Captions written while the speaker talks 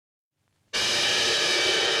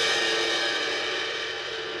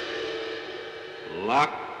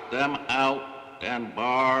Lock them out and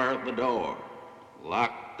bar the door.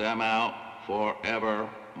 Lock them out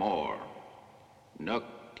forevermore. Nook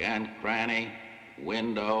and cranny,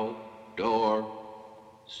 window, door,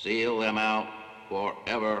 seal them out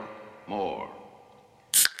forevermore.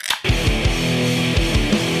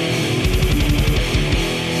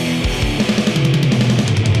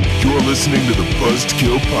 You're listening to the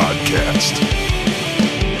Buzzkill Podcast.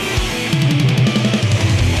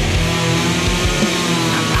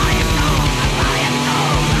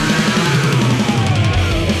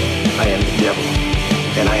 I am the devil,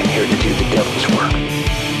 and I am here to do the devil's work.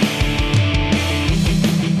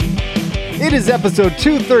 It is episode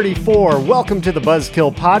 234. Welcome to the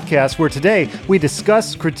Buzzkill Podcast, where today we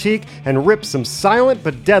discuss, critique, and rip some silent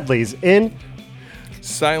but deadlies in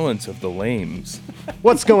Silence of the Lames.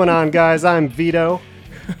 What's going on, guys? I'm Vito.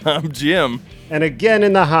 I'm Jim. And again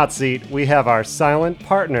in the hot seat, we have our silent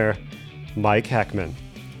partner, Mike Heckman.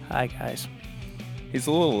 Hi, guys. He's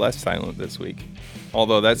a little less silent this week.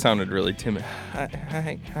 Although that sounded really timid.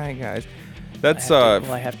 Hi, guys. That's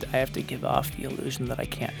I have to give off the illusion that I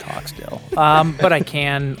can't talk still. But I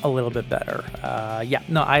can a little bit better.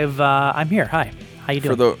 I'm here. Hi. How you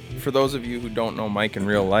doing? For those of you who don't know Mike in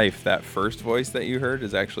real life, that first voice that you heard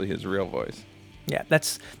is actually his real voice. Yeah,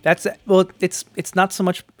 it's not so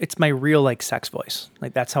much. It's my real sex voice.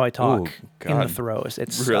 That's how I talk in the throes.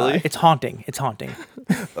 It's really it's haunting. It's haunting.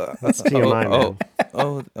 That's TMI, man.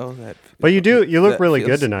 That. But you look really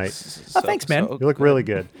good tonight. Thanks, man. You look really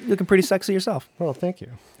good. You're looking pretty sexy yourself. Well, thank you.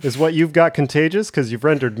 Is what you've got contagious? Because you've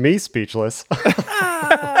rendered me speechless.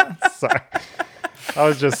 Sorry. I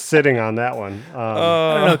was just sitting on that one.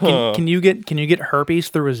 I don't know. Can you get herpes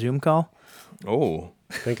through a Zoom call? Oh.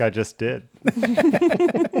 I think I just did. Anyway,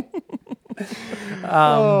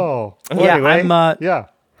 yeah.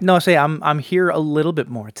 No, I'm here a little bit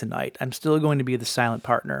more tonight. I'm still going to be the silent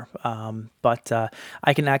partner, but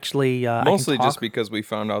I can actually mostly just because we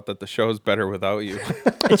found out that the show's better without you.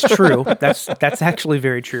 It's true. That's actually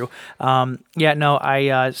very true.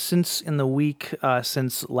 I since in the week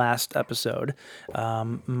since last episode,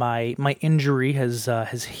 my injury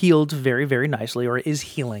has healed very, very nicely, or is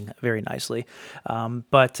healing very nicely.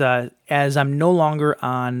 But as I'm no longer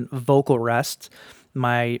on vocal rest,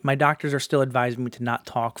 my doctors are still advising me to not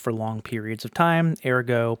talk for long periods of time.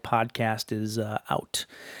 Ergo, podcast is out.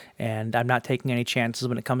 And I'm not taking any chances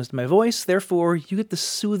when it comes to my voice. Therefore, you get the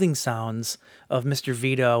soothing sounds of Mr.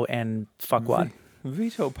 Vito and Fuckwad.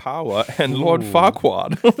 Vito Power and Lord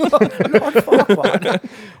Farquaad. Lord Farquaad.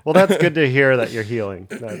 Well, that's good to hear that you're healing.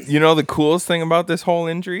 You know, the coolest thing about this whole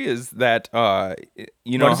injury is that,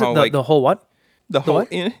 you know how the whole what? The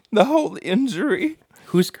whole injury.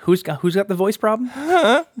 Who's got the voice problem?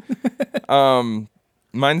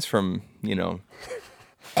 Mine's from, you know.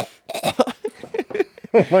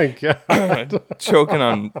 Oh my God. That's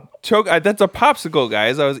a popsicle,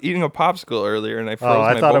 guys. I was eating a popsicle earlier and I froze my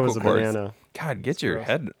I thought it vocal was a cords. banana. God, get your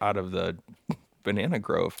head out of the banana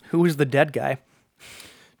grove. Who is the dead guy?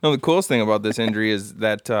 No, the coolest thing about this injury is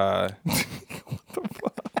that what the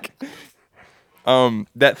fuck?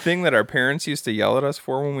 That thing that our parents used to yell at us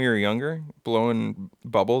for when we were younger, blowing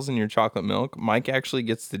bubbles in your chocolate milk. Mike actually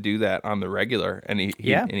gets to do that on the regular, and he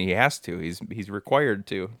has to. He's required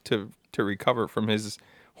to recover from his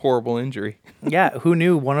horrible injury. Yeah, who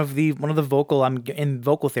knew? One of the vocal. I'm in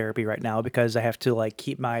vocal therapy right now because I have to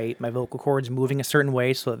keep my vocal cords moving a certain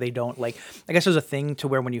way so that they don't I guess there's a thing to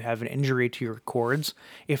where when you have an injury to your cords,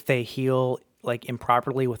 if they heal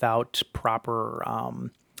improperly without proper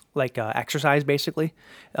exercise, basically,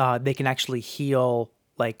 they can actually heal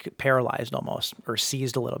paralyzed almost, or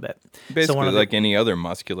seized a little bit. Basically, like any other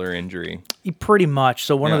muscular injury. Pretty much.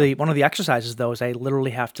 So one of the exercises though is I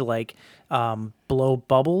literally have to blow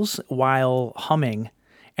bubbles while humming,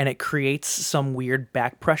 and it creates some weird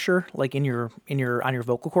back pressure on your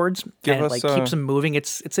vocal cords, and it keeps them moving.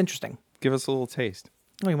 It's interesting. Give us a little taste.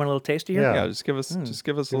 Oh, you want a little taste here? Yeah, just give us a little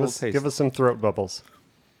taste. Give us some throat bubbles.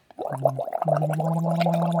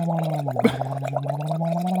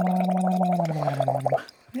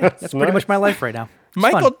 Yeah, that's pretty much my life right now.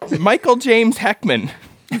 Michael James Heckman,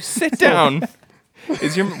 sit down.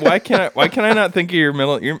 Why can I not think of your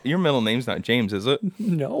middle name's not James, is it?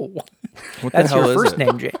 No. What That's the hell your is first it?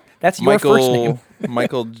 name, Jay. That's your first name.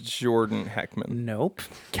 Michael Jordan Heckman. Nope.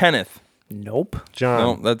 Kenneth. Nope. John.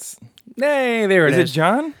 No, that's. Hey, there it is. Is it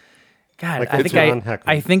John? God, Like I it's John think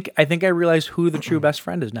Heckman. I think I realize who the true best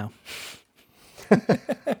friend is now.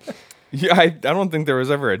 Yeah, I don't think there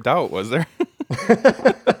was ever a doubt, was there?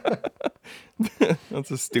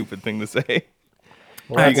 That's a stupid thing to say.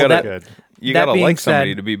 Well, All right, that's well, good. You that gotta being like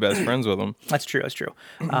somebody said- to be best friends with them. That's true. That's true.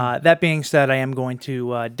 That being said, I am going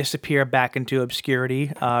to disappear back into obscurity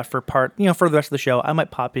for for the rest of the show. I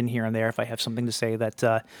might pop in here and there if I have something to say that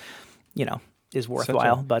is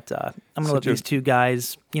worthwhile. But I'm going to let these two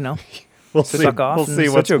guys, We'll see. suck off We'll and see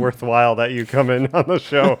such what's a- worthwhile that you come in on the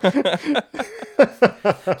show.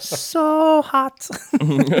 so hot.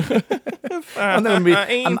 I'm gonna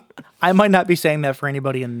be- I might not be saying that for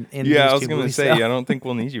anybody in Yeah, these I was two gonna movies, say, so. I don't think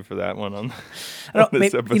we'll need you for that one on I don't-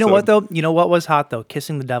 this maybe- you know what episode. though? You know what was hot though?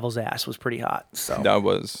 Kissing the devil's ass was pretty hot. So That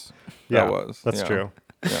was. Yeah, That was. that's yeah. true.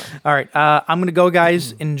 Yeah. all right, I'm gonna go,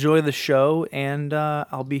 guys. Enjoy the show, and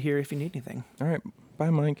I'll be here if you need anything. All right.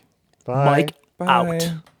 Bye, Mike. Bye. Mike Bye. out.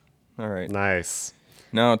 All right. Nice.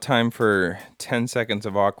 Now time for 10 seconds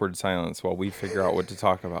of awkward silence while we figure out what to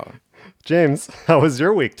talk about. James, how was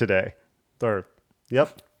your week today? Yep.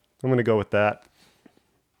 I'm going to go with that.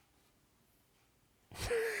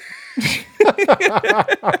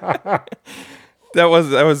 That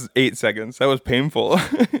was 8 seconds. That was painful.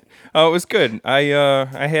 Oh, it was good. I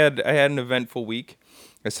had an eventful week.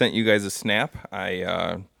 I sent you guys a snap. Oh,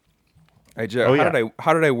 how yeah.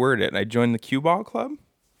 did I word it? I joined the cue ball club.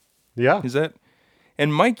 Yeah. Is that?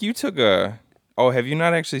 And Mike, you took a. Oh, have you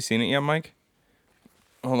not actually seen it yet, Mike?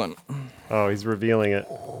 Hold on. Oh, he's revealing it.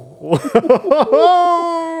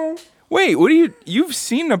 Wait, what do you? You've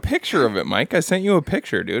seen a picture of it, Mike? I sent you a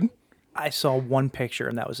picture, dude. I saw one picture,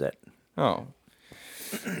 and that was it. Oh.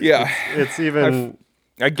 Yeah. It's even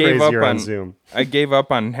I gave up crazier on on Zoom. I gave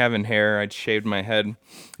up on having hair. I'd shaved my head.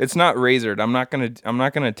 It's not razored. I'm not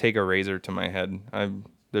gonna take a razor to my head.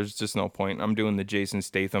 There's just no point. I'm doing the Jason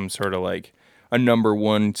Statham sort of like a number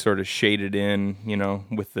one sort of shaded in,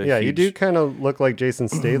 with the Yeah, you huge- do kind of look like Jason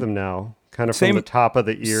Statham now. Kind of Same- from the top of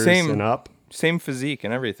the ears and up. same physique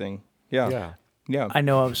and everything. Yeah. Yeah. Yeah. I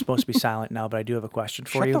know I'm supposed to be silent now, but I do have a question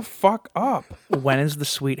for Shut you. the fuck up. When is the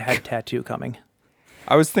sweet head tattoo coming?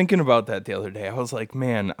 I was thinking about that the other day. I was like,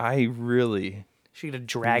 man, I really Should get a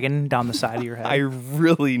dragon down the side of your head. I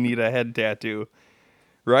really need a head tattoo.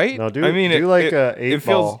 Right? No, do- I mean, do like a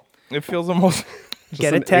 8-ball. It feels almost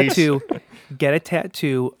Get a an ace. tattoo. Get a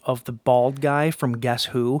tattoo of the bald guy from Guess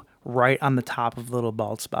Who right on the top of the little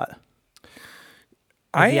bald spot.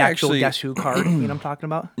 I The actual actually Guess Who card. You know what I'm talking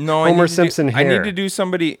about? No, Homer I need to do- Simpson I hair. need to do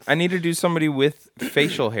somebody. I need to do somebody with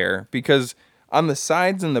facial hair because on the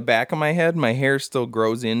sides and the back of my head, my hair still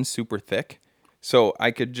grows in super thick. So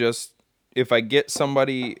I could just, if I get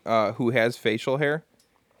somebody who has facial hair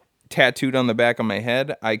tattooed on the back of my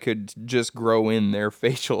head, I could just grow in their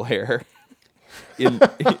facial hair in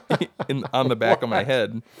on the back of my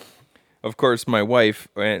head. Of course, my wife,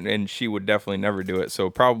 and she would definitely never do it. So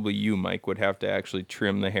probably you, Mike, would have to actually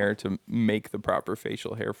trim the hair to make the proper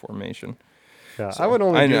facial hair formation. Yeah, I would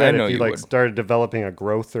only I do know- that I know if you you like would. started developing a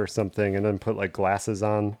growth or something and then put like glasses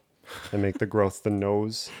on and make the growth the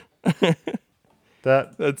nose.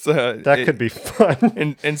 That That's could be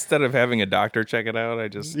fun. instead of having a doctor check it out, I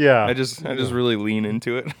just really lean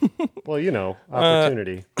into it. Well,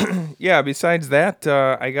 opportunity. Yeah. Besides that,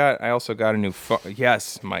 I also got a new phone.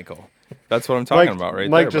 Yes, Michael, that's what I'm talking about, right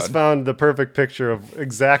Mike there, just bud. found the perfect picture of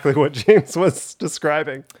exactly what James was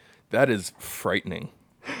describing. That is frightening.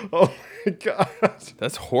 Oh my god.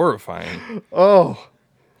 That's horrifying. Oh,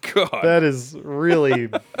 God. that is really,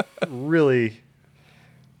 really.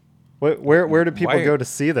 Where do people Why- go to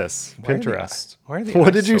see this? why are they- Pinterest. why are they What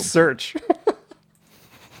not did you so- search?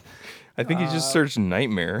 I think you just searched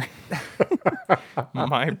nightmare.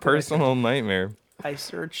 My personal nightmare. I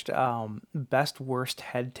searched best worst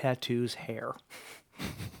head tattoos hair.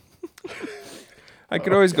 I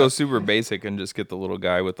could always go super basic and just get the little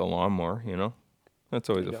guy with the lawnmower. That's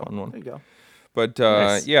always a fun one. There you go. But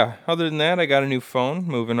Nice. yeah, other than that, I got a new phone.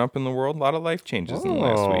 Moving up in the world, a lot of life changes in the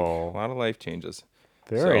last week. Oh. A lot of life changes.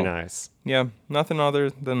 Very So, nice. Yeah, nothing other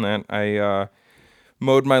than that. I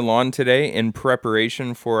mowed my lawn today in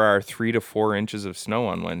preparation for our 3 to 4 inches of snow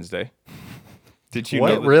on Wednesday. Did you know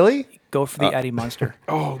What that? really? Go for the Eddie Munster.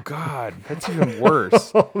 Oh God, that's even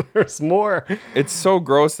worse. There's more. It's so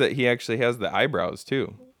gross that he actually has the eyebrows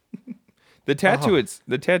too. The tattoo,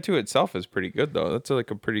 the tattoo itself is pretty good though. That's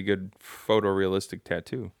like a pretty good photorealistic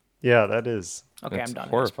tattoo. Yeah, that is. Okay, That's I'm done.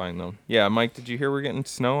 horrifying though. Yeah, Mike, did you hear we're getting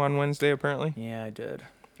snow on Wednesday? Apparently, Yeah, I did.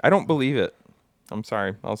 I don't believe it. I'm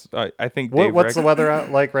sorry. I think What's the weather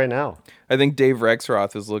out like right now? I think Dave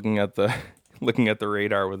Rexroth is looking at the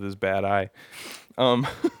radar with his bad eye.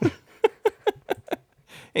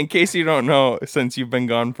 In case you don't know, since you've been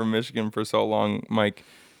gone from Michigan for so long, Mike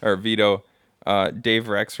or Vito, Dave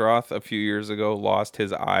Rexroth a few years ago lost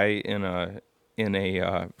his eye in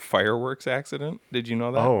a fireworks accident. Did you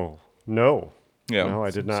know that? Oh, no. Yeah. No,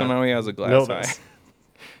 I did not. So now he has a glass know eye. this.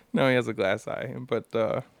 Now he has a glass eye. But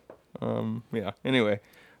yeah. Anyway,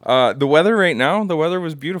 the weather right now, the weather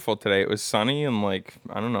was beautiful today. It was sunny and like,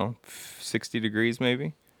 I don't know, 60 degrees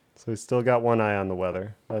maybe. So we still got one eye on the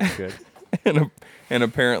weather. That's good. and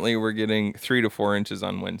apparently we're getting 3 to 4 inches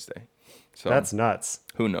on Wednesday. So That's nuts.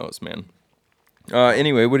 who knows, man.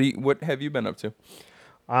 Anyway, what have you been up to?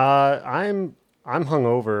 I'm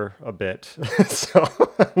hungover a bit, so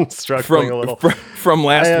I'm struggling a little. From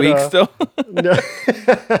last had, week still.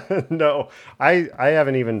 No, I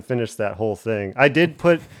haven't even finished that whole thing. I did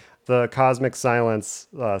put the Cosmic Silence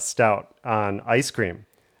stout on ice cream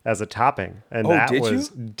as a topping, and that did was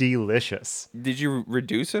delicious. Did you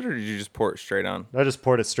reduce it or did you just pour it straight on? I just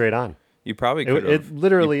poured it straight on. You probably could It have.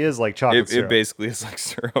 literally is like chocolate It syrup. basically is like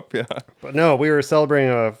syrup, yeah. But no, we were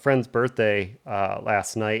celebrating a friend's birthday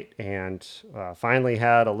last night and finally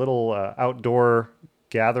had a little outdoor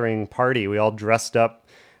gathering party. We all dressed up,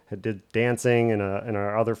 did dancing in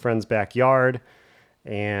our other friend's backyard,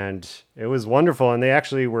 and it was wonderful. And they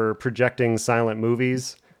actually were projecting silent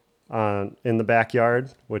movies in the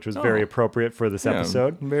backyard, which was very appropriate for this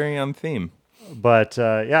episode. Very on theme. But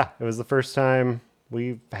yeah, it was the first time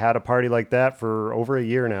we've had a party like that for over a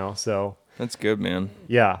year now. So That's good, man.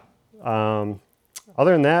 yeah. Other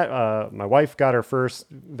than that, my wife got her first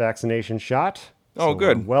vaccination shot. Oh, so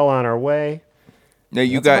good. we're well on our way. Now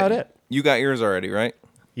you That's got about it. You got yours already, right?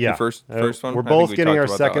 Yeah. The first one. We're I think both we getting our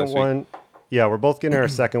talked about that second last week. one. Yeah, we're both getting our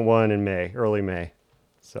second one in May, early May.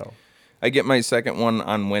 So I get my second one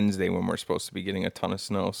on Wednesday when we're supposed to be getting a ton of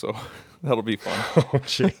snow, so that'll be fun.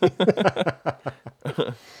 gee.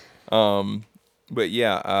 But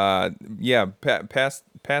yeah, past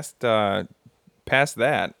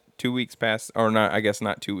that, 2 weeks past, or not? I guess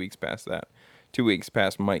not 2 weeks past that. 2 weeks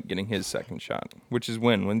past Mike getting his second shot, which is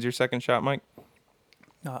when? When's your second shot, Mike?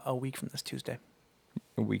 A week from this Tuesday.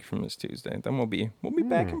 A week from this Tuesday. Then we'll be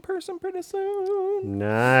back in person pretty soon.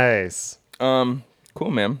 Nice.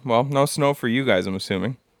 Cool, man. Well, no snow for you guys, I'm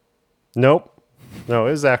assuming. Nope. No,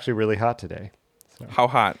 it was actually really hot today. How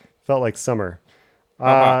hot? Felt like summer.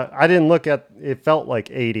 hot? I didn't look at it. Felt like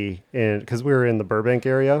 80 because we were in the Burbank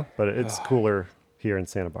area, but it's cooler here in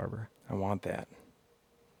Santa Barbara. I want that.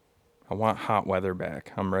 I want hot weather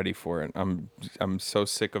back. I'm ready for it. I'm so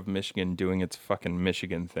sick of Michigan doing its fucking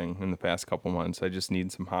Michigan thing in the past couple months. I just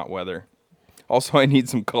need some hot weather. Also, I need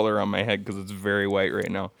some color on my head because it's very white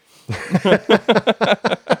right now.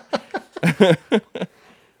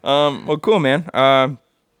 Well, cool, man.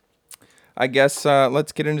 I guess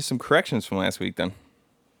let's get into some corrections from last week then.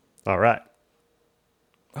 All right.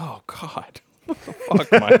 Oh, God. What the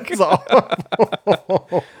fuck, Mike?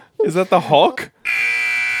 Is that the Hulk?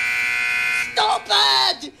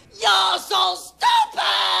 Stupid! You're so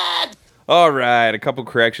stupid! All right, a couple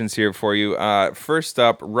corrections here for you. First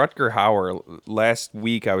up, Rutger Hauer. Last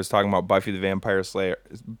week I was talking about Buffy the Vampire Slayer.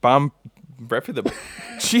 Buffy the...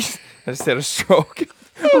 Jeez, I just had a stroke.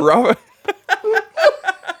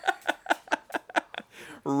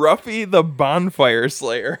 Ruffy the Bonfire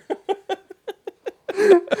Slayer.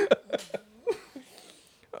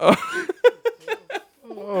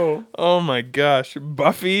 Oh my gosh.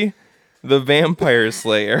 Buffy the Vampire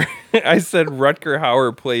Slayer. I said Rutger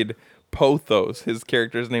Hauer played Pothos. His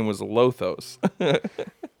character's name was Lothos.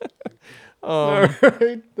 All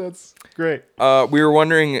right. That's great. We were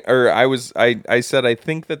wondering, or I said I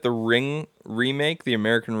think that the Ring remake, the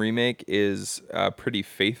American remake, is a pretty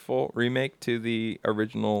faithful remake to the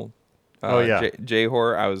original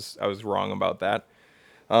J-horror. I was wrong about that.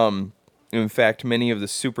 In fact, many of the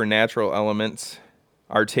supernatural elements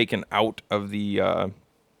are taken out of the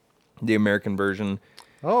American version.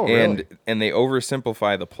 Oh, really? And they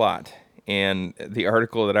oversimplify the plot. And the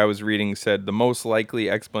article that I was reading said the most likely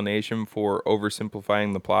explanation for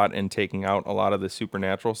oversimplifying the plot and taking out a lot of the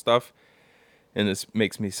supernatural stuff, and this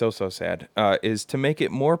makes me so sad, is to make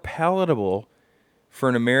it more palatable for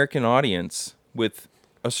an American audience with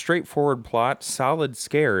a straightforward plot, solid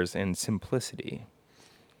scares, and simplicity.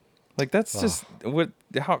 Like that's just what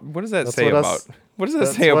does that That's say what about us- what does that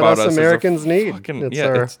That's say what about us us as a Americans need. fucking- It's yeah,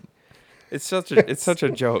 our- it's such a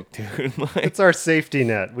joke, dude. Like, It's our safety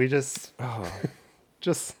net. We just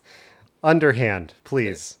underhand,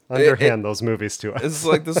 please. Underhand those movies to us. It's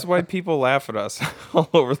like this is why people laugh at us all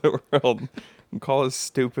over the world and call us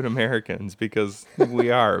stupid Americans, because we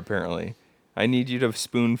are apparently. I need you to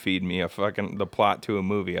spoon feed me the plot to a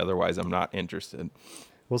movie, otherwise I'm not interested.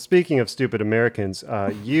 Well, speaking of stupid Americans,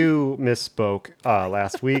 you misspoke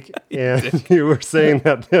last week, and you were saying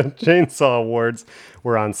that the Chainsaw Awards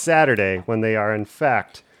were on Saturday when they are, in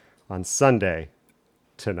fact, on Sunday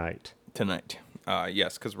tonight.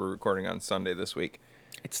 Yes, because we're recording on Sunday this week.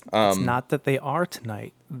 It's not that they are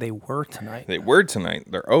tonight. They were tonight. They were tonight.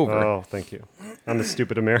 They're over. Oh, thank you. I'm a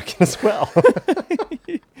stupid American as well.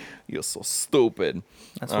 You're so stupid.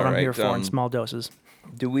 That's what I'm here for in small doses.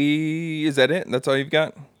 Is that it? That's all you've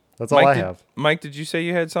got? That's all I have. Mike, did you say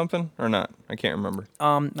you had something or not? I can't remember.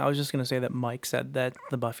 I was just gonna say that Mike said that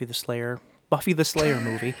the Buffy the Slayer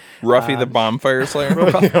movie, Ruffy the Bonfire Slayer.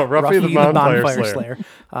 Ruffy the Bonfire Slayer.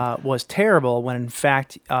 Was terrible when in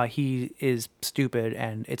fact he is stupid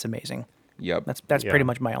and it's amazing. Yep. That's pretty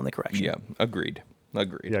much my only correction. Yeah. Agreed.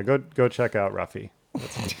 Yeah, go check out Ruffy.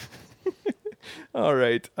 All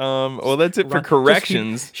right. Well, that's it for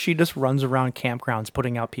corrections. She just runs around campgrounds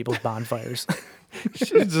putting out people's bonfires.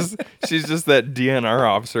 She's just that DNR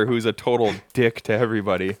officer who's a total dick to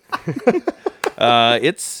everybody.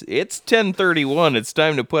 It's 10:31. It's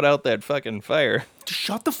time to put out that fucking fire.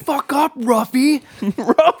 Shut the fuck up, Ruffy.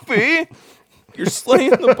 Ruffy, you're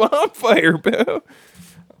slaying the bonfire, bro.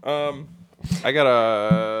 I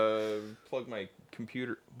gotta plug my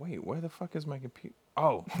computer. Wait, where the fuck is my computer?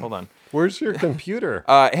 Oh, hold on. Where's your computer?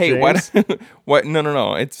 Hey, James? what?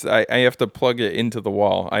 No. It's I have to plug it into the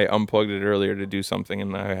wall. I unplugged it earlier to do something,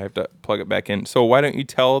 and I have to plug it back in. So why don't you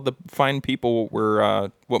tell the fine people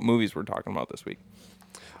what movies we're talking about this week?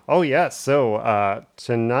 Oh, yes. So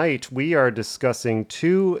tonight we are discussing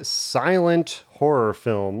 2 silent horror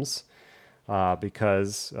films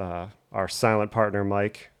because our silent partner,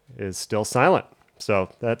 Mike, is still silent. So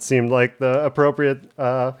that seemed like the appropriate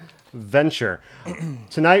venture.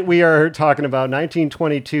 Tonight we are talking about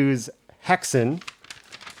 1922's Hexen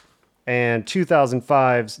and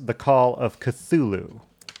 2005's The Call of Cthulhu.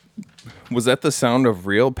 Was that the sound of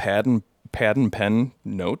real pad and pen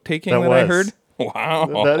note taking that I heard?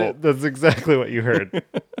 Wow, that's exactly what you heard.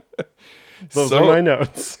 Those are my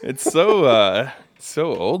notes. It's so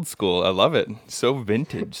old school. I love it. So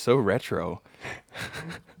vintage. So retro.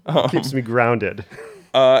 Keeps me grounded.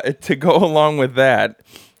 To go along with that,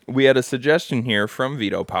 we had a suggestion here from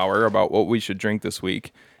Vito Power about what we should drink this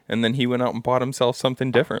week, and then he went out and bought himself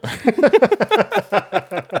something different.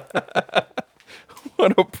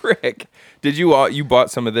 What a prick! Did you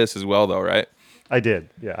bought some of this as well, though, right? I did.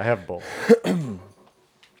 Yeah, I have both.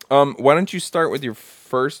 Why don't you start with your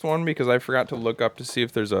first one, because I forgot to look up to see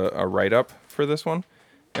if there's a write-up for this one,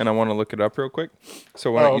 and I want to look it up real quick.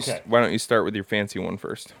 So why don't you start with your fancy one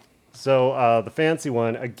first? So the fancy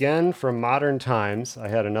one, again from Modern Times. I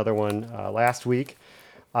had another one last week.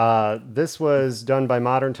 This was done by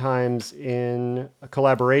Modern Times in a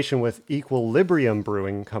collaboration with Equilibrium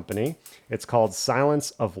Brewing Company. It's called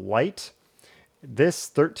Silence of Light. This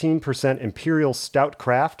 13% Imperial Stout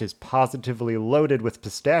craft is positively loaded with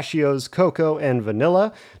pistachios, cocoa, and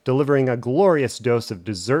vanilla, delivering a glorious dose of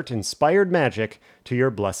dessert-inspired magic to your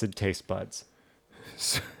blessed taste buds.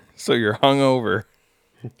 So you're hungover.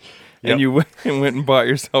 Yep. And you went and bought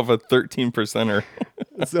yourself a 13%er.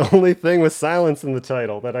 It's the only thing with silence in the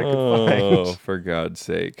title that I could find. Oh, for God's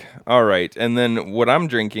sake. All right. And then what I'm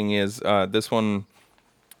drinking is this one.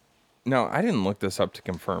 No, I didn't look this up to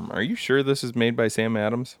confirm. Are you sure this is made by Sam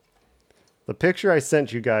Adams? The picture I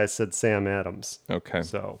sent you guys said Sam Adams. Okay.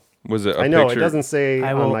 So was it a I know picture? it doesn't say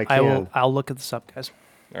on my can. I'll look at this up, guys.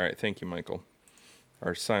 All right. Thank you, Michael.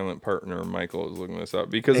 Our silent partner, Michael, is looking this up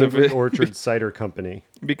because Angry of it. Orchard Cider Company.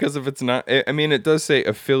 Because if it's not, I mean, it does say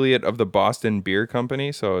affiliate of the Boston Beer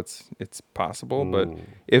Company, so it's possible. But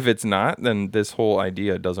if it's not, then this whole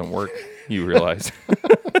idea doesn't work. You realize?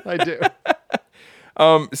 I do.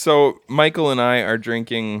 So Michael and I are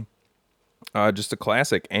drinking just a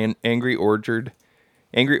classic Angry Orchard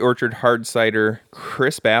hard cider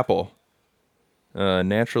crisp apple.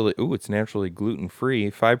 It's naturally gluten-free,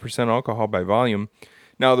 5% alcohol by volume.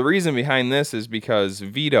 Now the reason behind this is because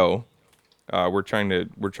Vito, we're trying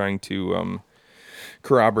to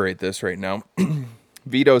corroborate this right now.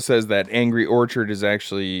 Vito says that Angry Orchard is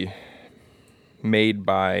actually made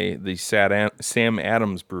by the Sam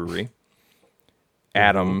Adams Brewery.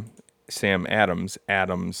 Sam Adams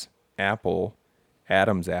Apple.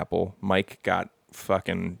 Mike got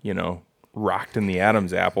fucking, rocked in the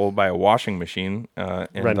Adam's apple by a washing machine, and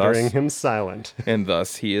rendering him silent. And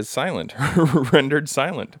thus he is silent, rendered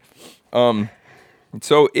silent.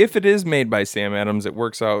 So if it is made by Sam Adams, it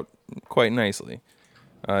works out quite nicely.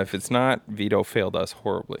 If it's not, Vito failed us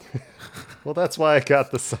horribly. Well, that's why I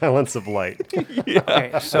got the Silence of Light.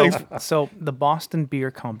 Okay, so the Boston Beer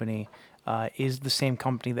Company is the same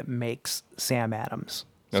company that makes Sam Adams.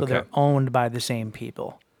 So they're owned by the same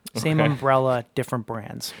people. Same umbrella, different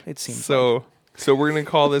brands, it seems. So we're going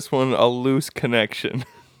to call this one a loose connection.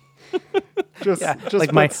 just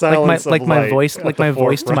like my Silence of my Light voice, at like the my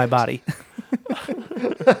voice to my forefront. body.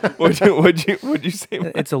 What'd you say?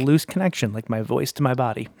 It's a loose connection, like my voice to my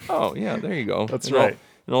body. Oh yeah, there you go. That's And right.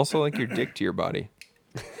 And also like your dick to your body.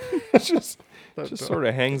 just sort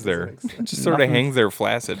of hangs there. Just sort of hangs there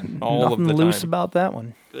flaccid all Nothing of the loose time. about that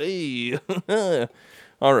one. Hey.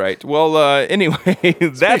 All right. Well, anyway,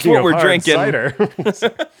 that's Speaking what of we're hard drinking. Cider.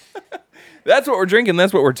 That's what we're drinking.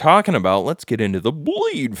 That's what we're talking about. Let's get into the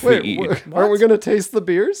bleed feed. Wait, aren't we going to taste the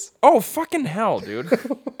beers? Oh, fucking hell, dude.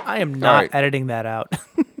 I am not right. editing that out.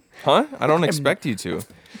 Huh? I don't expect you to.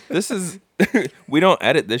 This is, we don't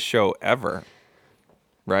edit this show ever.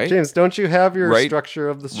 Right? James, don't you have your Right. structure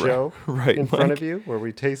of the show right, in front Mike. of you where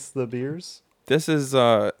we taste the beers? This has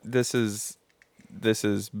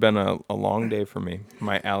been a long day for me.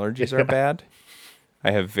 My allergies are bad. I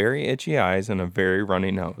have very itchy eyes and a very runny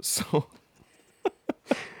nose. So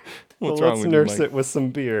what's wrong Let's with nurse you, Mike? it with some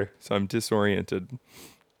beer. So I'm disoriented.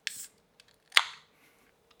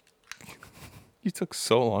 You took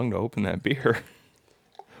so long to open that beer.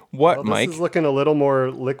 What, Well, Mike? this is looking a little more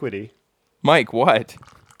liquidy. Mike, what?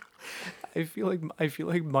 I feel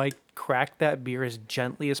like Mike cracked that beer as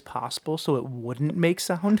gently as possible so it wouldn't make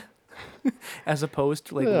sound, as opposed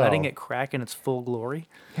to letting No. it crack in its full glory.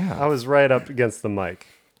 I was right up against the mic.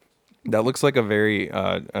 That looks like a very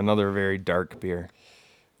another very dark beer.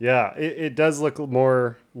 Yeah, it does look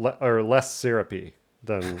more or less syrupy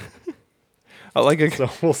than I like a So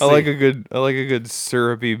we'll I like see. a good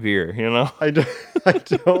syrupy beer, you know? I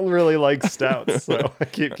don't really like stouts, so I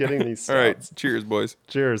keep getting these All right, stouts. cheers, boys.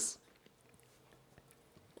 Cheers.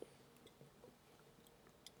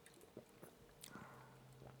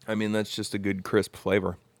 I mean, that's just a good crisp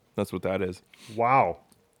flavor. That's what that is. Wow.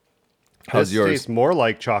 How's This yours? tastes more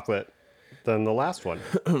like chocolate than the last one.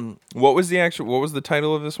 What was the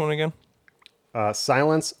title of this one again?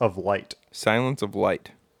 Silence of Light. Silence of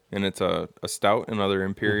Light. And it's a stout, another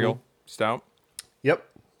imperial stout. Yep.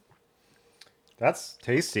 That's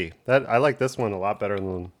tasty. I like this one a lot better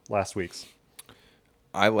than last week's.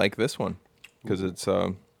 I like this one because it's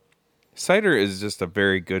cider is just a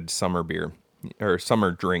very good summer beer or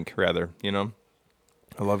summer drink rather, you know?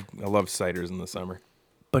 I love ciders in the summer.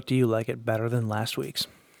 But do you like it better than last week's?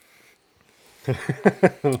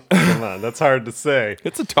 Come on, that's hard to say.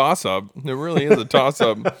 It's a toss up. It really is a toss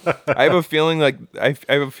up. I have a feeling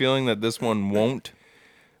that this one won't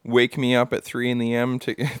wake me up at 3 a.m.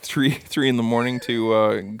 to 3 in the morning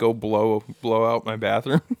to go blow out my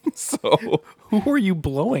bathroom. So Who were you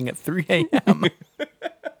blowing at 3 a.m.?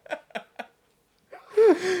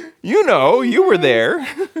 you know, you were there.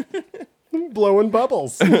 Blowing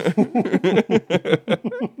bubbles. I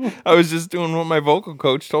was just doing what my vocal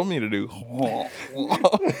coach told me to do.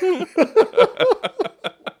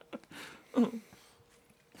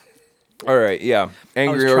 All right, yeah.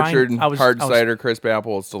 Angry Orchard, hard cider, crisp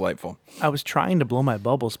apple. It's delightful. I was trying to blow my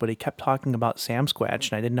bubbles, but he kept talking about Sam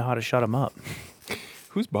Squatch, and I didn't know how to shut him up.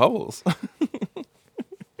 Who's Bubbles?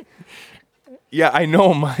 Yeah, I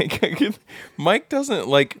know, Mike. Mike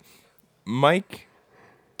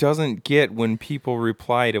doesn't get when people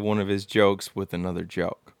reply to one of his jokes with another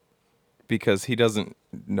joke because he doesn't.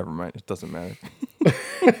 Never mind. It doesn't matter.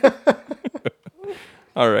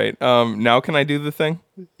 All right. Now can I do the thing?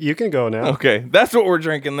 You can go now. Okay. That's what we're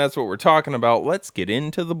drinking. That's what we're talking about. Let's get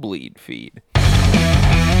into the bleed feed.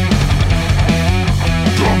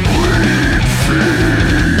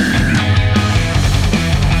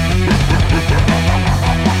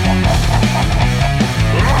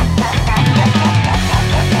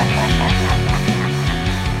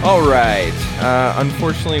 All right.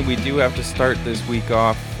 Unfortunately, we do have to start this week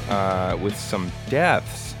off with some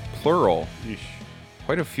deaths, plural.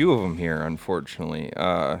 Quite a few of them here, unfortunately.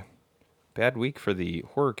 Bad week for the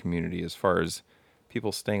horror community as far as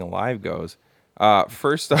people staying alive goes.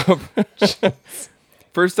 First up,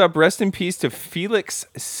 rest in peace to Felix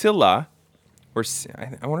Silla, or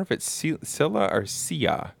I wonder if it's Silla or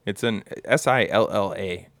Sia. It's an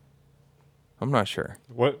Silla. I'm not sure.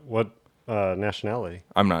 What nationality?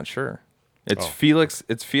 I'm not sure. It's Felix.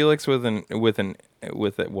 It's Felix with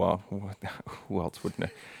it. Well, who else would know?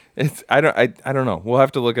 It's I don't know. We'll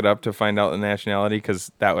have to look it up to find out the nationality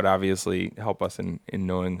because that would obviously help us in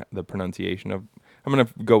knowing the pronunciation of. I'm gonna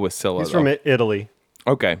go with Silla. He's from Italy.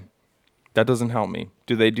 Okay, that doesn't help me.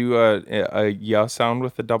 Do they do a yeah sound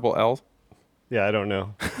with the double L? Yeah, I don't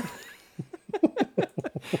know.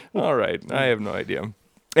 All right, I have no idea.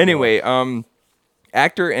 Anyway,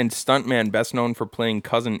 actor and stuntman best known for playing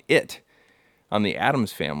cousin It on the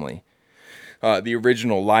Addams Family, the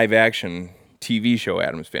original live-action TV show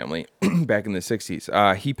Addams Family back in the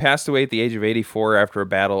 60s. He passed away at the age of 84 after a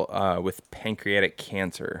battle with pancreatic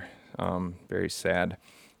cancer. Very sad.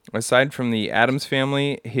 Aside from the Addams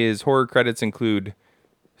Family, his horror credits include...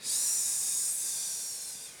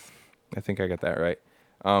 I think I got that right.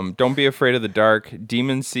 Don't Be Afraid of the Dark,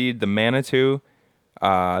 Demon Seed, The Manitou,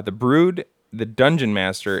 The Brood, The Dungeon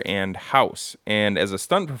Master, and House. And as a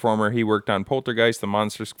stunt performer, he worked on Poltergeist, The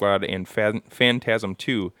Monster Squad, and Phantasm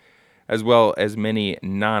 2, as well as many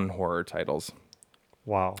non-horror titles.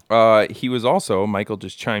 Wow. He was also, Michael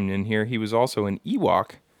just chimed in here, he was also an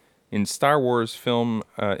Ewok in Star Wars film,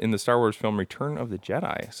 in the Star Wars film Return of the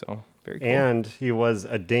Jedi. So, very cool. And he was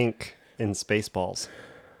a dink in Spaceballs.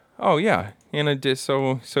 Oh yeah, and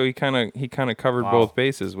so he kind of covered both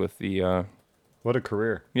bases with the. What a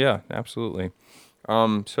career! Yeah, absolutely.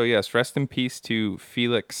 So yes, rest in peace to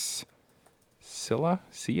Felix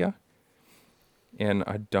Sia, and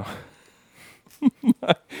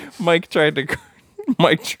Mike tried to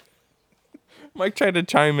Mike tried to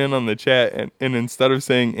chime in on the chat, and instead of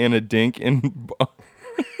saying "and a dink"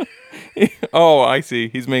 oh, I see,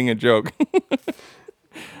 he's making a joke.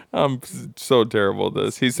 I'm so terrible at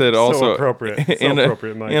this. He said also So appropriate.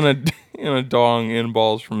 Appropriate, Mike. In a dong in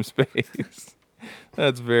balls from space.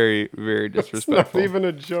 That's very, very disrespectful. It's not even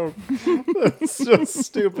a joke. That's just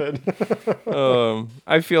stupid.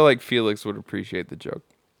 I feel like Felix would appreciate the joke.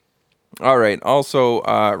 All right. Also,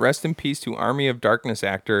 rest in peace to Army of Darkness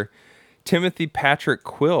actor Timothy Patrick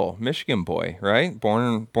Quill, Michigan boy, right?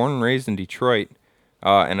 Born and raised in Detroit.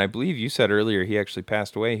 And I believe you said earlier he actually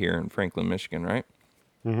passed away here in Franklin, Michigan, right?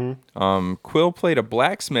 Mm-hmm. Quill played a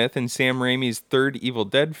blacksmith in Sam Raimi's third Evil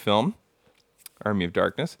Dead film, Army of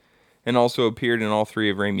Darkness, and also appeared in all three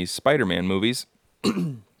of Raimi's Spider-Man movies.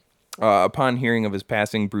 Upon hearing of his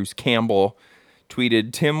passing, Bruce Campbell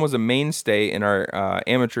tweeted, "Tim was a mainstay in our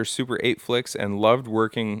amateur Super 8 flicks and I loved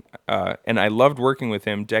working with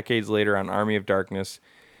him decades later on Army of Darkness,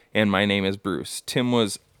 and my name is Bruce. Tim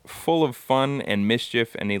was full of fun and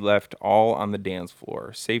mischief, and he left all on the dance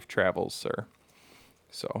floor. Safe travels, sir."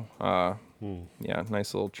 So, yeah,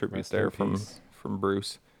 nice little tribute Rest there in from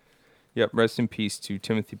Bruce. Yep, rest in peace to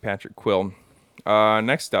Timothy Patrick Quill.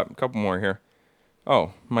 Next up, a couple more here.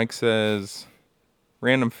 Oh, Mike says,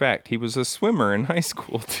 random fact, he was a swimmer in high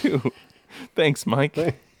school, too. Thanks, Mike.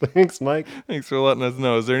 Thanks, Mike. Thanks for letting us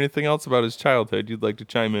know. Is there anything else about his childhood you'd like to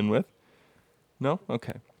chime in with? No?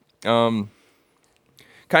 Okay.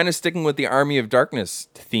 Kind of sticking with the Army of Darkness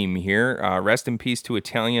theme here. Rest in peace to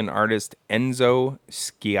Italian artist Enzo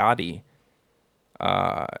Sciatti,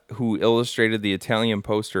 who illustrated the Italian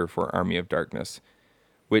poster for Army of Darkness,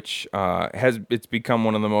 which it's become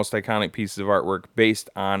one of the most iconic pieces of artwork based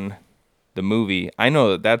on the movie. I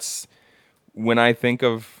know that's when I think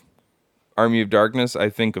of Army of Darkness, I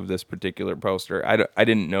think of this particular poster. I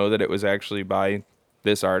didn't know that it was actually by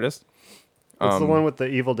this artist. It's the one with the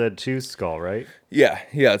Evil Dead 2 skull, right? Yeah,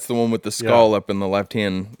 it's the one with the skull up in the left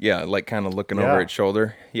hand. Yeah, like kind of looking over its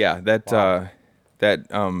shoulder. Yeah, that's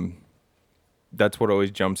what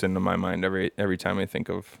always jumps into my mind every time I think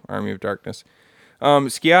of Army of Darkness.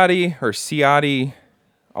 Sciatti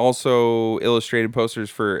also illustrated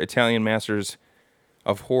posters for Italian masters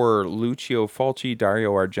of horror Lucio Fulci,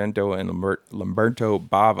 Dario Argento, and Lamberto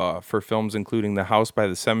Bava for films including The House by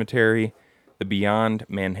the Cemetery, The Beyond,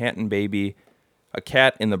 Manhattan Baby, A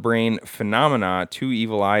Cat in the Brain, Phenomena, Two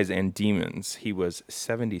Evil Eyes, and Demons. He was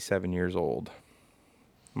 77 years old.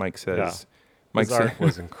 Mike says... Yeah. His art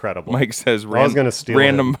was incredible. Mike says, I was gonna steal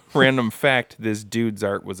random fact, this dude's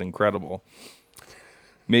art was incredible.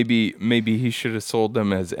 Maybe he should have sold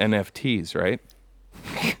them as NFTs, right?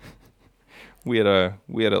 We had a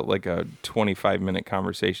 25-minute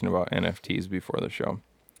conversation about NFTs before the show.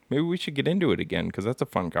 Maybe we should get into it again, because that's a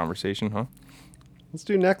fun conversation, huh? Let's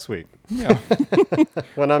do next week. Yeah.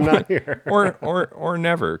 When I'm not here. or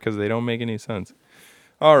never, because they don't make any sense.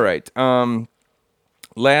 All right.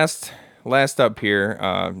 Last up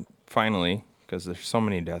here, finally, because there's so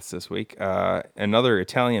many deaths this week, another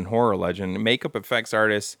Italian horror legend, makeup effects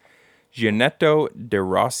artist Gianetto De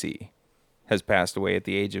Rossi has passed away at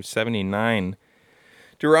the age of 79.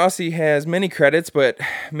 De Rossi has many credits, but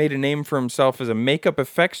made a name for himself as a makeup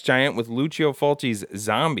effects giant with Lucio Fulci's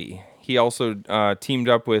Zombie. He also teamed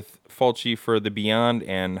up with Fulci for The Beyond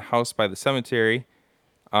and House by the Cemetery.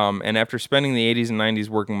 And after spending the 80s and 90s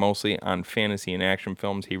working mostly on fantasy and action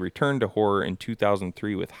films, he returned to horror in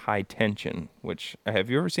 2003 with High Tension, which, have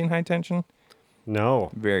you ever seen High Tension?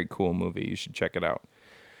 No. Very cool movie. You should check it out.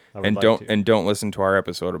 And don't listen to our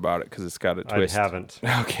episode about it, because it's got a twist. I haven't.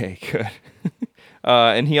 Okay, good.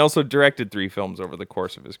 And he also directed 3 films over the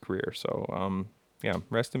course of his career. So,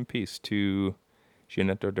 rest in peace to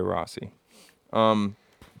Gianetto De Rossi.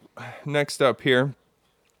 Next up here,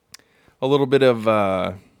 a little bit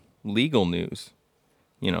of legal news.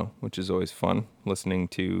 which is always fun, listening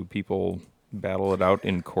to people battle it out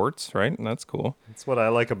in courts, right? And that's cool. That's what I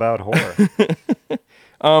like about horror.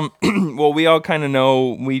 Well, we all kind of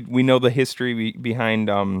know, we know the history behind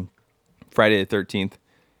Friday the 13th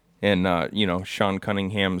and, Sean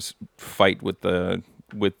Cunningham's fight with the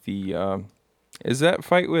is that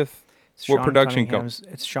fight with what production company?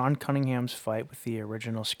 It's Sean Cunningham's fight with the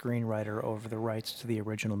original screenwriter over the rights to the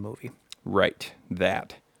original movie. Right,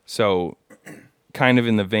 that. So, kind of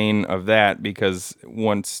in the vein of that, because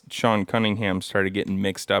once Sean Cunningham started getting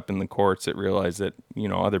mixed up in the courts, it realized that,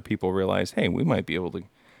 other people realized, hey, we might be able to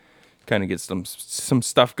kind of get some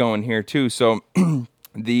stuff going here too. So,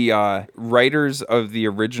 the writers of the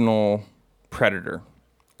original Predator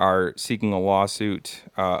are seeking a lawsuit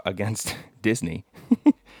against Disney,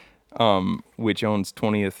 which owns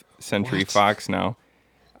 20th Century Fox now.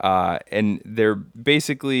 And they're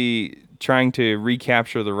basically trying to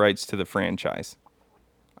recapture the rights to the franchise.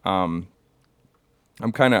 I'm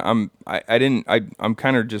kind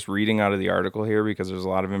of just reading out of the article here because there's a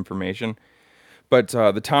lot of information. But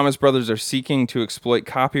the Thomas brothers are seeking to exploit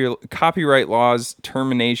copyright law's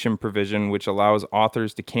termination provision, which allows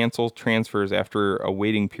authors to cancel transfers after a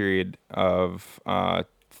waiting period of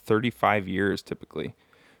 35 years, typically,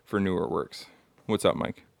 for newer works. What's up,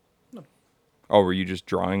 Mike? No. Oh, were you just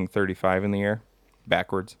drawing 35 in the air?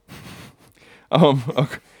 Backwards?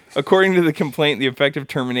 According to the complaint, the effective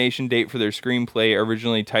termination date for their screenplay,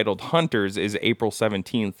 originally titled Hunters, is April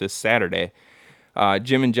 17th, this Saturday.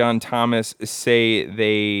 Jim and John Thomas say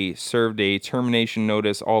they served a termination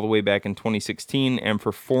notice all the way back in 2016, and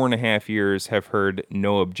for 4.5 years have heard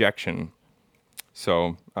no objection.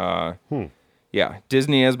 So, yeah,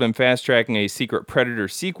 Disney has been fast-tracking a Secret Predator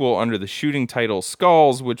sequel under the shooting title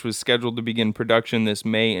Skulls, which was scheduled to begin production this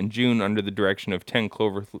May and June under the direction of 10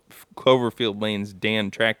 Cloverfield Lane's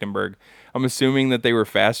Dan Trachtenberg. I'm assuming that they were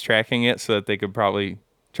fast-tracking it so that they could probably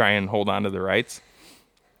try and hold on to the rights.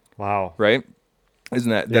 Wow. Right? Isn't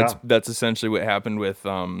that that's essentially what happened with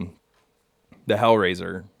the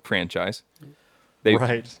Hellraiser franchise?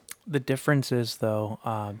 Right. The difference is, though,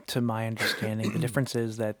 to my understanding, the difference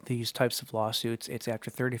is that these types of lawsuits, it's after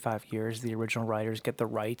 35 years, the original writers get the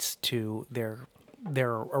rights to their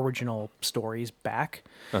original stories back.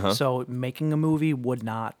 Uh-huh. So making a movie would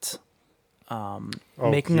not.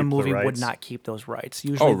 Would not keep those rights.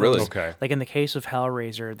 Usually, Okay. Like in the case of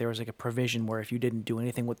Hellraiser, there was like a provision where if you didn't do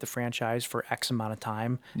anything with the franchise for X amount of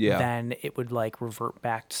time, then it would like revert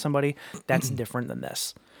back to somebody. That's different than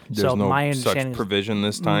this. There's my understanding such provision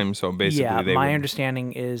this time. So basically, my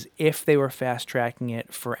understanding is if they were fast tracking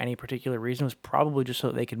it for any particular reason, it was probably just so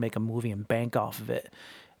that they could make a movie and bank off of it,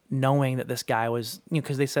 knowing that this guy was,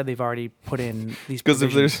 because they said they've already put in these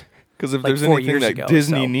provisions. Because if there's anything that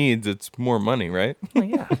Disney needs, it's more money, right? Well,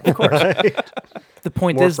 yeah, of course. The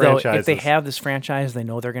point is, though, if they have this franchise, they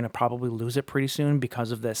know they're going to probably lose it pretty soon because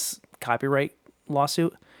of this copyright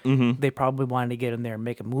lawsuit. Mm-hmm. They probably wanted to get in there and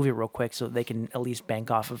make a movie real quick so that they can at least bank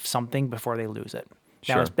off of something before they lose it.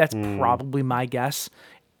 That's probably my guess.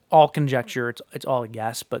 All conjecture. It's all a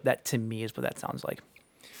guess, but that to me is what that sounds like.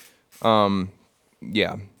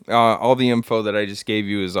 Yeah. All the info that I just gave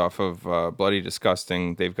you is off of Bloody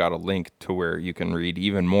Disgusting. They've got a link to where you can read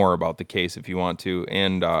even more about the case if you want to.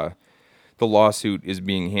 And the lawsuit is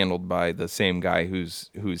being handled by the same guy who's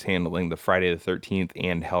handling the Friday the 13th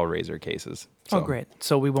and Hellraiser cases. So, oh, great.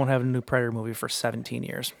 So we won't have a new Predator movie for 17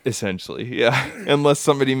 years. Essentially, yeah. Unless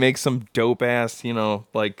somebody makes some dope-ass,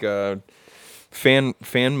 like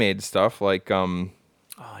fan-made stuff, like...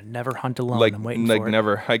 Never Hunt Alone. I'm waiting for it.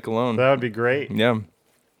 Never Hike Alone. That would be great. Yeah.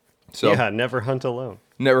 So yeah, Never Hunt Alone.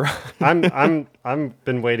 Never. I'm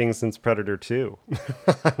been waiting since Predator 2,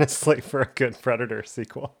 honestly, for a good Predator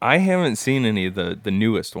sequel. I haven't seen any of the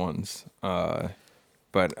newest ones, but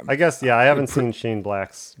I guess I haven't seen Shane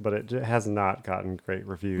Black's, but it has not gotten great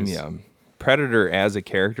reviews. Yeah. Predator as a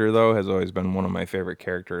character though has always been one of my favorite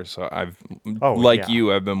characters. So I've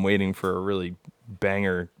I've been waiting for a really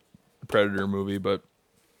banger Predator movie, but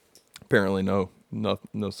apparently no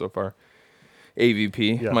so far.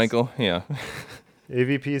 AVP, yes. Michael, yeah.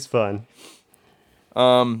 AVP is fun.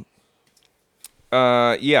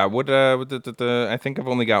 Yeah. What I think I've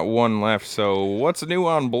only got one left. So what's new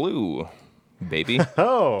on Blue, baby?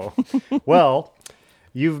 Oh, well,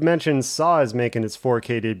 you've mentioned Saw is making its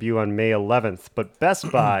 4K debut on May 11th, but Best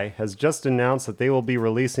Buy has just announced that they will be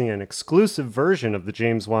releasing an exclusive version of the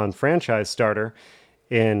James Wan franchise starter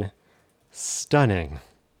in stunning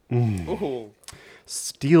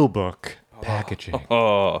steelbook packaging.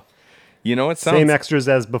 Oh, it sounds same extras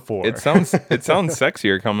as before. It sounds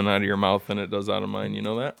sexier coming out of your mouth than it does out of mine. You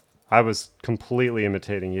know that? I was completely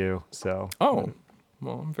imitating you. So. Oh,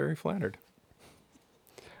 Well, I'm very flattered.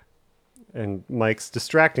 And Mike's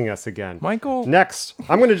distracting us again. Michael. Next,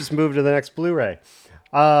 I'm going to just move to the next Blu-ray.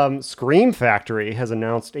 Scream Factory has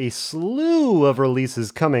announced a slew of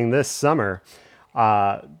releases coming this summer.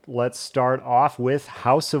 Let's start off with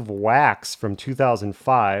House of Wax from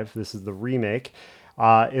 2005. This is the remake.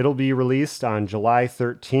 It'll be released on July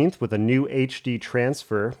 13th with a new HD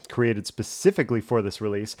transfer created specifically for this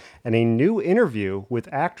release and a new interview with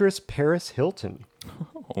actress Paris Hilton.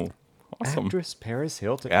 Oh, awesome. Actress Paris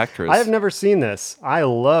Hilton. Actress. I have never seen this. I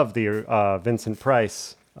love the Vincent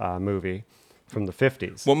Price movie from the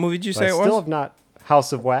 50s. What movie did you But say I it still was? have not.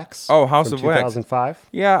 House of Wax. Oh, House from of Wax. 2005.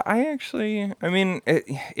 Yeah, I mean,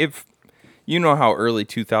 if you know how early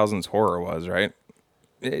 2000s horror was, right?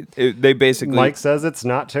 They basically Mike says it's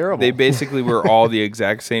not terrible. They basically were all the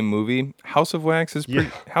exact same movie. House of Wax is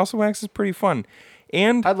pretty fun,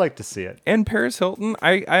 and I'd like to see it. And Paris Hilton,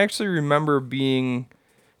 I actually remember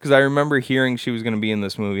because I remember hearing she was going to be in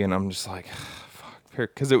this movie, and I'm just like, fuck,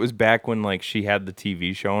 because it was back when like she had the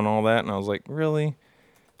TV show and all that, and I was like, really?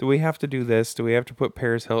 Do we have to do this? Do we have to put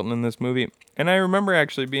Paris Hilton in this movie? And I remember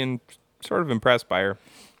actually being sort of impressed by her.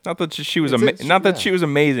 Not that she was she was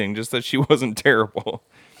amazing, just that she wasn't terrible.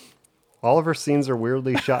 All of her scenes are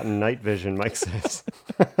weirdly shot in night vision, Mike says.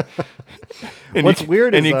 And What's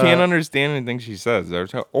weird is you can't understand anything she says.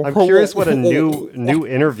 I'm curious what a new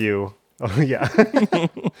interview. Oh yeah.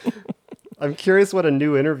 I'm curious what a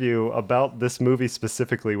new interview about this movie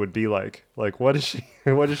specifically would be like. Like, what is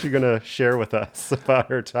she gonna share with us about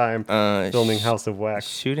her time filming House of Wax?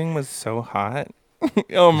 Shooting was so hot.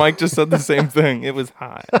 Oh, Mike just said the same thing. It was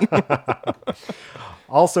hot.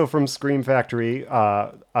 Also from Scream Factory,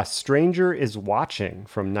 A Stranger is Watching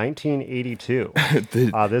from 1982.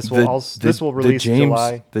 This will release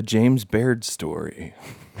July. The James Baird story.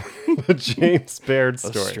 The James Baird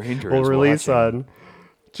story Stranger will is release Watching. on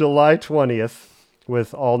July 20th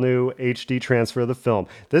with all new HD transfer of the film.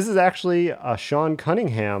 This is actually a Sean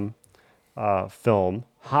Cunningham film,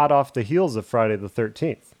 hot off the heels of Friday the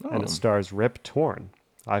 13th, and it stars Rip Torn.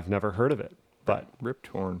 I've never heard of it, but Rip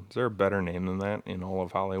Torn. Is there a better name than that in all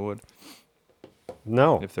of Hollywood?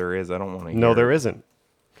 no, If there is, I don't want to hear no, there it. isn't.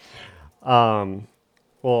 Well,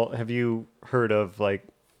 have you heard of like?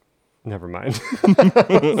 Never mind.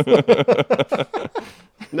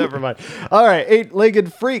 Never mind. All right,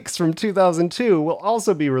 Eight-Legged Freaks from 2002 will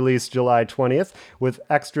also be released July 20th with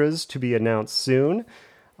extras to be announced soon.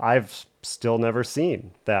 I've still never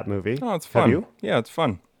seen that movie. Oh, it's fun. Have you? Yeah, it's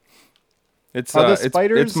fun. It's Are the it's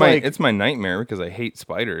spiders, my like- it's my nightmare because I hate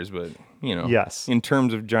spiders, but you know, Yes. in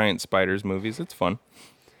terms of giant spiders movies, it's fun.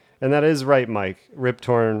 And that is right, Mike. Rip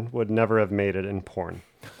Torn would never have made it in porn.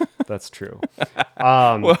 That's true.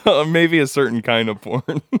 Well, maybe a certain kind of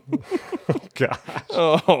porn. Gosh.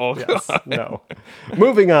 Oh, Yes. No.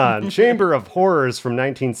 Moving on. Chamber of Horrors from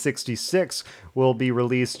 1966 will be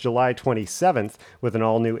released July 27th with an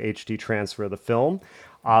all-new HD transfer of the film.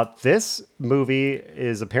 This movie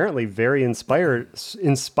is apparently very inspired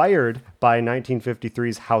by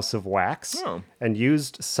 1953's House of Wax and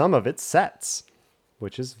used some of its sets,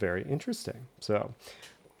 which is very interesting. So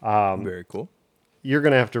very cool. you're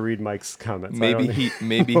going to have to read Mike's comments. Maybe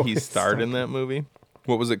he starred in that movie.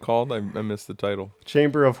 What was it called? I missed the title.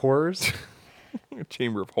 Chamber of Horrors.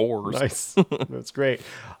 Chamber of Horrors. Nice. That's great.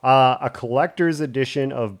 A collector's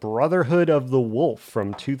edition of Brotherhood of the Wolf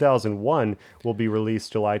from 2001 will be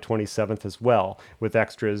released July 27th as well, with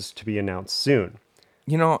extras to be announced soon.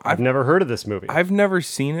 You know, I've never heard of this movie. I've never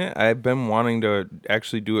seen it. I've been wanting to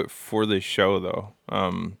actually do it for this show, though.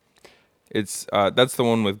 It's that's the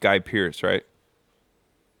one with Guy Pearce, right?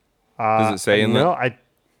 Does it say in that?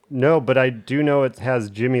 No, but I do know it has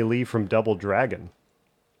Jimmy Lee from Double Dragon.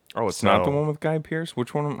 Oh, it's not the So- one with Guy Pearce.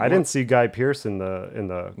 Which one? I didn't see Guy Pearce in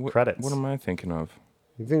the credits. What am I thinking of?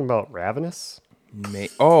 You thinking about Ravenous?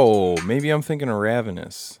 Maybe I'm thinking of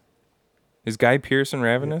Ravenous. Is Guy Pearce in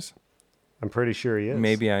Ravenous? I'm pretty sure he is.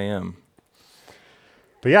 Maybe I am.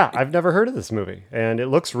 But yeah, I've never heard of this movie, and it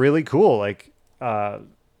looks really cool. Like, I'm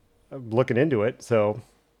looking into it, so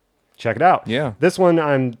check it out. Yeah. This one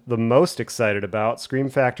I'm the most excited about. Scream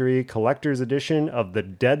Factory Collector's Edition of The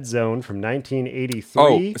Dead Zone from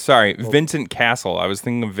 1983. Oh, sorry. Vincent Castle. I was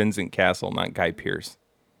thinking of Vincent Castle, not Guy Pearce.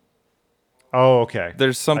 Oh, okay.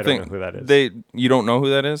 There's something. I don't know who that is. You don't know who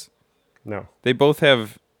that is? No. They both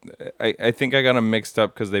have. I think I got them mixed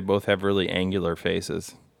up because they both have really angular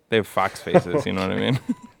faces. They have fox faces. You know what I mean?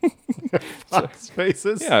 Fox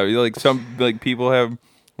faces? Yeah, like people have.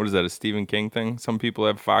 What is that? A Stephen King thing? Some people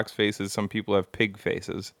have fox faces. Some people have pig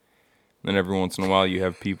faces. And then every once in a while, you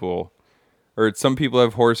have people Or some people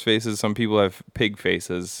have horse faces, some people have pig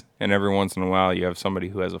faces, and every once in a while you have somebody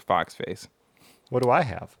who has a fox face. What do I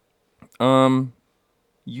have?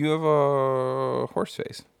 You have a horse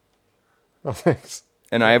face. Oh, thanks.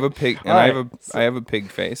 And I have a pig. And All I have right, I have a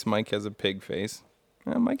pig face. Mike has a pig face.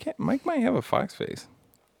 Mike might have a fox face.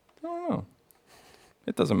 I don't know.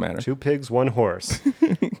 It doesn't matter. 2 pigs, 1 horse.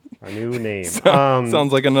 Our new name.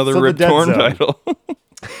 Sounds like another so the Rip Dead Torn Zone. title.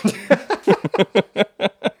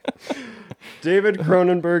 David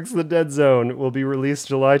Cronenberg's The Dead Zone will be released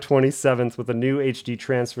July 27th with a new HD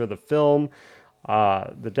transfer of the film.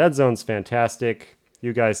 The Dead Zone's fantastic.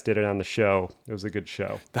 You guys did it on the show. It was a good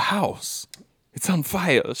show. The house. It's on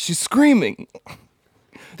fire. She's screaming.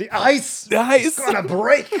 The ice The ice. is gonna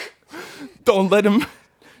break. Don't let him.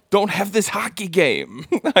 Don't have this hockey game.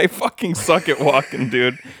 I fucking suck at walking,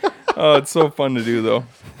 dude. Oh, it's so fun to do, though.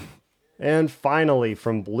 And finally,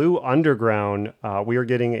 from Blue Underground, we are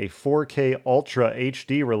getting a 4K Ultra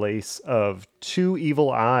HD release of Two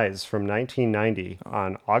Evil Eyes from 1990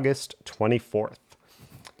 on August 24th.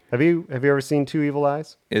 Have you ever seen Two Evil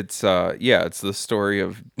Eyes? It's it's the story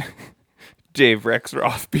of Dave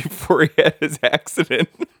Rexroth before he had his accident.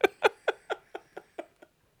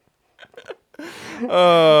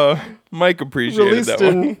 Mike appreciated that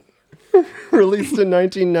one. Released in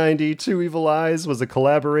 1990, Two Evil Eyes was a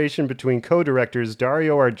collaboration between co-directors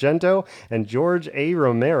Dario Argento and George A.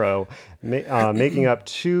 Romero, making up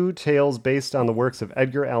 2 tales based on the works of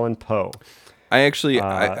Edgar Allan Poe. I actually,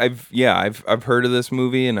 I've heard of this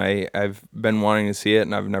movie and I've been wanting to see it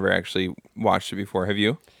and I've never actually watched it before. Have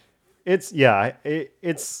you? It's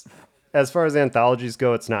as far as anthologies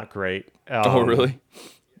go, it's not great. Oh, really?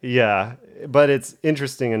 Yeah, but it's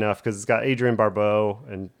interesting enough because it's got Adrian Barbeau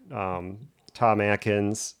and Tom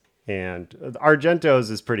Atkins, and Argento's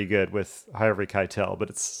is pretty good with Harvey Keitel, but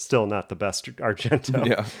it's still not the best Argento.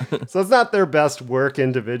 Yeah. So it's not their best work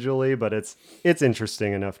individually, but it's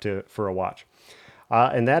interesting enough for a watch.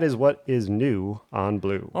 And that is what is new on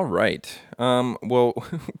Blue. All right. Well,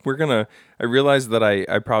 I realized that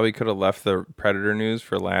I probably could have left the Predator news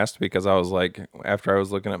for last because I was like, after I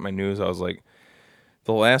was looking at my news, I was like,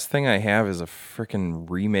 the last thing I have is a freaking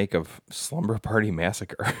remake of Slumber Party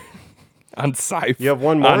Massacre on sci-fi. You have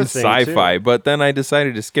one more on thing, sci-fi, too. but then I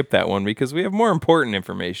decided to skip that one because we have more important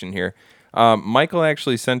information here. Michael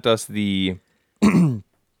actually sent us the winner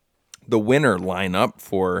lineup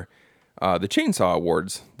for the Chainsaw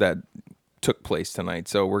Awards that took place tonight.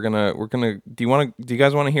 So we're gonna. Do you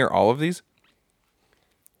guys want to hear all of these?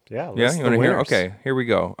 Yeah, Yeah, you want to hear? Okay, here we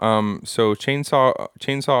go. So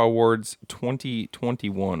Chainsaw Awards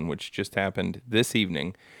 2021, which just happened this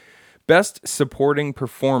evening. Best Supporting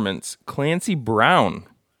Performance, Clancy Brown,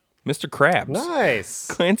 Mr. Krabs. Nice.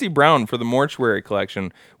 Clancy Brown for the Mortuary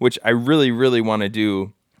Collection, which I really, really want to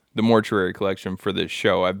do the Mortuary Collection for this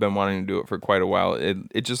show. I've been wanting to do it for quite a while.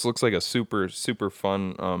 It just looks like a super, super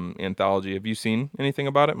fun anthology. Have you seen anything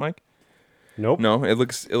about it, Mike? Nope. No, it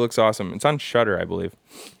looks awesome. It's on Shudder, I believe.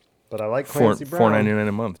 But I like Clancy Brown. $4.99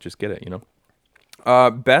 a month. Just get it, you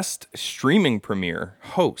know. Best streaming premiere,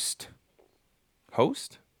 Host.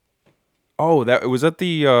 Host? Oh, was that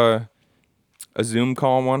the a Zoom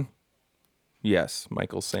call one? Yes,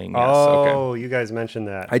 Michael's saying yes. Oh, Okay. you guys mentioned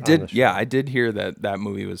that. I on the did. show. Yeah, I did hear that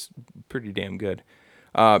movie was pretty damn good.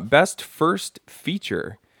 Best first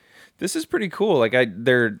feature. This is pretty cool. Like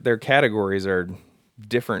their categories are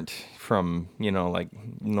different from, like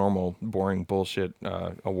normal boring bullshit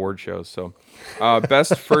award shows. So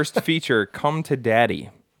best first feature, Come to Daddy.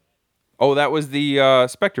 Oh, that was the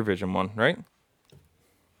SpectreVision one, right?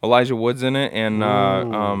 Elijah Wood's in it, and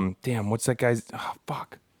damn, what's that guy's? Oh,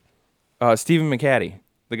 fuck. Stephen McHattie,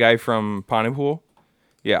 the guy from Pontypool.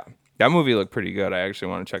 Yeah, that movie looked pretty good. I actually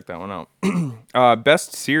want to check that one out.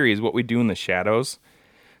 Best series, What We Do in the Shadows.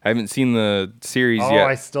 I haven't seen the series yet. Oh,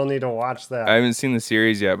 I still need to watch that. I haven't seen the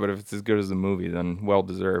series yet, but if it's as good as the movie, then well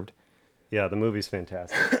deserved. Yeah, the movie's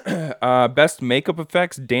fantastic. Best makeup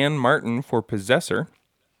effects, Dan Martin for Possessor.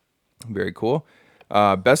 Very cool.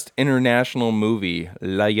 Best international movie,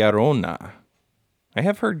 La Llorona. I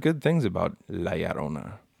have heard good things about La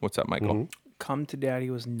Llorona. What's up, Michael? Mm-hmm. Come to Daddy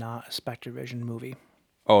was not a Spectrevision movie.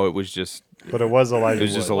 Oh, it was just. But it was Elijah It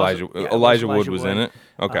was just Wood. Elijah. Yeah, it was Elijah Wood was in Wood. it.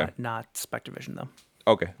 Okay. Not Spectrevision though.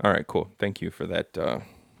 Okay. All right. Cool. Thank you for that.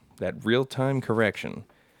 That real time correction.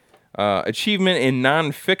 Achievement in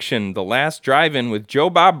nonfiction: The Last Drive-In with Joe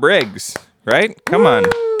Bob Briggs. Right? Come on,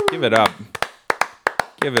 give it up.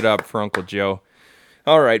 Give it up for Uncle Joe.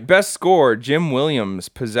 All right. Best score: Jim Williams,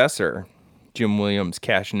 Possessor. Jim Williams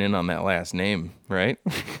cashing in on that last name, right?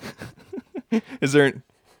 Is there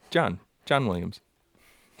John Williams?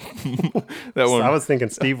 That one. I was thinking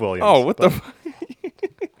Steve Williams. Oh, what but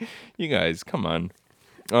the? You guys, come on.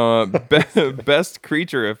 Best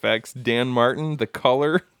creature effects: Dan Martin. The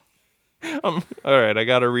Color. All right, I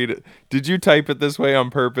gotta read it. Did you type it this way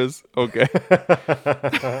on purpose? Okay.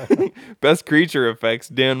 Best creature effects: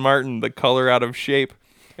 Dan Martin. The Color Out of Shape.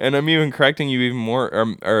 And I'm even correcting you even more.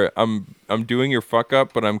 Or I'm doing your fuck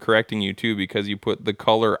up, but I'm correcting you too because you put The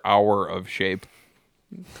Color Hour of Shape.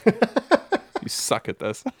 You suck at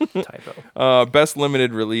this. Typo. Best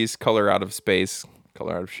limited release: Color Out of Space.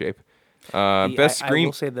 Color Out of Shape. Best screen.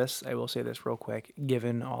 I will say this real quick.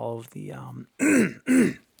 Given all of the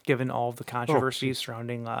given all of the controversies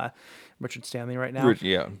surrounding Richard Stanley right now,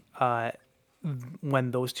 Yeah.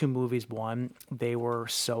 when those two movies won, they were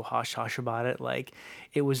so hush hush about it. Like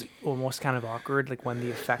it was almost kind of awkward. Like when the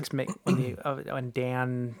effects make when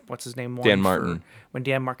Dan, what's his name, won Dan Martin. When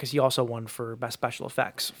Dan Martin, because he also won for best special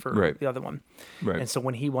effects for Right. the other one. Right. And so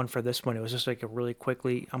when he won for this one, it was just like a really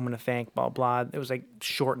quickly, I'm gonna thank blah blah. It was like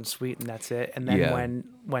short and sweet, and that's it. And then Yeah.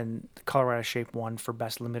 when Colorado Shape won for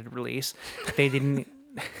best limited release, they didn't.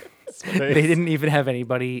 They didn't even have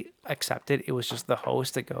anybody accept it. It was just the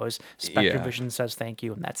host that goes, Spectrovision says thank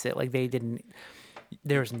you, and that's it. Like they didn't.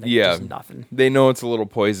 There's just nothing. They know it's a little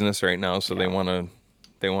poisonous right now, so they want to.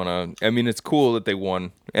 I mean, it's cool that they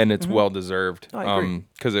won, and it's well deserved. I agree.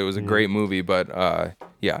 Because it was a great movie, but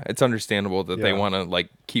yeah, it's understandable that they Yeah. want to like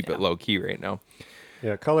keep it low key right now.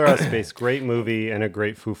 yeah, Color Out of Space, great movie and a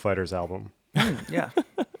great Foo Fighters album. Yeah.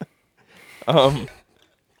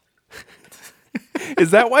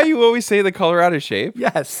 Is that why you always say The Color Out of Shape?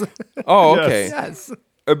 Yes. Oh, okay. Yes.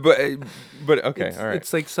 But okay, all right.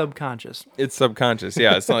 It's like subconscious. It's subconscious.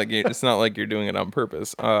 Yeah, it's not like you're doing it on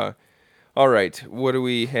purpose. All right, what do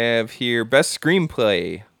we have here? Best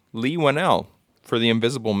screenplay: Lee Winnell for The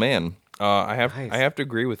Invisible Man. I have to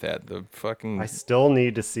agree with that. The fucking I still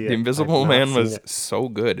need to see it. The Invisible I've not Man seen was it. so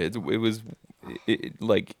good.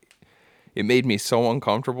 It made me so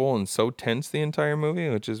uncomfortable and so tense the entire movie,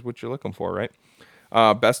 which is what you're looking for, right?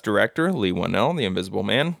 Best director: Lee Winnell, The Invisible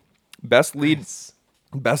Man. Best lead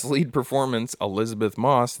performance: Elizabeth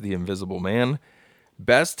Moss, The Invisible Man.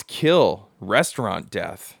 Best kill: restaurant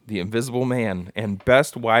death, The Invisible Man. And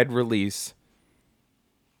best wide release.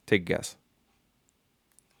 Take a guess.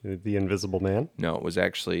 The Invisible Man. No, it was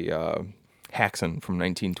actually Haxan from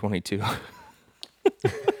 1922.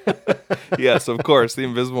 Yes, of course, The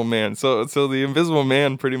Invisible Man. So The Invisible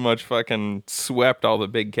Man pretty much fucking swept all the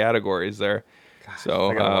big categories there. So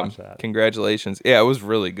I gotta watch that. congratulations. Yeah, it was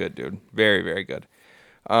really good, dude. Very, very good.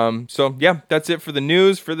 So yeah, that's it for the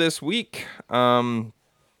news for this week.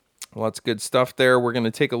 Lots of good stuff there. We're going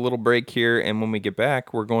to take a little break here, and when we get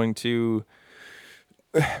back, we're going to...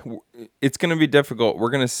 It's going to be difficult. We're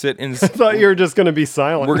going to sit in... I thought you were just going to be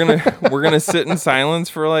silent. We're gonna sit in silence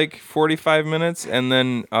for like 45 minutes, and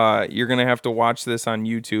then you're gonna have to watch this on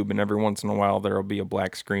YouTube, and every once in a while there will be a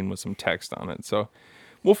black screen with some text on it. So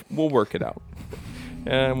we'll work it out,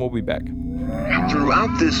 and we'll be back.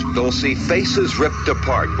 Throughout this, they'll see faces ripped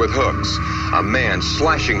apart with hooks, a man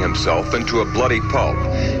slashing himself into a bloody pulp,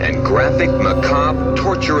 and graphic, macabre,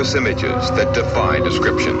 torturous images that defy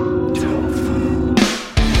description.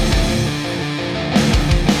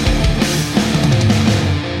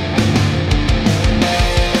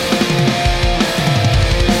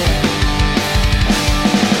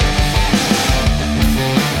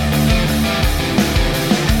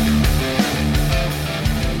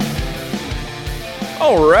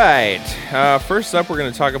 All right. First up, we're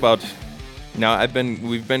going to talk about. Now,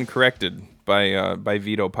 we've been corrected by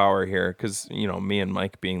veto power here because me and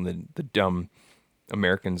Mike, being the dumb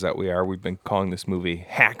Americans that we are, we've been calling this movie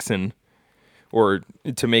Haxan, or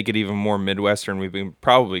to make it even more Midwestern, we've been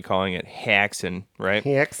probably calling it Haxan, right?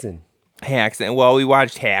 Haxan. Well, we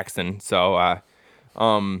watched Haxan, so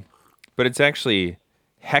but it's actually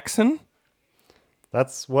Hexen.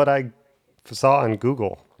 That's what I saw on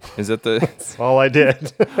Google. Is that the? That's all I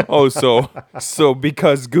did. Oh, so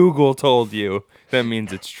because Google told you, that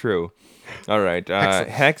means it's true. All right.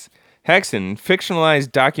 Hexen,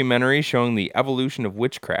 fictionalized documentary showing the evolution of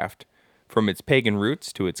witchcraft from its pagan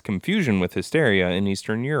roots to its confusion with hysteria in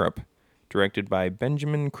Eastern Europe, directed by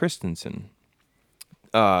Benjamin Christensen.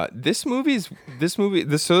 This is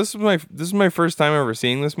my first time ever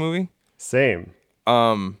seeing this movie. Same.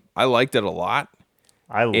 I liked it a lot.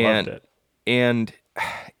 I loved it. And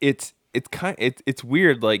it's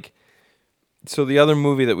weird. Like, so the other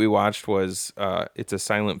movie that we watched was it's a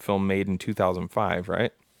silent film made in 2005,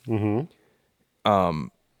 right? Mm-hmm.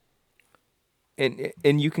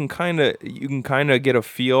 and you can kind of get a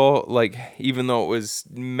feel, like, even though it was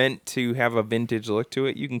meant to have a vintage look to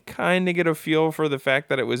it, you can kind of get a feel for the fact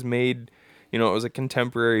that it was made, it was a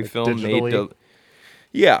contemporary film digitally? made to,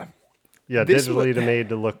 yeah, this digitally made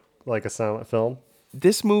to look like a silent film.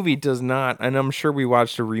 This movie does not, and I'm sure we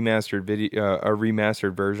watched a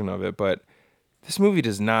remastered version of it, but this movie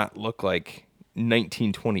does not look like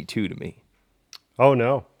 1922 to me. Oh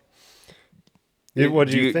no. What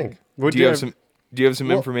do you think? Do you have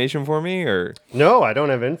some information for me, or? No, I don't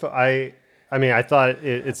have info. I mean, I thought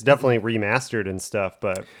it's definitely remastered and stuff,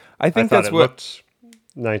 but I think thought that's it what looked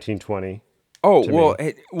 1920. Oh to well,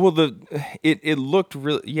 me. It looked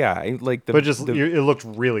really, yeah, like but it looked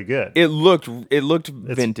really good. It looked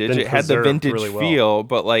vintage. It had the vintage really well. feel,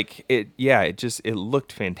 but like it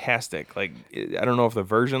looked fantastic. Like I don't know if the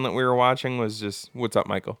version that we were watching was just. What's up,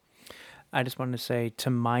 Michael? I just wanted to say, to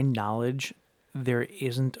my knowledge, there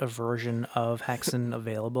isn't a version of Hexen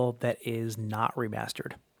available that is not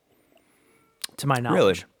remastered. To my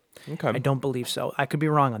knowledge. Really? Okay. I don't believe so. I could be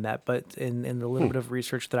wrong on that, but in the little bit of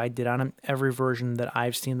research that I did on him, every version that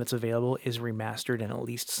I've seen that's available is remastered in at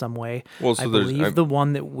least some way. Well, so I believe the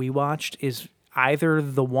one that we watched is either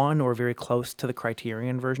the one or very close to the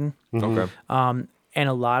Criterion version. Okay. And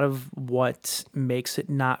a lot of what makes it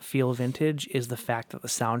not feel vintage is the fact that the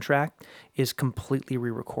soundtrack is completely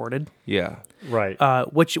re-recorded. Yeah. Right.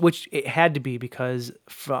 Which it had to be because,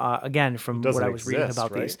 again, from what I was reading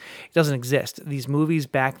about these, it doesn't exist. These movies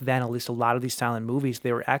back then, at least a lot of these silent movies,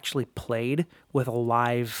 they were actually played with a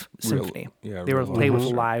live symphony. They were played with a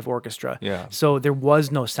live orchestra. Yeah. So there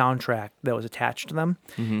was no soundtrack that was attached to them.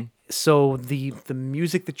 Mm-hmm. So the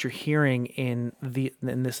music that you're hearing in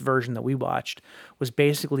this version that we watched was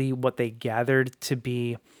basically what they gathered to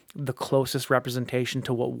be the closest representation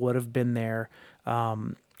to what would have been there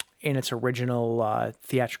in its original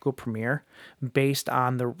theatrical premiere, based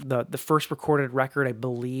on the first recorded record, I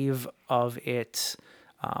believe, of it.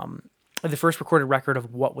 The first recorded record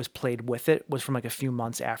of what was played with it was from like a few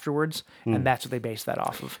months afterwards, and that's what they based that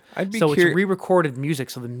off of. It's re-recorded music,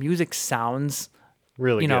 so the music sounds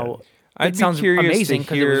really good. It sounds amazing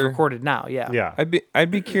because it was recorded now. Yeah. Yeah.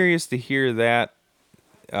 I'd be curious to hear that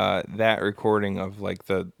recording of like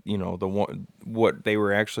the one what they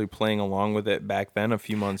were actually playing along with it back then a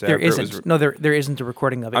few months after. There isn't a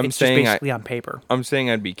recording of it. It's just basically on paper. I'm saying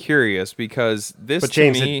I'd be curious because this. But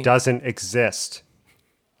James, it doesn't exist.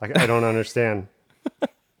 Like, I don't understand.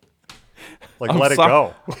 Like, let it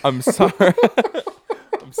go. I'm sorry.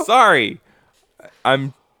 I'm sorry.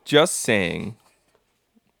 I'm just saying.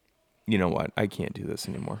 You know what? I can't do this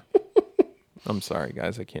anymore. I'm sorry,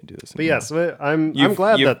 guys. I can't do this anymore. But yes, I'm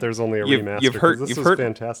glad that there's only a remaster. This is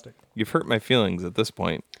fantastic. You've hurt my feelings at this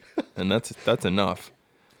point, and that's enough.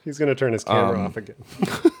 He's gonna turn his camera off again.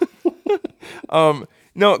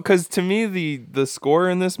 No, because to me the score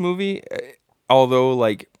in this movie, although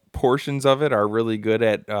like portions of it are really good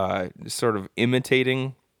at sort of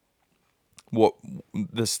imitating what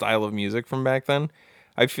the style of music from back then,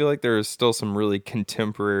 I feel like there is still some really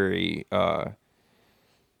contemporary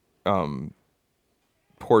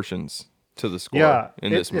portions to the score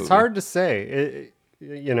in this movie. It's hard to say.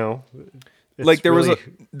 Like there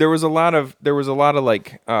was a lot of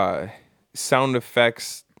like sound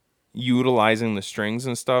effects utilizing the strings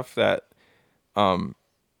and stuff that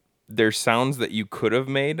there's sounds that you could have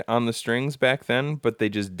made on the strings back then, but they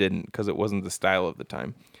just didn't because it wasn't the style of the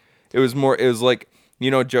time. It was like,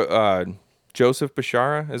 Joseph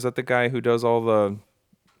Bashara, is that the guy who does all the?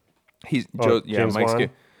 James Wan?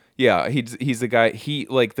 Yeah, he's the guy. He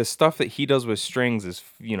like the stuff that he does with strings is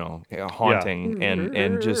haunting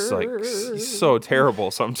and just like so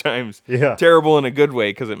terrible sometimes. Yeah, terrible in a good way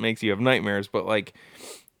because it makes you have nightmares. But like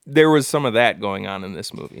there was some of that going on in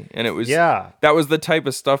this movie, and it was that was the type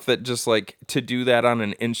of stuff that just like to do that on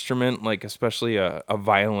an instrument, like especially a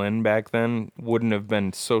violin back then, wouldn't have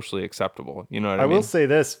been socially acceptable. You know what I mean? I will say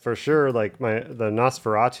this for sure, like the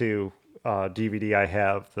Nosferatu DVD I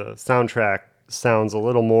have, the soundtrack sounds a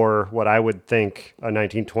little more what I would think a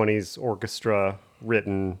 1920s orchestra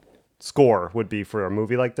written score would be for a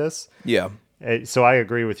movie like this. Yeah. So I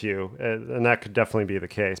agree with you, and that could definitely be the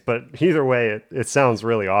case. But either way, it sounds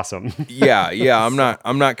really awesome. Yeah.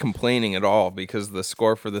 I'm not complaining at all because the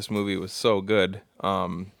score for this movie was so good.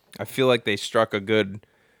 I feel like they struck a good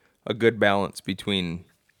balance between,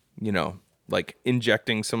 like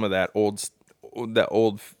injecting some of that old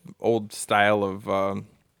style of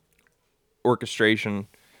orchestration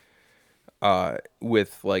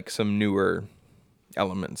with like some newer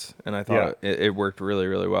elements, and I thought it worked really,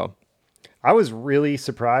 really well. I was really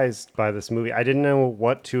surprised by this movie. I didn't know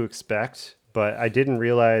what to expect, but I didn't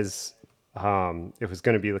realize It was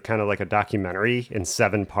going to be kind of like a documentary in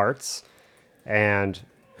 7 parts, and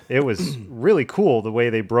it was really cool the way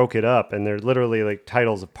they broke it up. And they're literally like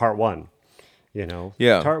titles of part 1.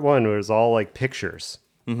 Yeah. Part 1 was all like pictures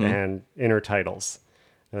and intertitles,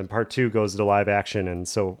 and part 2 goes to live action, and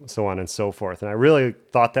so on and so forth. And I really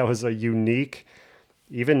thought that was a unique,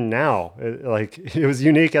 even now, it was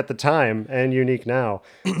unique at the time and unique now,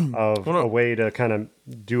 of a way to kind of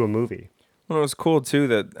do a movie. Well, it was cool too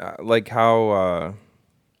that like how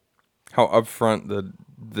upfront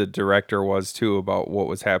the director was too about what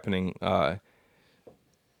was happening.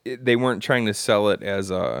 They weren't trying to sell it as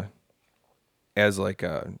like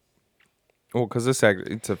a, well, because it's a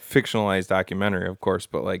fictionalized documentary, of course,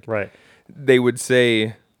 but like Right. they would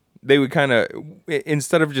kind of,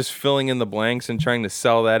 instead of just filling in the blanks and trying to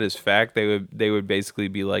sell that as fact, they would basically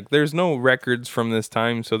be like, there's no records from this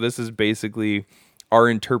time, so this is basically our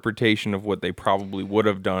interpretation of what they probably would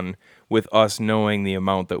have done, with us knowing the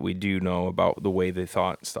amount that we do know about the way they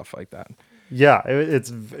thought and stuff like that. Yeah, it's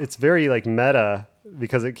very like meta,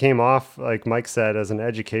 because it came off, like Mike said, as an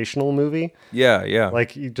educational movie. Yeah, yeah.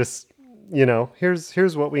 Like, you just,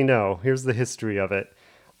 here's what we know. Here's the history of it.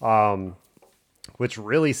 Which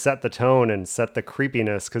really set the tone and set the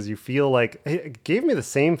creepiness, because you feel like it gave me the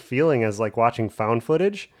same feeling as like watching found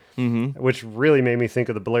footage, which really made me think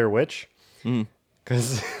of the Blair Witch,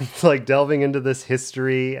 because it's like delving into this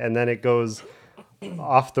history, and then it goes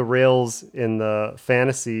off the rails in the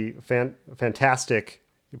fantastic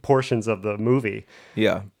portions of the movie.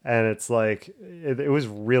 Yeah. And it's like, it was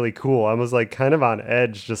really cool. I was like kind of on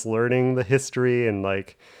edge just learning the history, and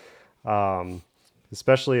like,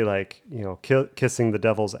 especially like, kissing the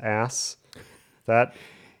devil's ass. That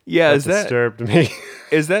disturbed me.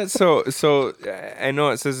 Is that so? I know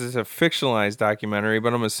it says it's a fictionalized documentary,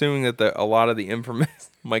 but I'm assuming that a lot of the information,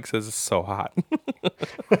 Mike says it's so hot.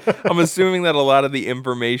 I'm assuming that a lot of the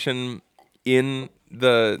information in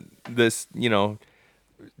this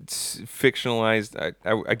fictionalized,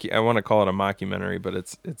 I want to call it a mockumentary, but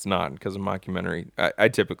it's not, because a mockumentary I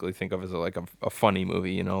typically think of as like a funny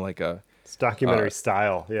movie, like a, it's documentary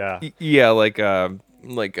style. Yeah. Yeah. Like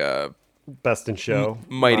Best in Show,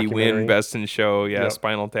 Mighty Wind, Best in Show, yeah, Yep.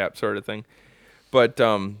 Spinal Tap sort of thing. But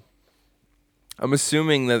I'm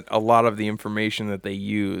assuming that a lot of the information that they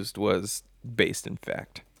used was based in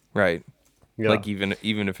fact, right? Yeah. Like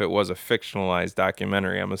even if it was a fictionalized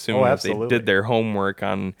documentary, I'm assuming that they absolutely. did their homework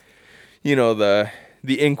on, the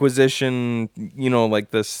Inquisition,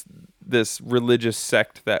 like this religious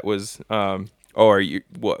sect that was. Are you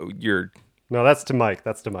what you're? No, that's to Mike.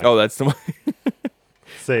 That's to Mike. Oh, that's the.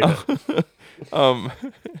 Save it.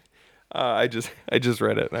 I just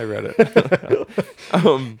read it. I read it.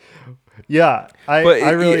 Yeah, I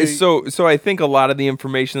really. So I think a lot of the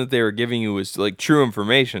information that they were giving you was like true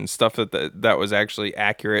information, stuff that was actually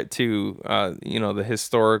accurate to the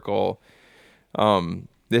historical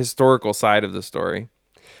side of the story.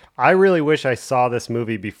 I really wish I saw this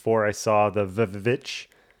movie before I saw the Vivitch,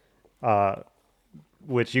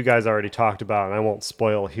 which you guys already talked about, and I won't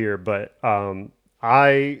spoil here, but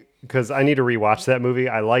because I need to rewatch that movie.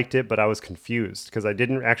 I liked it, but I was confused because I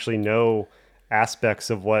didn't actually know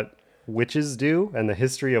aspects of what witches do and the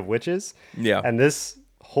history of witches. Yeah. And this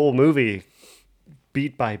whole movie,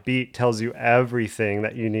 beat by beat, tells you everything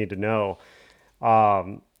that you need to know.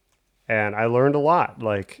 And I learned a lot.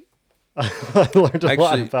 Like, I learned a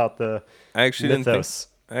lot about the mythos.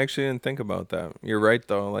 I actually didn't think about that. You're right,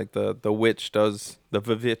 though. Like the witch does the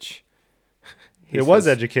Vivitch. It was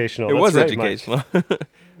educational. It That's was right, educational.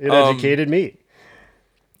 It educated me.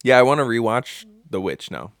 Yeah, I want to rewatch The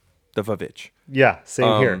Witch now. The Vivitch. Yeah,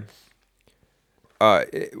 same here.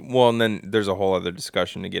 Well, and then there's a whole other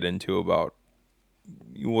discussion to get into about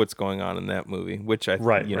what's going on in that movie, which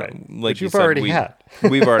Right. like Which you you've said, already had.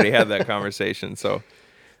 We've already had that conversation. So,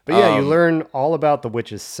 But yeah, you learn all about the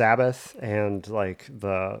witches' Sabbath and like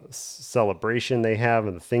the celebration they have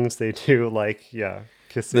and the things they do. Like,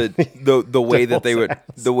 kissing the way that they devil's would, ass.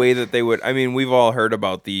 the way that they would. I mean, we've all heard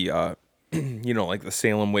about the, like the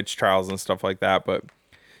Salem witch trials and stuff like that. But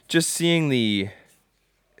just seeing the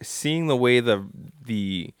way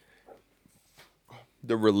the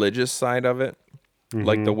religious side of it,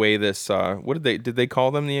 like the way this, what did they call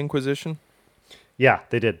them? The Inquisition? Yeah,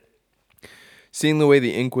 they did. Seeing the way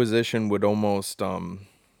the Inquisition would almost,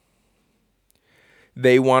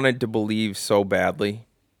 they wanted to believe so badly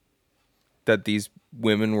that these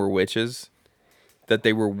women were witches that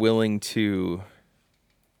they were willing to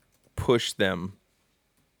push them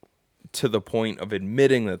to the point of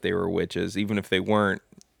admitting that they were witches, even if they weren't,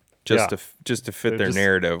 just to fit their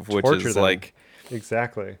narrative, which is them. like,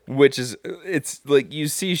 exactly. Which is, it's like you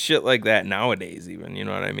see shit like that nowadays, even, you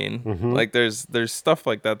know what I mean? Like there's stuff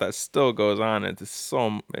like that still goes on.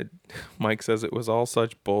 Mike says it was all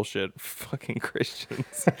such bullshit, fucking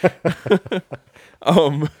Christians.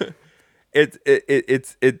 It's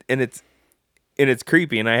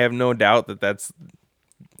creepy, and I have no doubt that that's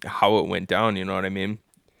how it went down. You know what I mean?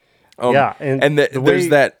 Yeah, and the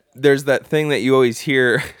way- there's that thing that you always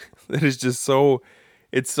hear that is just so.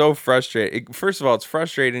 It's so frustrating. First of all, it's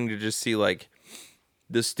frustrating to just see like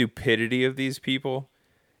the stupidity of these people,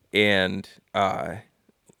 and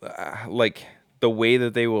like the way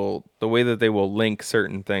that they will link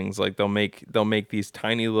certain things. Like they'll make these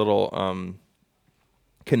tiny little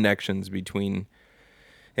connections between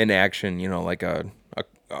an action, you know, like a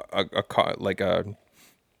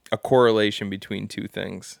correlation between two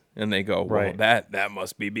things, and they go, well, Right. that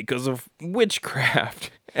must be because of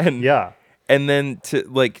witchcraft, and Yeah. and then to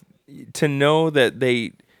know that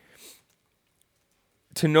they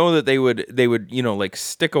would, you know, like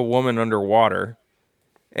stick a woman underwater,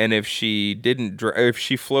 and if she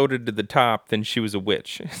floated to the top, then she was a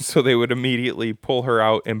witch, so they would immediately pull her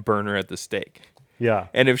out and burn her at the stake. Yeah.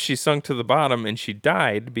 And if she sunk to the bottom and she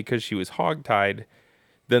died because she was hogtied,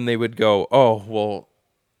 then they would go, oh, well,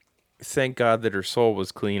 thank God that her soul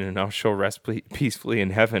was clean and now she'll rest peacefully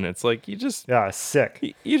in heaven. It's like, you just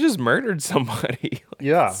sick. You just murdered somebody. Like,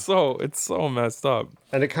 Yeah. It's so messed up.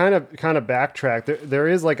 And it kind of backtrack. There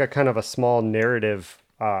is like a kind of a small narrative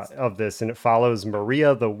of this, and it follows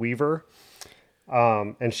Maria the Weaver.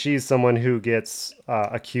 And she's someone who gets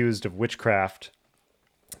accused of witchcraft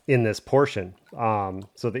in this portion.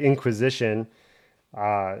 So the Inquisition,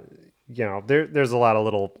 you know, there's a lot of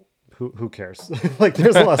little, who cares? Like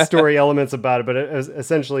there's a lot of story elements about it, but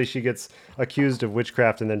essentially she gets accused of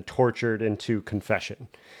witchcraft and then tortured into confession.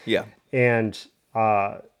 Yeah. And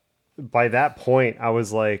by that point, I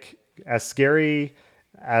was like, as scary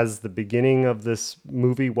as the beginning of this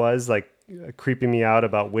movie was, like creeping me out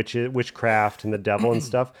about witchcraft and the devil and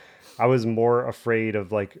stuff, I was more afraid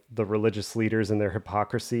of like the religious leaders and their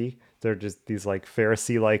hypocrisy. They're just these like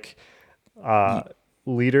Pharisee-like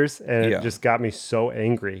leaders, and it just got me so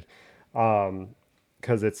angry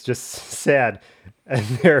because it's just sad. And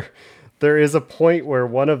there is a point where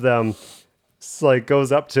one of them like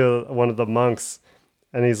goes up to one of the monks,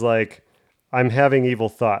 and he's like, "I'm having evil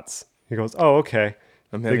thoughts." He goes, "Oh, okay."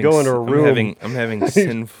 They go into a room. I'm having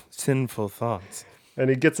sinful thoughts. And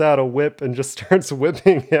he gets out a whip and just starts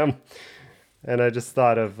whipping him. And I just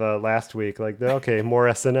thought of last week, like, okay, more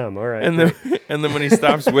S&M. All right. And then when he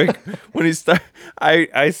stops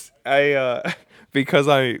because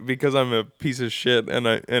I'm a piece of shit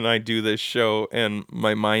and I do this show and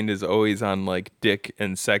my mind is always on like dick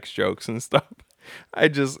and sex jokes and stuff.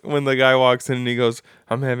 When the guy walks in and he goes,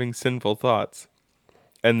 "I'm having sinful thoughts,"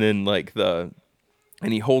 and then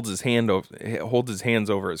and he holds his hands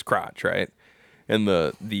over his crotch, right? And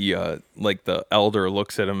the elder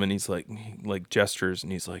looks at him and he's like gestures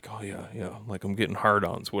and he's like, "Oh yeah, like I'm getting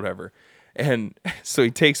hard-ons, whatever." And so he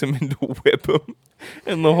takes him in to whip him.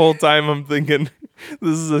 And the whole time I'm thinking,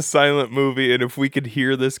 this is a silent movie, and if we could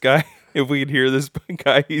hear this guy,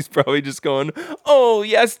 he's probably just going, "Oh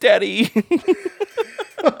yes, daddy."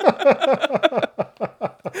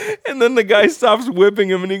 And then the guy stops whipping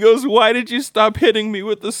him and he goes, "Why did you stop hitting me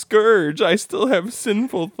with the scourge? I still have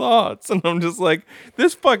sinful thoughts." And I'm just like,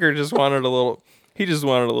 this fucker just wanted a little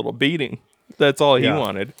beating. That's all he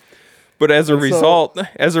wanted. But as a result,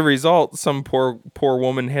 some poor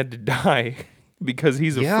woman had to die because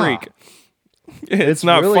he's a freak. It's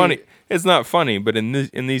not really funny. It's not funny, but in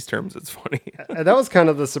these terms, it's funny. And that was kind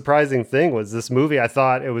of the surprising thing was this movie. I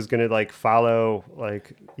thought it was going to like follow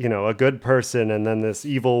like, you know, a good person and then this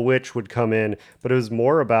evil witch would come in. But it was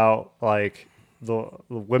more about like the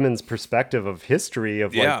women's perspective of history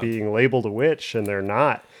of like being labeled a witch and they're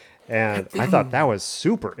not. And I thought that was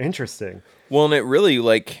super interesting. Well, and it really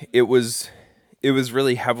it was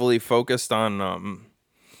really heavily focused on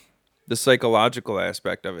the psychological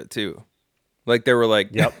aspect of it too. Like they were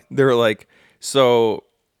like, so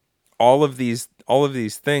all of these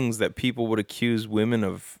things that people would accuse women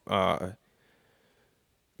of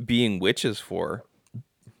being witches for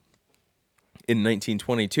in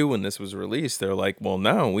 1922 when this was released, they're like, well,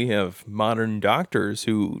 now we have modern doctors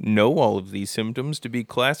who know all of these symptoms to be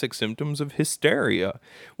classic symptoms of hysteria,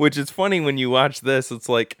 which is funny when you watch this. It's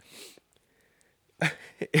like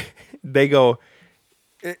they go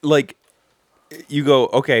like, you go,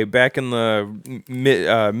 okay, back in the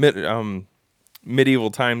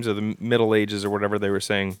medieval times or the Middle Ages or whatever they were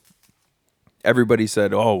saying, everybody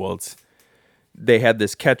said, oh, well, they had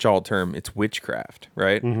this catch-all term. It's witchcraft,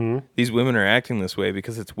 right? Mm-hmm. These women are acting this way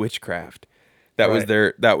because it's witchcraft. That was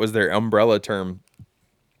their umbrella term.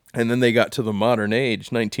 And then they got to the modern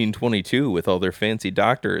age, 1922, with all their fancy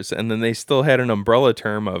doctors, and then they still had an umbrella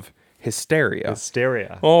term of hysteria.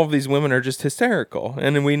 All of these women are just hysterical,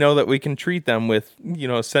 and then we know that we can treat them with,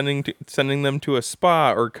 sending them to a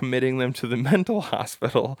spa or committing them to the mental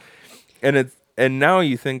hospital. And now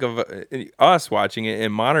you think of us watching it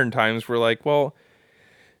in modern times, we're like, well,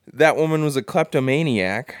 that woman was a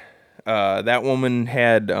kleptomaniac. That woman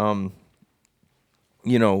had,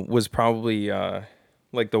 was probably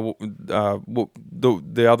like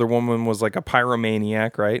the other woman was like a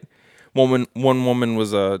pyromaniac, right? One woman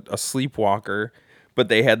was a sleepwalker, but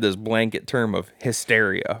they had this blanket term of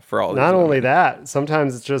hysteria for all these Not women. only that,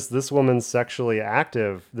 sometimes it's just this woman's sexually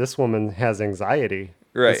active. This woman has anxiety.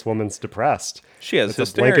 Right. This woman's depressed. She has it's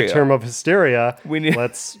hysteria. A blanket term of hysteria.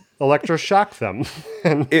 Let's electroshock them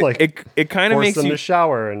and it kind of force makes them you to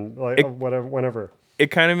shower and whenever. It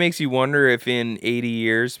kind of makes you wonder if in 80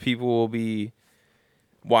 years people will be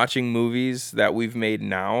watching movies that we've made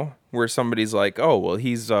now where somebody's like, oh, well,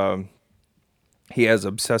 he has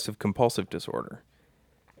obsessive compulsive disorder.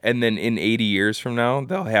 And then in 80 years from now,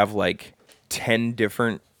 they'll have like 10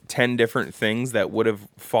 different things that would have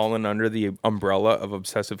fallen under the umbrella of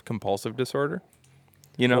obsessive compulsive disorder.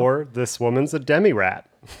 Or this woman's a demi-rat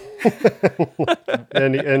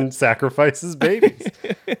and sacrifices babies.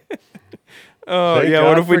 Oh, Thank yeah. God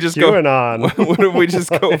What if we for just QAnon. go? What if we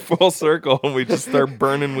just go full circle and we just start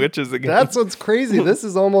burning witches again? That's what's crazy. This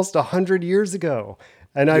is almost 100 years ago,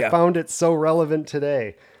 and I found it so relevant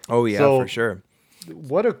today. Oh yeah, So, for sure.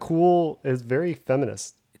 What a cool! It's very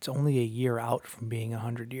feminist. It's only a year out from being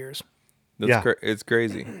 100 years. It's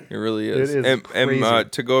crazy. It really is. It is crazy.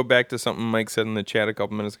 And to go back to something Mike said in the chat a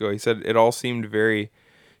couple minutes ago, he said it all seemed very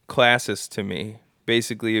classist to me.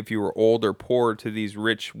 Basically, if you were old or poor to these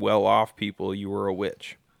rich, well-off people, you were a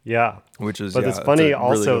witch. Yeah. Which is, but it's funny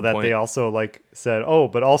also that they also said, oh,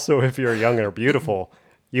 but also if you're young or beautiful,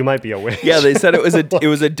 you might be a witch. Yeah, they said it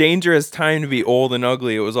was a dangerous time to be old and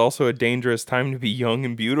ugly. It was also a dangerous time to be young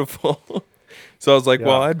and beautiful. So I was like,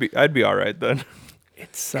 well, I'd be all right then.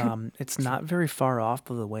 It's not very far off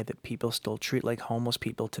of the way that people still treat like homeless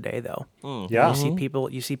people today, though. Yeah.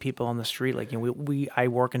 You see people on the street, like I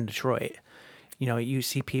work in Detroit. You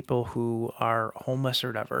see people who are homeless or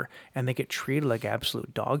whatever, and they get treated like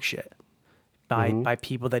absolute dog shit by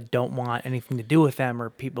people that don't want anything to do with them, or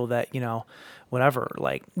people that, whatever,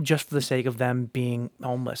 like just for the sake of them being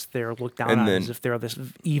homeless, they're looked down on as if they're this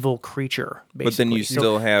evil creature, basically. But then you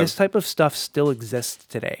still have... This type of stuff still exists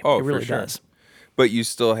today. Oh, it really for sure. does. But you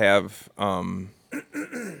still have...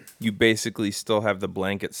 you basically still have the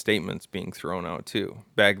blanket statements being thrown out too.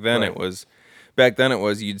 Back then it was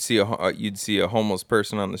you'd see a homeless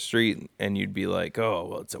person on the street and you'd be like, oh,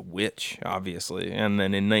 well, it's a witch, obviously. And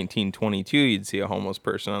then in 1922 you'd see a homeless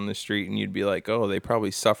person on the street and you'd be like, oh, they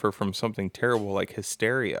probably suffer from something terrible like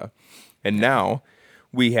hysteria. And now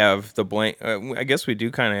we have the I guess we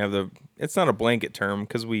do kind of have it's not a blanket term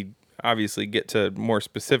because we obviously get to more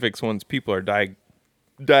specifics once people are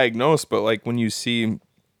diagnosed, but like when you see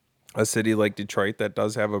a city like Detroit that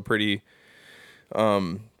does have a pretty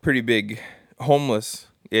big homeless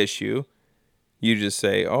issue, you just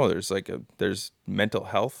say, oh, there's mental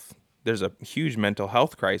health, there's a huge mental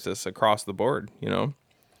health crisis across the board, because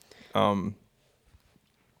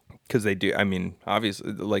they do, I mean,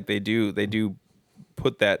 obviously, like they do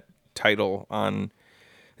put that title on.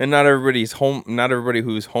 And not everybody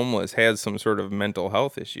who's homeless has some sort of mental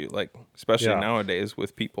health issue, like especially nowadays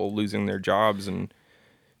with people losing their jobs and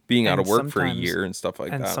being out of work for a year and stuff like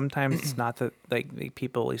that. And sometimes it's not that, like, the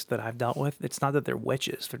people, at least that I've dealt with, it's not that they're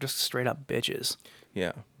witches. They're just straight up bitches.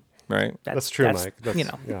 Yeah. Right. That's true, Mike. That's,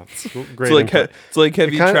 yeah, it's great. It's like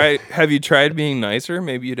have you tried being nicer?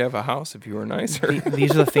 Maybe you'd have a house if you were nicer.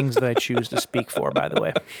 These are the things that I choose to speak for, by the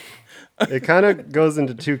way. It kind of goes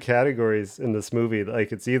into two categories in this movie.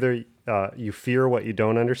 Like, it's either you fear what you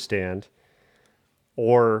don't understand,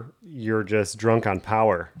 or you're just drunk on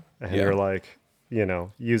power, and you're like,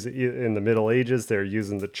 use it in the Middle Ages. They're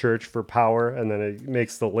using the church for power, and then it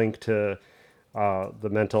makes the link to the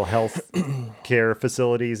mental health care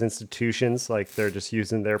facilities, institutions. Like, they're just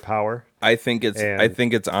using their power. I think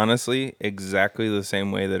it's honestly exactly the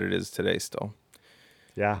same way that it is today still.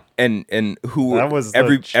 Yeah. And who that was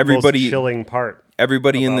everybody most chilling part.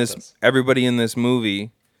 Everybody in this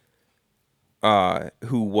movie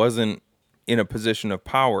who wasn't in a position of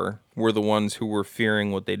power were the ones who were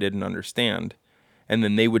fearing what they didn't understand. And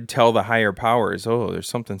then they would tell the higher powers, oh, there's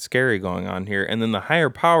something scary going on here. And then the higher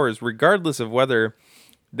powers, regardless of whether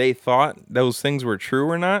they thought those things were true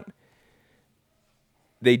or not.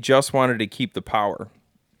 They just wanted to keep the power.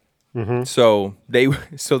 So they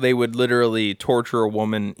would literally torture a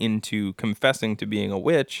woman into confessing to being a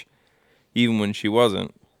witch, even when she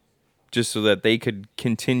wasn't, just so that they could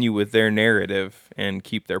continue with their narrative and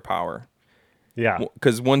keep their power. Yeah.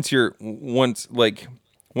 Because once you're ridding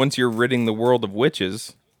the world of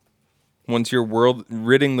witches, once you're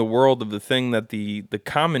ridding the world of the thing that the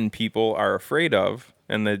common people are afraid of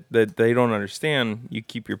and that they don't understand, you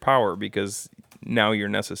keep your power because now you're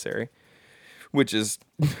necessary, which is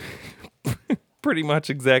pretty much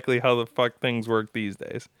exactly how the fuck things work these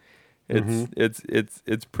days.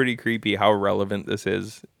 It's pretty creepy how relevant this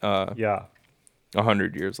is. Yeah.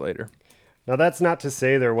 100 years later. Now, that's not to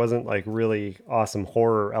say there wasn't like really awesome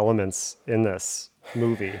horror elements in this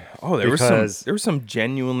movie. Oh, there was some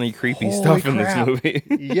genuinely creepy Holy stuff in this crap. movie.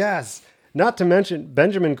 Yes. Not to mention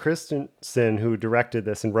Benjamin Christensen, who directed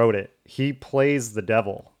this and wrote it. He plays the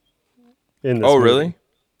devil in this Oh, movie. really?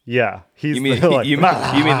 Yeah. He's You mean like, you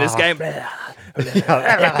mean this guy?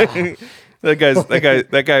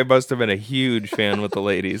 That guy must have been a huge fan with the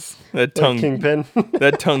ladies. That tongue, Kingpin.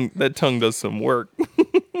 that tongue does some work.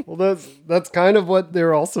 Well, that's kind of what they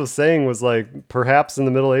were also saying was like perhaps in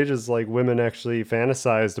the Middle Ages, like women actually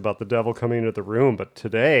fantasized about the devil coming into the room, but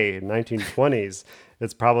today, in 1920s,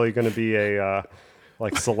 it's probably going to be a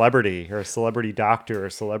like celebrity or a celebrity doctor or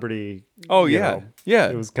celebrity. Oh you yeah, know. yeah.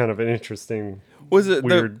 It was kind of an interesting. Was it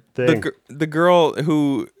weird thing? the girl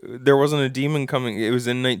who there wasn't a demon coming? It was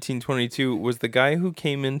in 1922. Was the guy who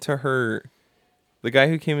came into her? The guy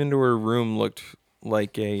who came into her room looked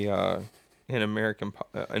like an American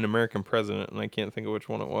president, and I can't think of which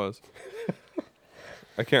one it was.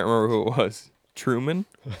 I can't remember who it was. Truman?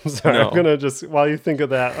 I'm sorry, No. I'm gonna just while you think of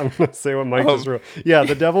that, I'm gonna say what Mike just wrote. Yeah,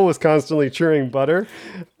 the devil was constantly churning butter.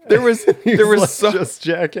 There was like just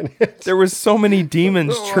jacking it. there was so many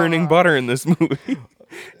demons churning butter in this movie,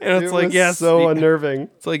 and it's It like was yes, so unnerving.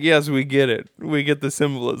 it's like yes, we get it. We get the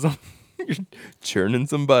symbolism. You're churning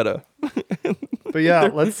some butter. But yeah,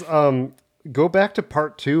 let's go back to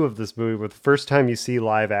part 2 of this movie with the first time you see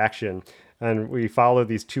live action. And we follow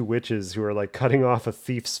these two witches who are like cutting off a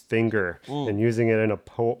thief's finger and using it in a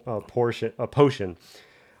potion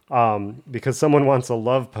because someone wants a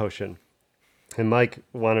love potion. And Mike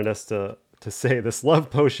wanted us to say this love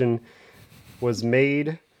potion was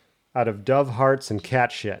made out of dove hearts and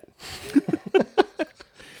cat shit.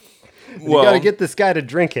 You got to get this guy to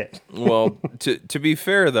drink it. Well, to be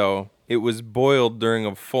fair though, it was boiled during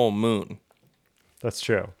a full moon, That's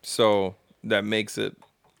true. so that makes the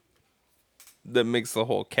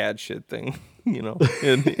whole cat shit thing,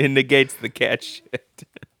 it negates the cat shit.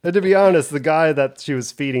 And to be honest, the guy that she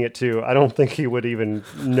was feeding it to, I don't think he would even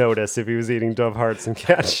notice if he was eating dove hearts and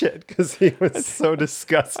cat shit because he was so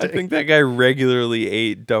disgusting. I think that guy regularly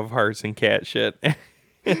ate dove hearts and cat shit.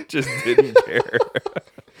 And just didn't care.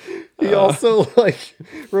 He also like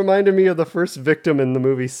reminded me of the first victim in the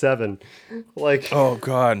movie Seven. Like, Oh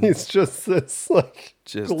God. he's just this like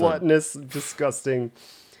Just a- gluttonous, disgusting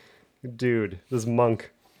dude. This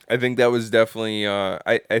monk. I think that was definitely.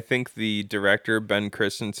 I think the director Ben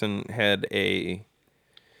Christensen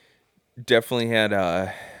definitely had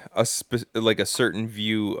a certain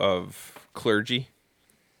view of clergy,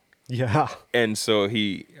 Yeah. and so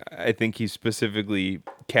I think he specifically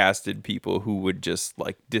casted people who would just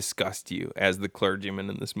like disgust you as the clergyman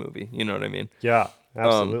in this movie. You know what I mean? Yeah.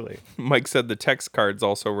 Absolutely. Mike said the text cards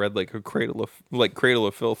also read like a Cradle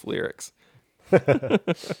of Filth lyrics.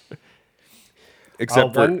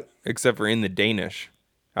 Except for in the Danish.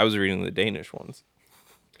 I was reading the Danish ones.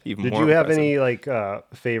 Even Did more you have impressive. any like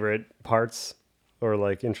favorite parts or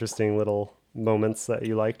like interesting little moments that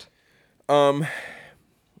you liked?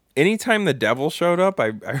 Anytime the devil showed up,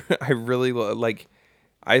 I really like.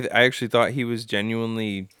 I actually thought he was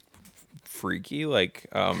genuinely freaky, like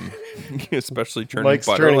especially churning Mike's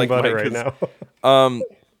butter. turning like butter Mike right is- now.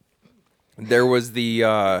 There was the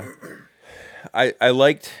I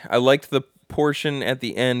liked the portion at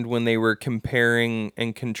the end when they were comparing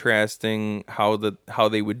and contrasting how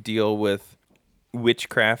they would deal with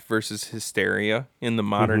witchcraft versus hysteria in the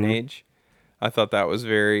modern age. I thought that was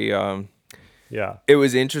very Yeah. it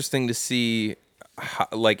was interesting to see how,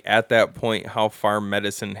 like at that point how far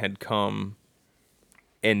medicine had come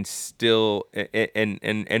and still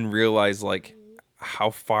and realize like how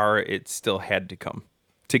far it still had to come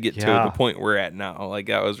to get to Yeah. the point we're at now. Like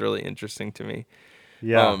that was really interesting to me.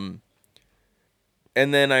 Yeah.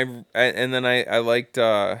 And then I liked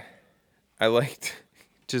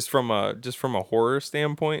just from a horror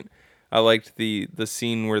standpoint, I liked the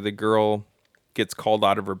scene where the girl gets called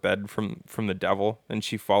out of her bed from the devil, and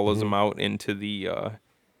she follows him out into the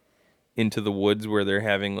woods where they're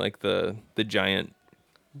having like the giant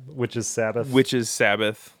Witch's Sabbath. witches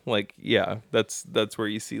Sabbath. Like, yeah, that's where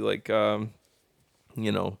you see like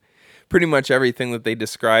pretty much everything that they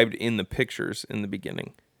described in the pictures in the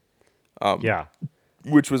beginning. Yeah.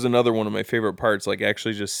 Which was another one of my favorite parts, like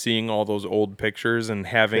actually just seeing all those old pictures and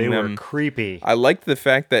having They them were creepy. I liked the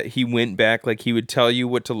fact that he went back, like he would tell you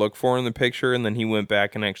what to look for in the picture, and then he went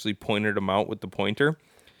back and actually pointed them out with the pointer.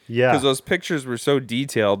 Yeah. Because those pictures were so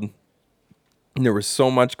detailed, and there was so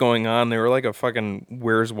much going on. They were like a fucking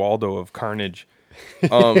Where's Waldo of carnage.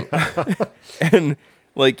 And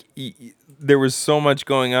like there was so much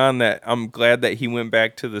going on that I'm glad that he went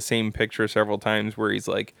back to the same picture several times where he's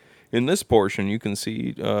like, in this portion, you can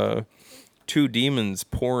see two demons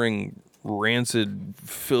pouring rancid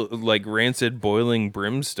boiling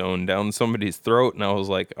brimstone down somebody's throat. And I was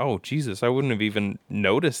like, oh, Jesus, I wouldn't have even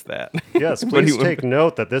noticed that. Yes, But he please take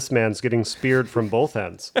note that this man's getting speared from both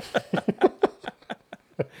ends.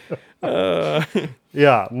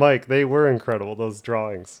 Yeah, Mike, they were incredible, those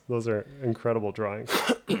drawings. Those are incredible drawings.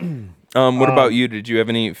 What about you? Did you have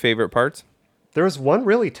any favorite parts? There was one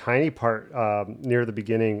really tiny part near the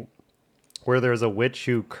beginning where there's a witch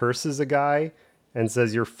who curses a guy and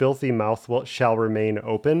says, your filthy mouth shall remain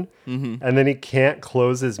open. And then he can't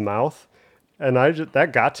close his mouth. And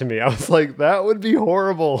that got to me. I was like, that would be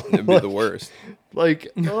horrible. It'd be the worst.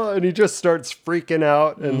 And he just starts freaking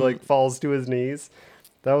out and like falls to his knees.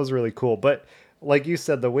 That was really cool. But like you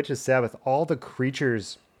said, the Witch's Sabbath, all the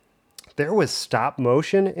creatures, there was stop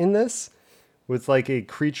motion in this with like a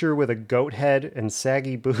creature with a goat head and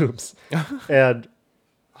saggy boobs. And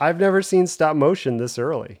I've never seen stop motion this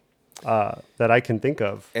early that I can think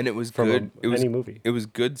of. And it was from good. any movie. It was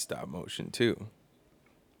good stop motion too.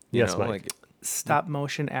 Yes, Mike. Stop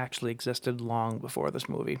motion actually existed long before this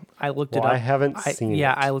movie. I looked it Well, up. I haven't seen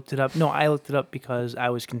Yeah, it. I looked it up. No, I looked it up because I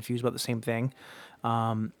was confused about the same thing.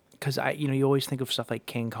 Because you always think of stuff like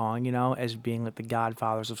King Kong, as being like the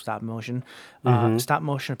godfathers of stop motion. Stop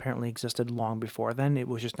motion apparently existed long before then. It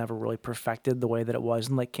was just never really perfected the way that it was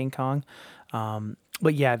in like King Kong.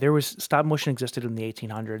 But yeah, there was stop motion existed in the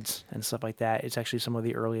 1800s and stuff like that. It's actually some of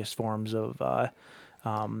the earliest forms of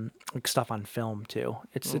like stuff on film too.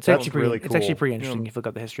 It's actually pretty, really it's actually cool. pretty interesting if you look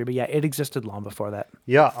up the history. But yeah, it existed long before that.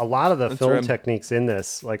 Yeah, a lot of the film right. techniques in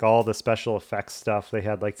this, like all the special effects stuff, they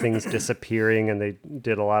had like things disappearing and they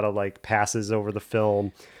did a lot of like passes over the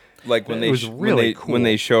film. Like when It they was really when cool.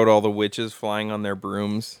 they showed all the witches flying on their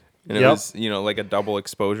brooms, and it Yep. was like a double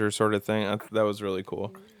exposure sort of thing. That was really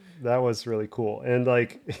cool. That was really cool. And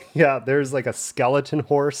like, yeah, there's like a skeleton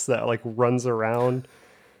horse that like runs around.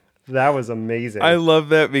 That was amazing. I love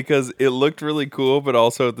that because it looked really cool, but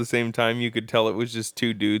also at the same time you could tell it was just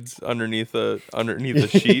two dudes underneath a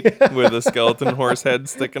sheet with a skeleton horse head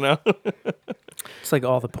sticking out. It's like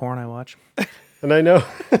all the porn I watch. And I know,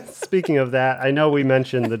 speaking of that, I know we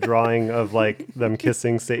mentioned the drawing of like them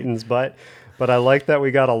kissing Satan's butt, but I like that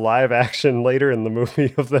we got a live action later in the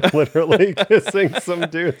movie of them literally kissing some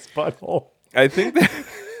dude's butthole. I think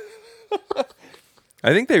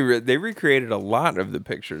they recreated a lot of the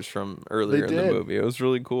pictures from earlier in the did. movie. It was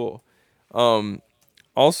really cool.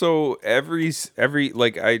 Also, every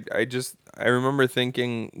like I remember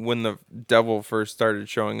thinking when the devil first started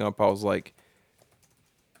showing up, I was like,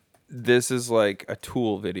 this is like a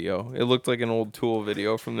Tool video. It looked like an old Tool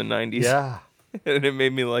video from the 90s. Yeah. And it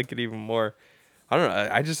made me like it even more. I don't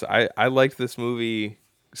know. I liked this movie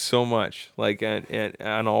so much, like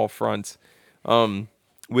on all fronts.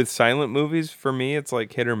 With silent movies, for me, it's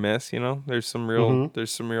like hit or miss. There's some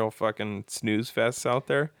real fucking snooze fests out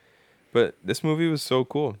there, but this movie was so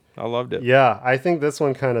cool. I loved it. Yeah, I think this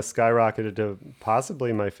one kind of skyrocketed to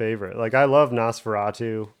possibly my favorite. Like, I love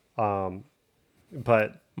Nosferatu,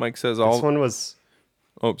 but Mike says this one was...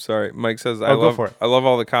 Oh, sorry. Mike says go for it. I love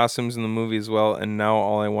all the costumes in the movie as well, and now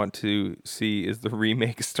all I want to see is the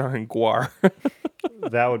remake starring Guar.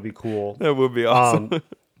 That would be cool. That would be awesome.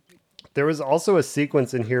 There was also a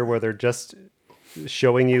sequence in here where they're just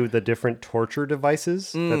showing you the different torture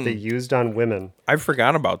devices that they used on women. I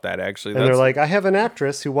forgot about that actually. And they're like, I have an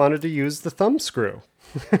actress who wanted to use the thumb screw.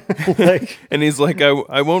 Like, and he's like,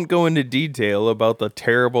 I won't go into detail about the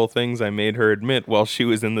terrible things I made her admit while she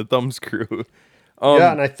was in the thumb screw.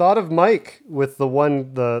 yeah, and I thought of Mike with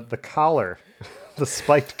the collar, the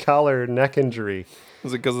spiked collar neck injury.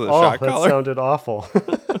 Was it because of the Oh, shot that collar? sounded awful.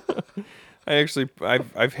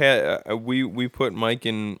 I've had we put Mike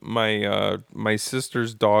in my my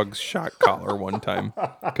sister's dog's shock collar one time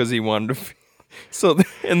because he wanted to.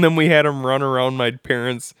 And then we had him run around my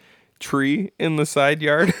parents' tree in the side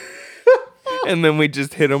yard. and then we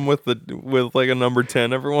just hit him with like a number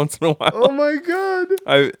 10 every once in a while. Oh my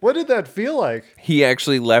god! What did that feel like? He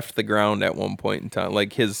actually left the ground at one point in time.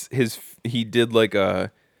 Like he did like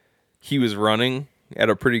he was running at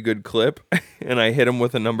a pretty good clip, and I hit him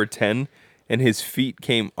with a number 10, and his feet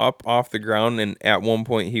came up off the ground, and at one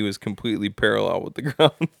point he was completely parallel with the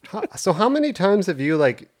ground. So how many times have you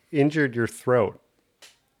like injured your throat?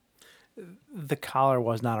 The collar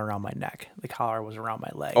was not around my neck. The collar was around my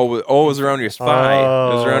leg. Oh, it was around your thigh.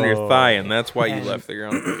 It was around your thigh, and that's why you left the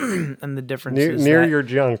ground. And the difference Near, is near that, your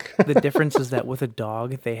junk. the difference is that with a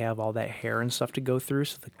dog, they have all that hair and stuff to go through,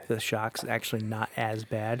 so the shock's actually not as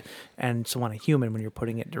bad. And so on a human, when you're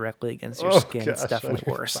putting it directly against your skin, it's gosh,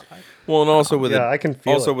 definitely worse. Well, and also with I can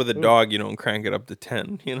feel it. with a dog, you don't crank it up to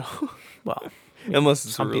 10. You know, Well, unless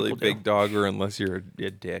it's a some really people do. big dog, or unless you're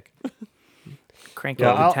a dick. Crank Yeah,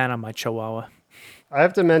 it up I'll- to 10 on my Chihuahua. I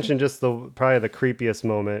have to mention just probably the creepiest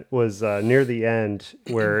moment was near the end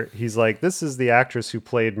where he's like, "This is the actress who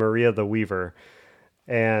played Maria the Weaver,"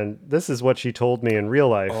 and this is what she told me in real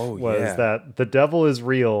life was that the devil is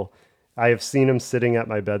real. I have seen him sitting at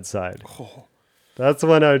my bedside. That's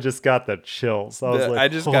when I just got the chills. I was like, I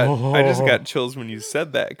just got chills when you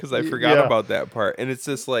said that, because I forgot Yeah. about that part. And it's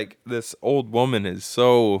just like this old woman is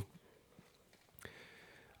so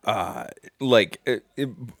like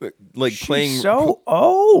playing So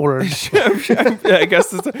old. I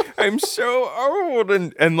guess I'm so old,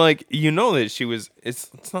 and like, you know that she was. It's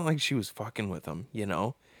not like she was fucking with him, you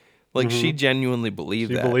know. Like she genuinely believed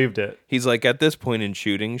She that. believed it. He's like, at this point in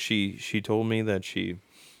shooting, she told me that she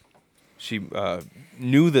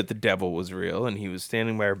knew that the devil was real, and he was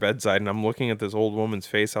standing by her bedside. And I'm looking at this old woman's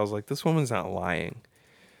face. I was like, this woman's not lying.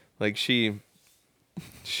 Like she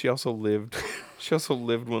also lived. She also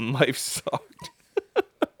lived when life sucked.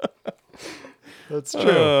 That's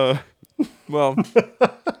true. Well,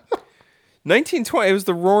 1920. It was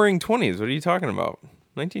the Roaring 20s. What are you talking about?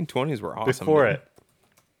 1920s were awesome. Before man. it.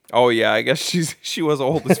 Oh yeah, I guess she was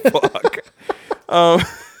old as fuck.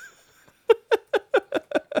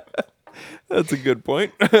 That's a good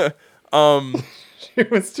point. She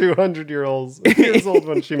was 200 years old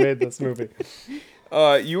when she made this movie.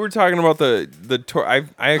 You were talking about the I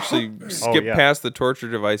actually skipped yeah. past the torture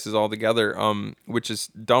devices altogether, which is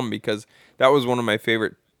dumb because that was one of my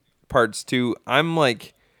favorite parts too.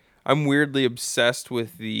 I'm weirdly obsessed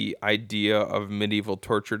with the idea of medieval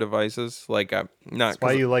torture devices. Like I'm not. That's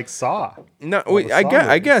why you like Saw. No, All wait, the I Saw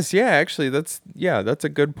guess, movies. yeah. Actually, that's a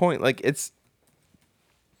good point. Like it's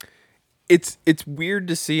weird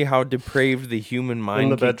to see how depraved the human mind In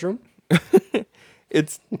the can- bedroom?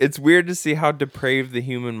 It's weird to see how depraved the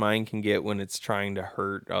human mind can get when it's trying to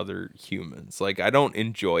hurt other humans. Like I don't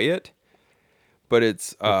enjoy it, but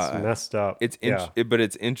it's messed up. But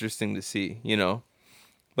it's interesting to see, you know.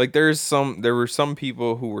 Like there were some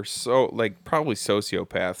people who were so, like, probably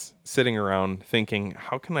sociopaths sitting around thinking,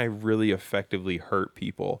 how can I really effectively hurt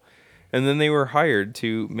people? And then they were hired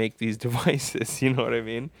to make these devices, you know what I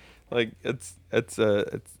mean? Like it's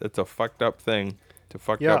a fucked up thing. It's a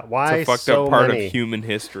fucked up part of human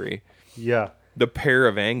history. Yeah. The pear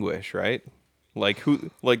of anguish, right? Like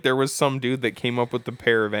there was some dude that came up with the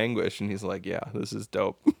pear of anguish, and he's like, yeah, this is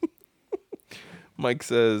dope. Mike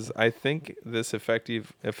says, I think this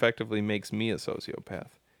effectively makes me a sociopath.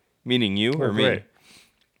 Meaning you or me? great.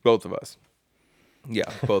 Both of us. Yeah,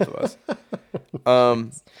 both of us.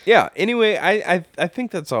 Yeah, anyway, I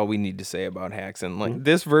think that's all we need to say about Haxan. Like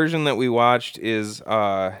this version that we watched is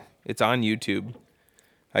it's on YouTube.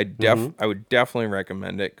 I would definitely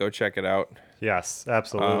recommend it. Go check it out. Yes,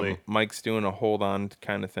 absolutely. Mike's doing a hold on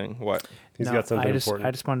kind of thing. What? He's No, got something important.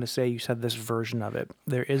 I just wanted to say, you said this version of it.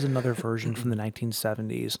 There is another version from the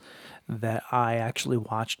 1970s that I actually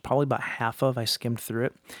watched probably about half of. I skimmed through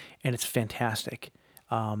it, and it's fantastic.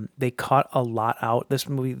 They cut a lot out. This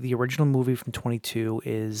movie, the original movie from 22,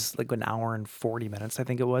 is like an hour and 40 minutes, I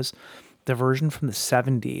think it was. The version from the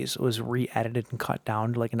 70s was re-edited and cut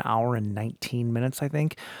down to like an hour and 19 minutes, I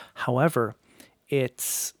think. However,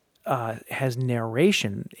 it's has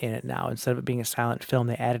narration in it now. Instead of it being a silent film,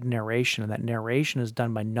 they added narration, and that narration is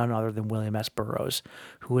done by none other than William S. Burroughs,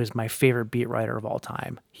 who is my favorite beat writer of all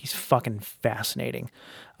time. He's fucking fascinating.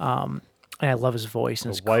 And I love his voice,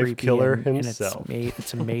 and it's wife creepy killer and himself.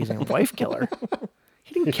 it's amazing. Wife killer.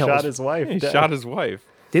 He didn't He kill shot his wife. He dead. shot his wife.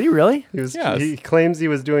 Did he really? Yes. He claims he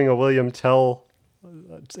was doing a William Tell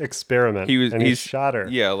experiment. And he He's shot her.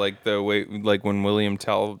 Yeah, like the way, like when William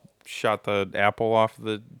Tell shot the apple off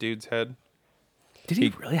the dude's head. Did he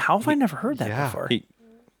really? How have I never heard that yeah. before?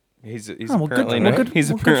 He's well, apparently good- not. well, good- He's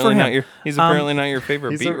well, good for apparently not him. your. He's apparently not your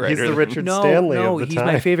favorite beat writer. He's the then. Richard No, Stanley no, of the he's time.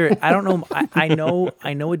 my favorite. I don't know.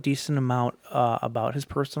 I know a decent amount about his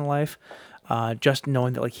personal life. Just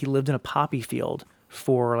knowing that like he lived in a poppy field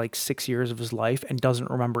for like 6 years of his life and doesn't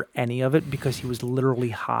remember any of it because he was literally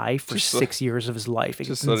high for Just 6 years of his life. It's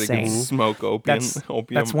Just so they insane. can smoke opium.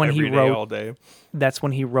 That's when he every day, wrote- all day. That's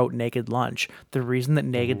when he wrote Naked Lunch. The reason that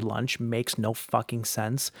Mm-hmm. Naked Lunch makes no fucking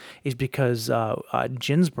sense is because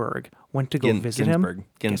Ginsberg went to go visit him.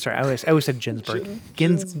 Sorry, I always said Ginsberg.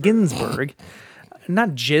 Ginsberg. Not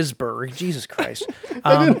Gisberg. Jesus Christ.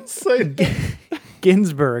 I didn't say that.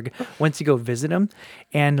 Ginsberg went to go visit him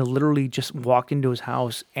and literally just walked into his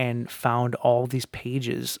house and found all these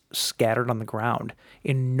pages scattered on the ground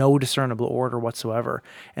in no discernible order whatsoever.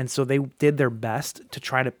 And so they did their best to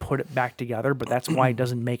try to put it back together, but that's why it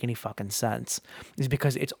doesn't make any fucking sense. Is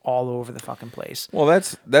because it's all over the fucking place. Well,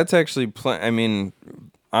 that's actually. I mean,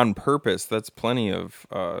 on purpose. That's plenty of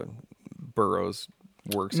Burroughs'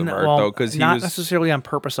 works of art, though, because he not was necessarily on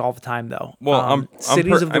purpose all the time, though. Well,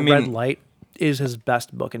 Cities of the I mean- Red Light is his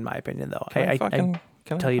best book, in my opinion, though. Can I I fucking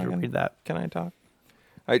tell you to read that. Can I talk?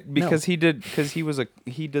 Because he did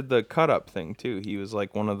the cut up thing too. He was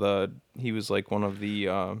like one of the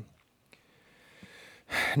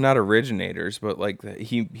not originators, but like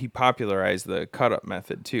he popularized the cut up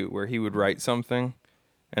method too, where he would write something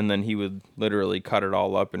and then he would literally cut it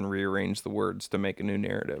all up and rearrange the words to make a new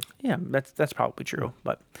narrative. Yeah, that's probably true,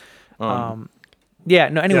 but yeah,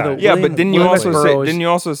 no. Anyway, Yeah. though, Yeah, but William S. Burroughs- didn't you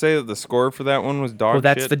also say that the score for that one was dog Well,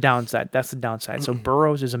 that's shit? the downside. That's the downside. So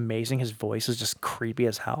Burroughs is amazing. His voice is just creepy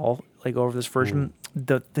as hell. Like over this version,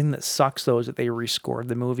 the thing that sucks though is that they rescored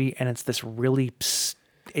the movie, and it's this really.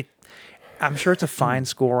 I'm sure it's a fine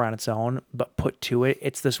score on its own, but put to it,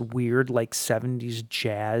 it's this weird like 70s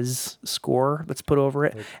jazz score that's put over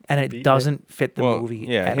it, and it doesn't fit the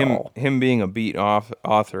movie at all. Him being a beat off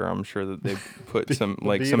author, I'm sure that they put some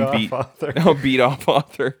like some beat beat off author. a beat off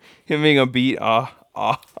author. Him being a beat a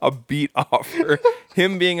beat author.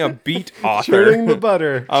 Him being a beat author. Churning the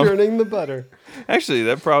butter. Churning the butter. Actually,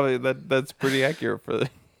 that's pretty accurate for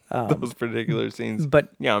those particular scenes. but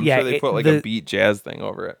yeah, I'm yeah, sure they put like a beat jazz thing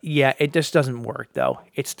over it. Yeah, it just doesn't work though.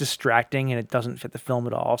 It's distracting and it doesn't fit the film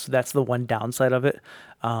at all. So that's the one downside of it.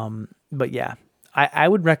 But yeah, I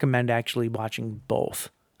would recommend actually watching both.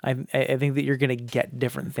 I think that you're gonna get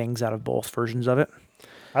different things out of both versions of it.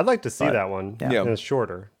 I'd like to see that one. Yeah. And it's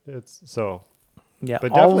shorter. It's so. Yeah,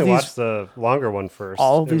 But all definitely of these, watch the longer one first.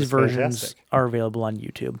 all of It these was versions fantastic. are available on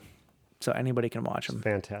YouTube, so anybody can watch them.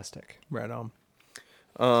 Fantastic. Right on.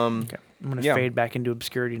 Okay, I'm gonna Yeah. fade back into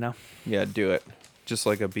obscurity now. Yeah, do it. Just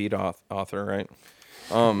like a beat author, right?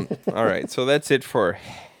 All right, so that's it for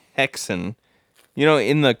Hexen. You know,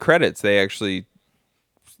 in the credits, they actually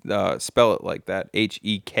spell it like that.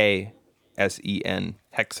 Heksen.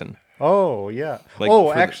 Hexen. Oh, yeah. Like oh,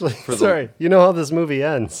 for the- actually, for the- sorry. You know how this movie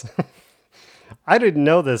ends? I didn't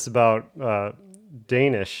know this about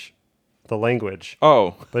Danish, the language,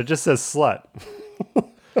 Oh, but it just says slut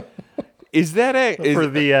is that for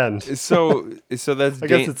the end. so that's I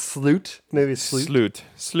guess it's sloot. Maybe it's sloot.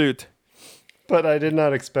 Sloot. But I did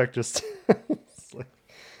not expect just the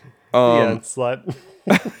end, slut.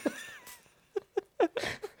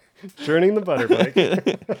 Churning the butter, Mike.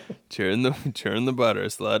 Churn the butter,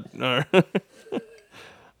 slut.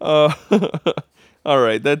 All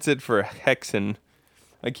right, that's it for Hexen.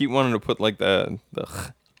 I keep wanting to put like the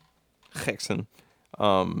Hexen.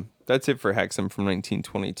 That's it for Hexen from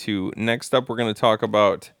 1922. Next up, we're going to talk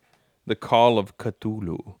about The Call of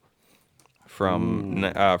Cthulhu from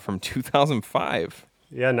 2005.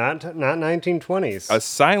 Yeah, not 1920s. A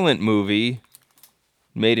silent movie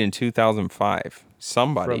made in 2005.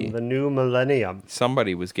 Somebody From the new millennium.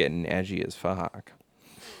 somebody was getting edgy as fuck.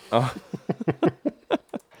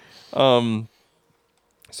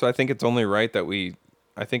 So I think it's only right that we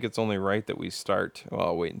start. Well,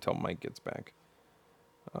 I'll wait until Mike gets back.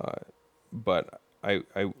 But I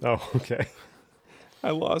Oh, okay.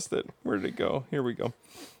 I lost it. Where did it go? Here we go.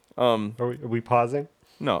 Are we pausing?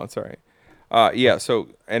 No, it's all right. Yeah. So,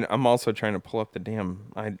 and I'm also trying to pull up the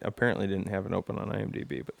damn. I apparently didn't have it open on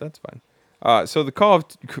IMDb, but that's fine. So the Call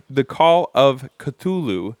of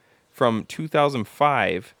Cthulhu from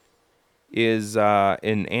 2005 is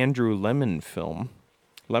an Andrew Lemon film.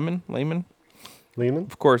 Lehman.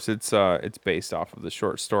 Of course, it's based off of the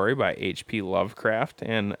short story by H.P. Lovecraft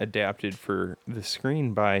and adapted for the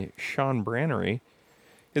screen by Sean Brannery.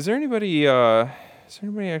 Is there anybody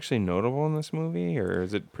actually notable in this movie, or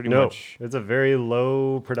is it pretty No, much it's a very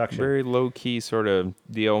low production. very low key sort of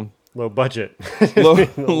deal? low budget.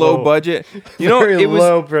 low budget. You know, Very it was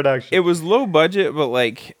low production. It was low budget, but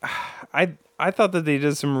like I thought that they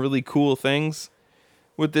did some really cool things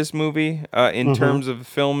with this movie in terms of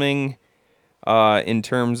filming, in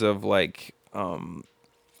terms of like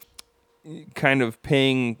kind of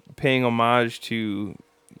paying homage to,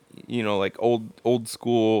 you know, like old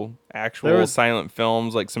school actual silent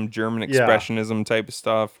films, like some German expressionism type of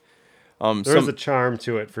stuff. There was a charm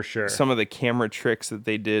to it for sure. Some of the camera tricks that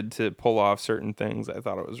they did to pull off certain things, I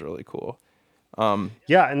thought it was really cool.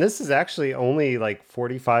 Yeah, and this is actually only like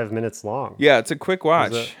 45 minutes long. Yeah, it's a quick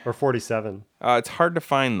watch. Or 47. It's hard to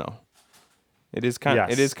find though. It is kind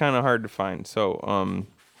Yes. of hard to find. So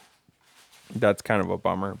that's kind of a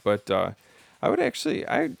bummer. But I would actually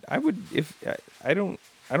I would if I don't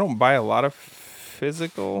buy a lot of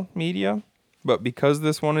physical media, but because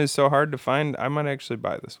this one is so hard to find, I might actually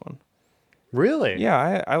buy this one. Really?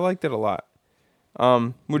 Yeah, I liked it a lot.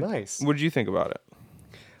 Nice. What did you think about it?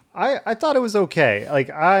 I thought it was okay. Like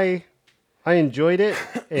I enjoyed it,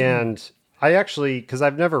 and I actually, because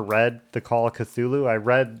I've never read The Call of Cthulhu, I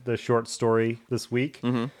read the short story this week,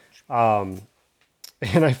 and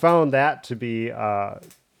I found that to be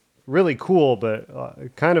really cool,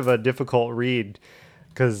 but kind of a difficult read.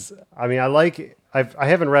 Because I mean, I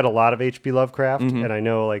haven't read a lot of H.P. Lovecraft, and I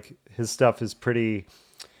know like his stuff is pretty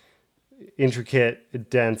intricate,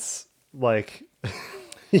 dense, like.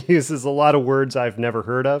 He uses a lot of words I've never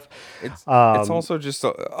heard of. It's also just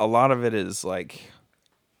a lot of it is like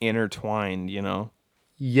intertwined, you know?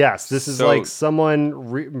 Yes, this is like someone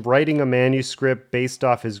writing a manuscript based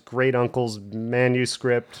off his great uncle's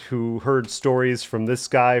manuscript who heard stories from this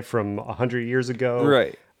guy from 100 years ago.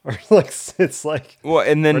 Right. Or like it's like well,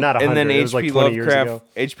 and then not 100, and then it was like 20 years ago.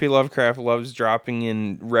 H.P. Lovecraft loves dropping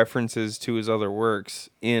in references to his other works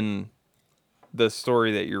in the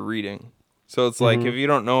story that you're reading. So it's like if you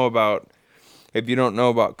don't know about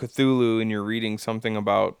Cthulhu and you're reading something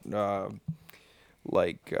about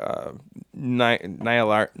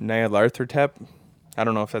Nyarlathotep, I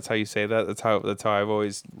don't know if that's how you say that. That's how I've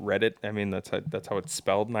always read it. I mean that's how it's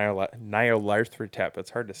spelled, Nyarlathotep. It's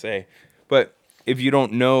hard to say, but if you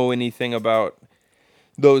don't know anything about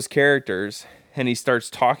those characters and he starts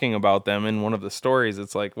talking about them in one of the stories,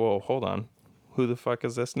 it's like, whoa, hold on, who the fuck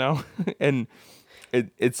is this now? And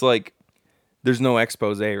it's like. There's no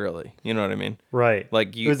expose, really. You know what I mean? Right.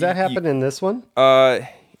 Like does that happen in this one?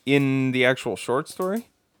 In the actual short story,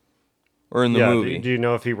 or in the movie? Do you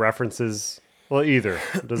know if he references? Well, either.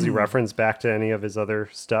 Does he reference back to any of his other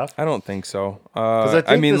stuff? I don't think so.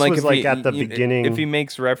 I mean, this was like at the beginning. If he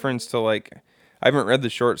makes reference to like, I haven't read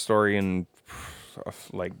the short story in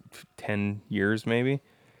like 10 years maybe,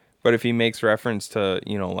 but if he makes reference to,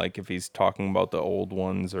 you know, like if he's talking about the old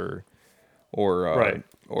ones or right.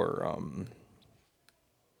 or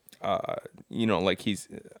you know, like he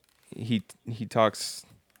talks.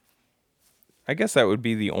 I guess that would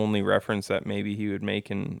be the only reference that maybe he would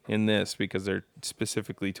make in this, because they're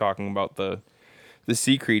specifically talking about the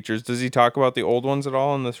sea creatures. Does he talk about the old ones at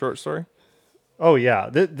all in the short story? Oh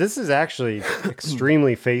yeah, this is actually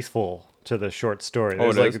extremely faithful to the short story.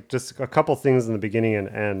 There's like just a couple things in the beginning and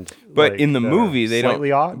end. But like, in the movie, they don't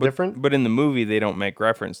slightly different. But in the movie, they don't make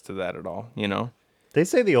reference to that at all. You know. They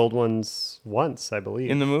say the old ones once, I believe.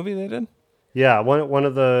 In the movie, they did? Yeah, one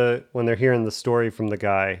of the when they're hearing the story from the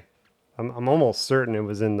guy, I'm almost certain it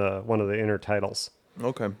was in one of the inner titles.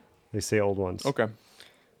 Okay. They say old ones. Okay.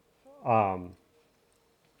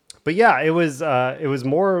 But yeah, it was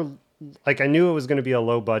more like I knew it was going to be a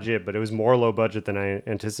low budget, but it was more low budget than I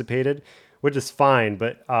anticipated, which is fine.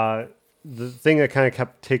 But the thing that kind of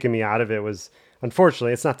kept taking me out of it was,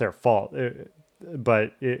 unfortunately, it's not their fault.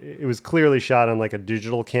 But it was clearly shot on like a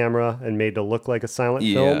digital camera and made to look like a silent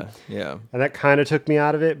film. Yeah. And that kind of took me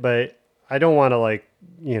out of it, but I don't want to like,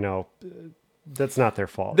 you know, that's not their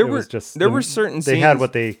fault. There were certain they scenes, had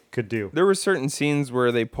what they could do. There were certain scenes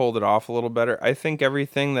where they pulled it off a little better. I think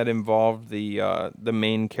everything that involved the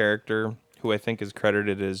main character, who I think is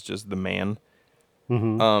credited as just the man.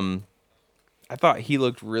 I thought he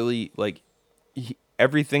looked really like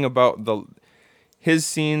everything about his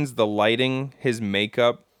scenes, the lighting, his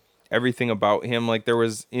makeup, everything about him. Like there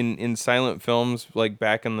was in silent films, like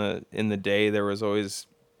back in the day, there was always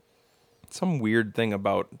some weird thing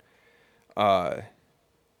about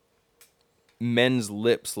men's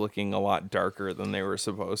lips looking a lot darker than they were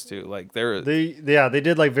supposed to. Like they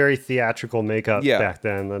did like very theatrical makeup back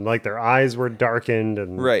then, and like their eyes were darkened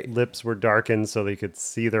and lips were darkened so they could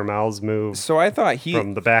see their mouths move. So I thought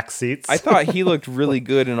from the back seats. I thought he looked really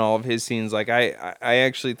good in all of his scenes. Like I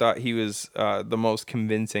actually thought he was the most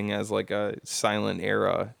convincing as like a silent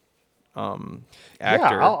era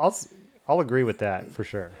actor. Yeah, I'll agree with that for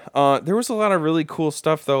sure. There was a lot of really cool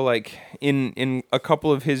stuff though, like in a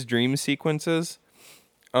couple of his dream sequences.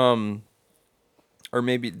 Or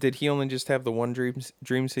maybe did he only just have the one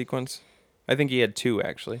dream sequence? I think he had two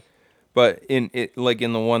actually. But in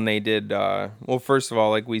the one they did, well, first of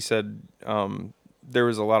all, like we said, there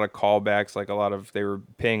was a lot of callbacks, like they were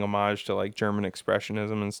paying homage to like German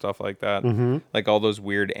expressionism and stuff like that, like all those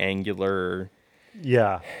weird angular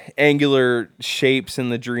shapes in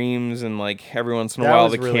the dreams, and like every once in a while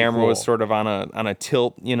the really camera was cool. sort of on a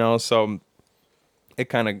tilt, so it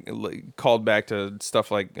kind of called back to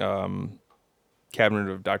stuff like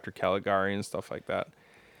Cabinet of Dr. Caligari and stuff like that.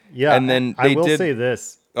 Yeah, and then I will say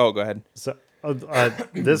this. Oh, go ahead. So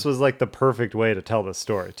this was like the perfect way to tell the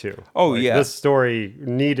story too. Oh, Like, yeah. This story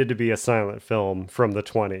needed to be a silent film from the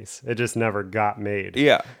 20s. It just never got made.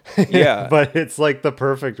 Yeah. Yeah. But it's like the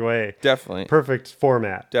perfect way. Definitely. Perfect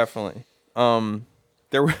format. Definitely. Cthulhu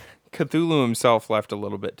himself left a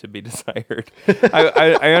little bit to be desired.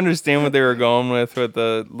 I understand what they were going with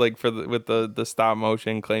the stop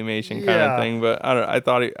motion claymation kind of thing, but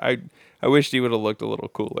I wished he would have looked a little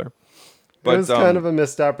cooler. But it was kind of a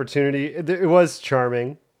missed opportunity. It was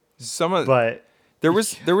charming. But there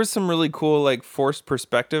was some really cool like forced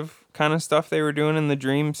perspective kind of stuff they were doing in the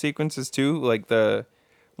dream sequences too. Like the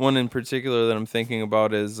one in particular that I'm thinking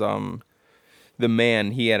about is the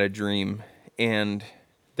man. He had a dream, and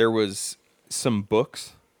there was some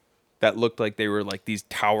books that looked like they were like these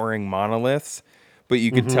towering monoliths, but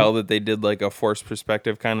you could tell that they did like a forced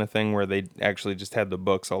perspective kind of thing where they actually just had the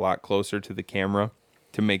books a lot closer to the camera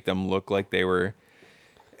to make them look like they were.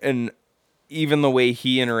 And even the way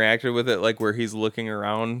he interacted with it, like where he's looking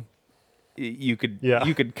around, you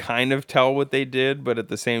could kind of tell what they did, but at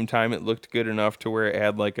the same time it looked good enough to where it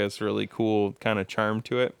had like this really cool kind of charm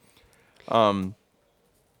to it.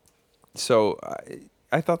 So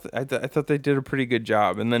I thought they did a pretty good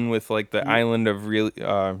job. And then with like the island of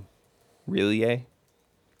Relie,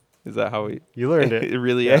 is that how you learned it?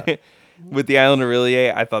 Relie. Yeah. With the island of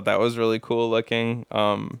Relie, I thought that was really cool looking.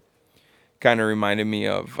 Kind of reminded me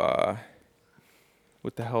of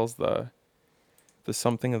what the hell's the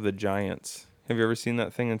something of the giants. Have you ever seen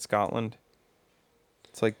that thing in Scotland?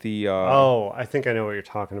 It's like the I think I know what you're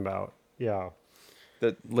talking about. Yeah.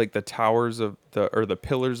 The towers of the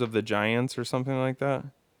pillars of the giants or something like that.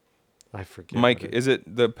 I forget. Mike, is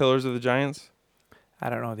it the Pillars of the Giants? I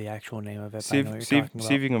don't know the actual name of it. See if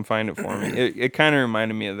you can find it for me. It kind of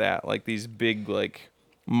reminded me of that, like these big, like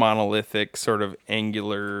monolithic, sort of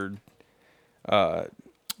angular, like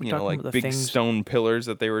big stone pillars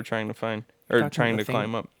that they were trying to find or trying to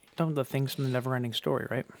climb up. Talking about the things from the Never-Ending Story,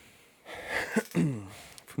 right?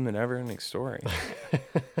 From the Never-Ending Story.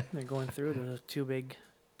 They're going through the two big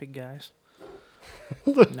guys.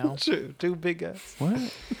 No, two big guys.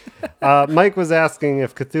 What? Mike was asking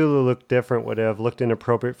if Cthulhu looked different, would it have looked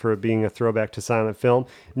inappropriate for it being a throwback to silent film?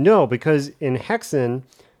 No, because in Hexen,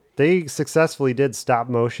 they successfully did stop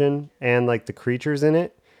motion and like the creatures in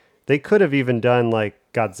it. They could have even done like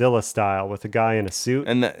Godzilla style with a guy in a suit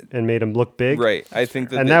and made him look big. Right. I think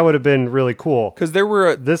that would have been really cool. Because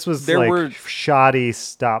this was shoddy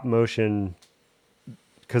stop motion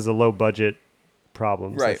because of low budget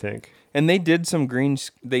problems, right. I think. And they did some green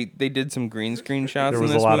screen shots. There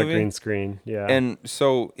was in this a lot movie. of green screen, yeah. And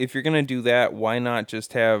so if you're gonna do that, why not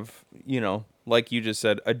just have, like you just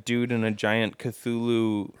said, a dude in a giant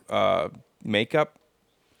Cthulhu makeup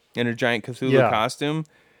in a giant Cthulhu costume,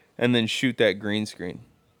 and then shoot that green screen.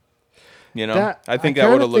 I think that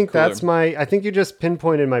would have looked cooler. I think you just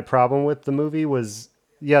pinpointed my problem with the movie was.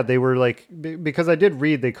 Yeah, they were like, because I did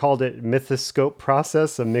read, they called it mythoscope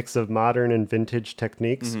process, a mix of modern and vintage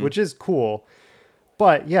techniques, which is cool.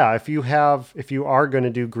 But yeah, if you are going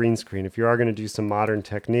to do green screen, if you are going to do some modern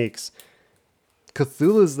techniques,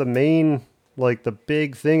 Cthulhu's the main, like the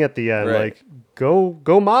big thing at the end. Right. Like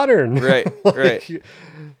go modern. Right, right.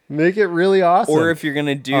 Make it really awesome. Or if you're going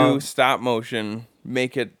to do stop motion,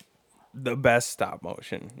 make it the best stop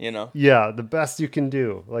motion, Yeah, the best you can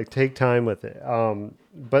do. Like take time with it.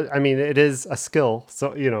 But I mean, it is a skill,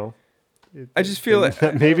 so I just feel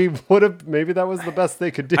that maybe that was the best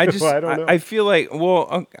they could do. I don't know. I feel like,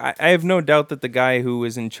 I have no doubt that the guy who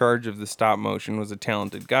was in charge of the stop motion was a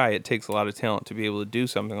talented guy. It takes a lot of talent to be able to do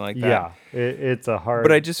something like that. Yeah, it's a hard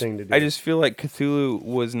thing to do. I just feel like Cthulhu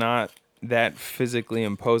was not that physically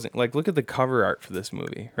imposing. Like, look at the cover art for this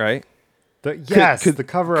movie, right? The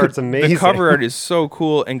cover art's amazing. The cover art is so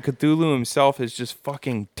cool, and Cthulhu himself is just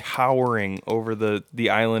fucking towering over the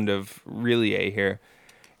island of Relie here.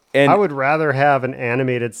 And I would rather have an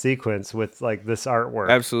animated sequence with like this artwork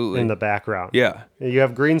Absolutely. in the background. yeah, You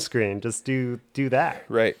have green screen. Just do that.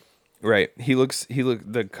 right.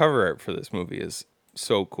 The cover art for this movie is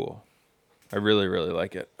so cool. I really, really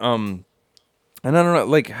like it. And I don't know,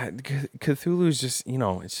 like Cthulhu is just,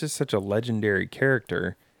 it's just such a legendary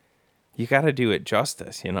character. You got to do it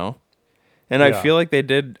justice, And I Yeah. feel like they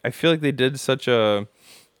did. I feel like they did such a.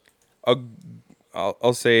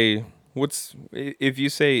 I'll say if you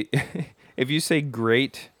say if you say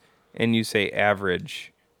great and you say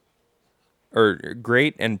average, or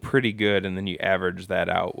great and pretty good, and then you average that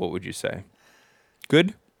out, what would you say?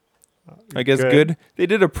 Good. I guess good. They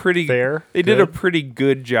did a pretty Fair. They did a Good. pretty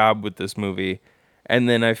good job with this movie, and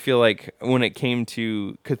then I feel like when it came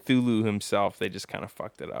to Cthulhu himself, they just kind of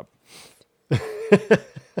fucked it up.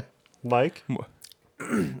 Mike?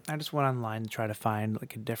 I just went online to try to find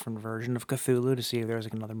like a different version of Cthulhu to see if there was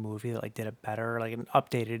like another movie that like did it better, like an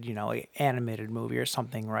updated, like animated movie or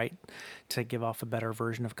something, right? To give off a better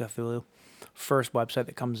version of Cthulhu. First website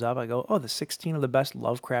that comes up, I go, the 16 of the best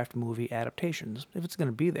Lovecraft movie adaptations. If it's going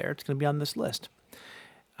to be there, it's going to be on this list.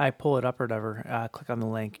 I pull it up or whatever, click on the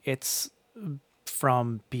link. It's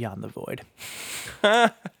from Beyond the Void.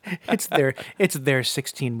 It's their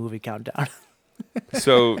 16 movie countdown.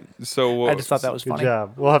 So I just thought that was Good funny.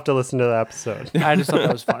 job. We'll have to listen to the episode. I just thought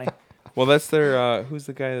that was funny. Well, that's their. Who's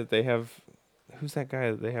the guy that they have? Who's that guy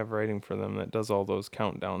that they have writing for them that does all those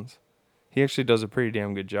countdowns? He actually does a pretty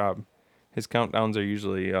damn good job. His countdowns are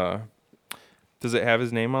usually. Does it have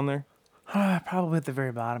his name on there? Probably at the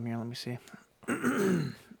very bottom here. Let me see.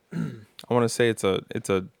 I want to say it's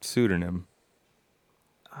a pseudonym.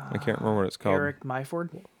 I can't remember what it's called. Eric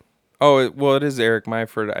Myford. Oh, it is Eric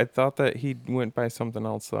Myford. I thought that he went by something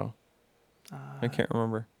else though. I can't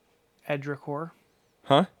remember. Edricor.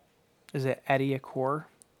 Huh? Is it Eddie Acor?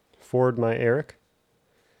 Ford my Eric.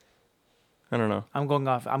 I don't know. I'm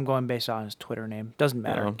going based on his Twitter name. Doesn't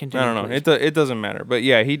matter. I Continue, don't know. please. It doesn't matter. But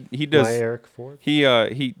yeah, he does. My Eric Ford. He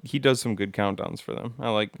does some good countdowns for them. I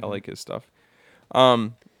like his stuff.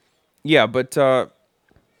 Yeah, but I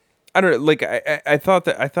don't like. I thought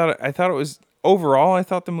it was overall. I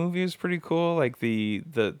thought the movie was pretty cool. Like the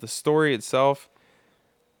story itself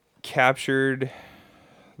captured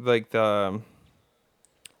like the.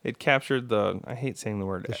 It captured the. I hate saying the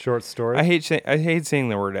word. The short story. I hate saying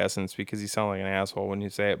the word essence because you sound like an asshole when you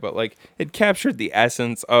say it. But like, it captured the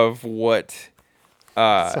essence of what.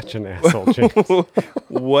 Such an asshole, James.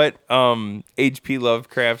 What H.P.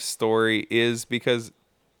 Lovecraft's story is, because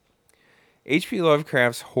H.P.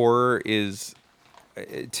 Lovecraft's horror is,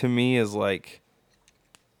 to me, is like,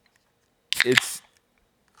 it's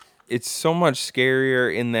so much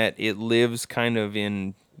scarier in that it lives kind of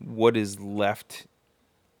in what is left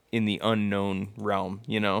in the unknown realm,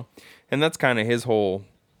 and that's kind of his whole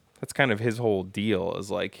deal,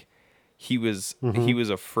 is like he was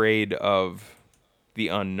afraid of the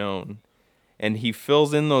unknown, and he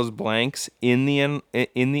fills in those blanks in the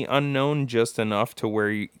unknown just enough to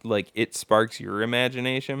where it sparks your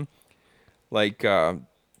imagination. Like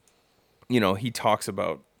he talks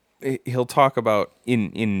about, he'll talk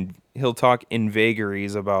in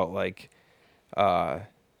vagaries about like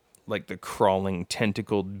the crawling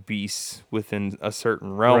tentacled beasts within a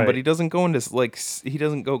certain realm, Right. but he doesn't go into he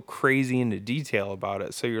doesn't go crazy into detail about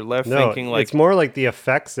it. So you're left thinking like, it's more like the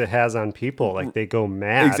effects it has on people. Like they go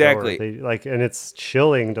mad. Exactly. Or and it's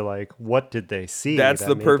chilling to like, what did they see? that's that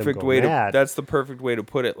the made them perfect go way mad? that's the perfect way to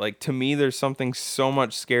put it. Like, to me, there's something so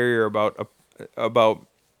much scarier about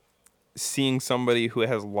seeing somebody who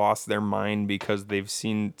has lost their mind because they've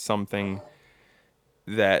seen something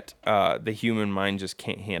that the human mind just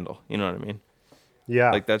can't handle. You know what I mean?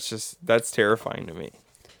 Yeah. Like, that's terrifying to me.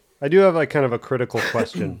 I do have like kind of a critical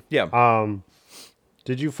question. Yeah.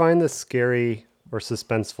 Did you find this scary or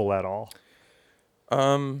suspenseful at all?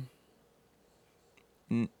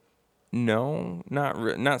 No,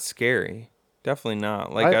 not scary. Definitely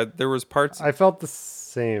not. Like, there was parts. I felt the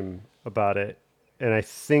same about it, and I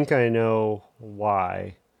think I know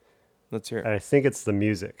why. Let's hear it. I think it's the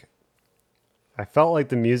music. I felt like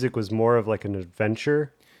the music was more of like an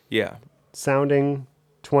adventure Yeah. sounding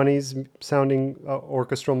 20s sounding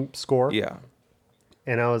orchestral score. Yeah.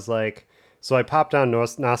 And I was like, so I popped on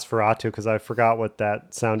Nosferatu because I forgot what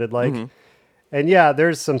that sounded like. Mm-hmm. And yeah,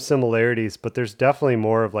 there's some similarities, but there's definitely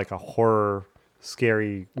more of like a horror,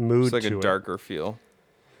 scary mood It's like to a it. darker feel.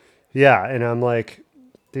 Yeah, and I'm like,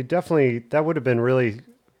 that would have been really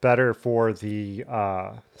better for the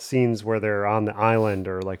scenes where they're on the island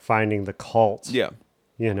or like finding the cult. Yeah.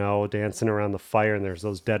 Dancing around the fire and there's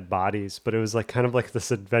those dead bodies. But it was like kind of like this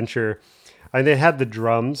adventure. And they had the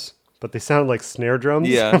drums but they sound like snare drums.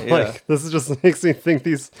 Yeah, I'm yeah. like, this just makes me think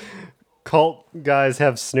these cult guys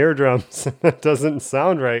have snare drums. That doesn't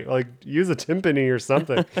sound right. Like, use a timpani or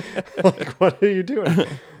something. Like, what are you doing?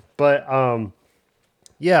 But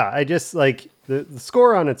yeah, I just like the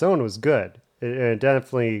score on its own was good. It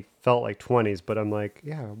definitely felt like 20s, but I'm like,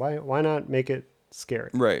 yeah, why not make it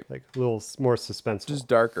scary? Right. Like a little more suspenseful. Just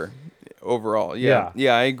darker overall. Yeah.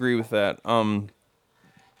 Yeah, I agree with that.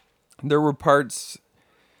 There were parts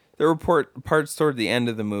toward the end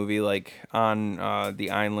of the movie, like on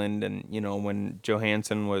the island, and when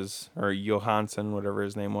Johansson, whatever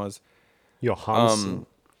his name was, Johansson.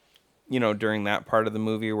 during that part of the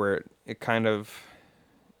movie where it kind of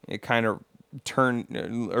turned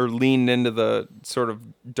or leaned into the sort of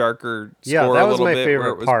darker score that a was little my bit favorite where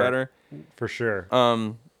it was part, better. for sure.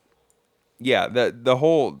 Yeah, the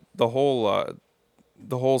whole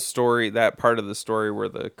story, that part of the story where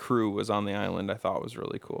the crew was on the island, I thought was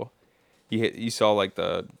really cool. You saw like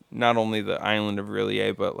not only the island of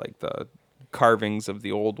R'lyeh, but like the carvings of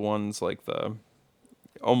the old ones, like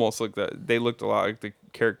they looked a lot like the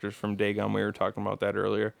characters from Dagon. We were talking about that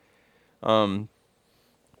earlier.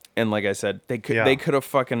 And like I said, they could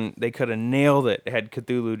have nailed it had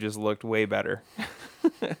Cthulhu just looked way better.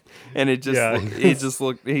 And he just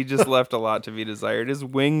left a lot to be desired. His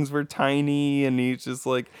wings were tiny, and he's just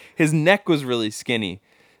like, his neck was really skinny.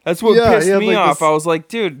 That's what pissed me off. I was like,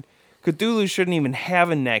 dude, Cthulhu shouldn't even have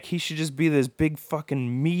a neck. He should just be this big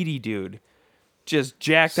fucking meaty dude, just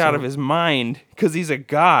jacked out of his mind because he's a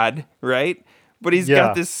god, right? But he's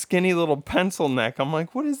got this skinny little pencil neck. I'm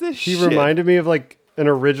like, what is this shit? He reminded me of like an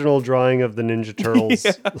original drawing of the Ninja Turtles,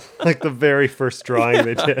 like the very first drawing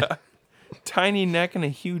they did. Tiny neck and a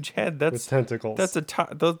huge head. That's with tentacles. That's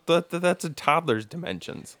a toddler's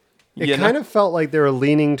dimensions. It kind of felt like they were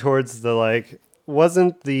leaning towards the like.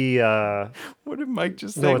 Wasn't the what did Mike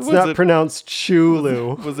just say? No, it's not pronounced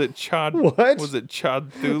Chulu. Was it Chod? What? Was it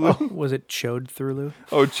Chod Thulu? Was it Chode Thulu?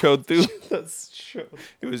 Oh, Chode Thulu. That's Chode.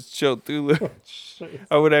 It was Chode Thulu.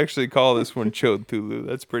 I would actually call this one Chode Thulu.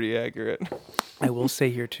 That's pretty accurate. I will say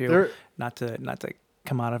here too, not to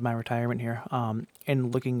come out of my retirement here,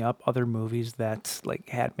 and looking up other movies that like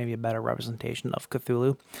had maybe a better representation of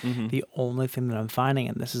Cthulhu, the only thing that I'm finding,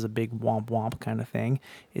 and this is a big womp womp kind of thing,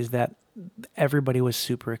 is that everybody was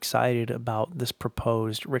super excited about this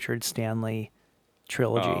proposed Richard Stanley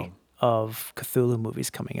trilogy of Cthulhu movies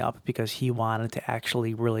coming up because he wanted to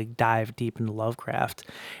actually really dive deep into Lovecraft,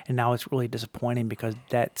 and now it's really disappointing because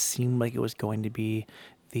that seemed like it was going to be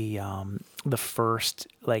the first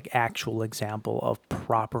like actual example of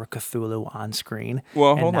proper Cthulhu on screen.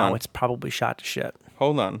 Well, and hold now on. it's probably shot to shit.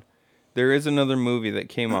 Hold on. There is another movie that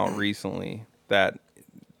came out recently that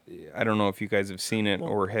I don't know if you guys have seen it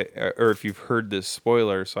or if you've heard this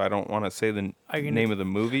spoiler, so I don't want to say the name of the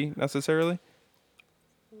movie necessarily.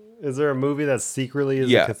 Is there a movie that secretly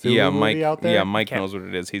is a Cthulhu movie out there? Yeah, Mike knows what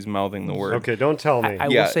it is. He's mouthing the word. Okay, don't tell me. I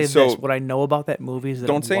will say this. What I know about that movie is that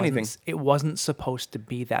don't say anything. It wasn't supposed to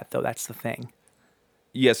be that, though. That's the thing.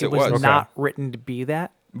 Yes, it was. not written to be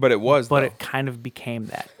that. But it was, But it kind of became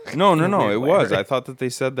that. No, it was. Right? I thought that they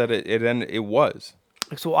said that it was.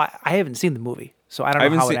 So I haven't seen the movie, so I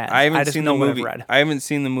don't know how it ends. I haven't just seen know the what movie. I've read. I haven't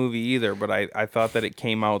seen the movie either, but I thought that it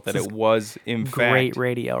came out that it was in fact great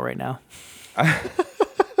radio right now.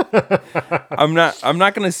 I'm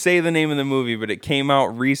not gonna say the name of the movie, but it came out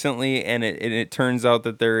recently, and it turns out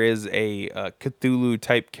that there is a Cthulhu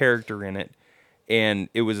type character in it, and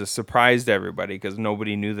it was a surprise to everybody because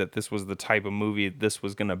nobody knew that this was the type of movie this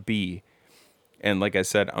was gonna be. And like I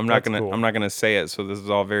said, I'm not gonna say it, so this is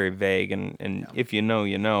all very vague, and if you know,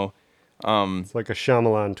 you know. It's like a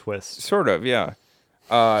Shyamalan twist. Sort of, yeah.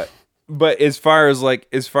 But as far as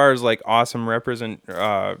like awesome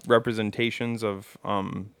representations of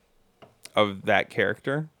that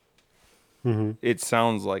character, it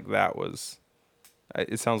sounds like that was.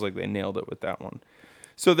 It sounds like they nailed it with that one.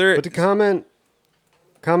 So there. But to comment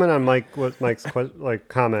on Mike's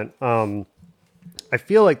comment. I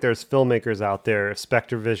feel like there's filmmakers out there. If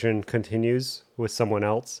Spectre Vision continues with someone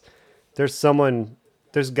else, there's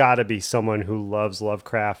got to be someone who loves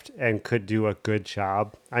Lovecraft and could do a good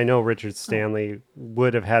job. I know Richard Stanley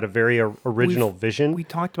would have had a very original vision. We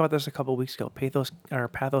talked about this a couple of weeks ago. Panos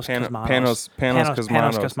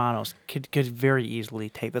Cosmanos could very easily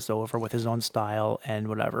take this over with his own style and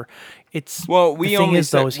whatever. It's we only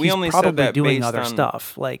said that doing based other on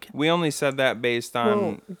stuff. Like we only said that based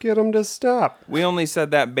on get him to stop. We only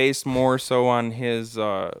said that based more so on his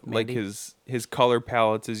like his color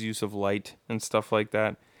palettes, his use of light and stuff like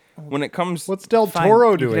that. When it comes, what's Del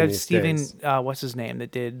Toro doing you could have these Steven, days? What's his name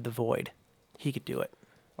that did The Void? He could do it.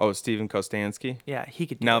 Oh, Stephen Kostansky. Yeah, he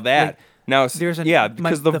could do Now it. that Like, now there's a- yeah, my-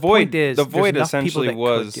 because the the void point is, the there's void enough people essentially that could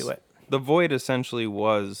was do it. the void essentially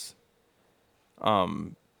was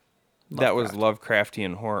that was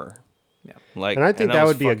Lovecraftian horror. Yeah. Like, And I think that was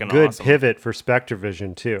would be a fucking good awesome. pivot for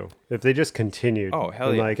Spectrevision too. If they just continued. Oh, hell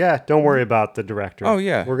and yeah. Like, don't worry about the director. Oh,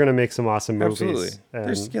 yeah. We're gonna make some awesome movies. Absolutely. And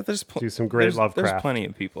There's do some great there's Lovecraft. plenty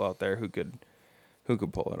of people out there who could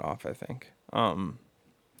pull it off, I think.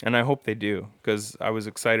 And I hope they do, because I was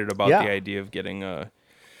excited about Yeah. the idea of getting a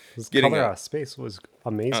This getting Color a- Out of Space was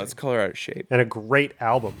amazing. it's color out of shape. and a great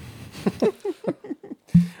album.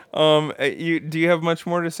 Do you have much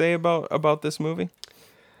more to say about this movie?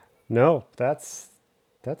 No, that's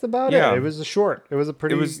about Yeah. it. It was a short. It was a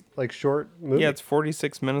pretty short movie. Yeah, it's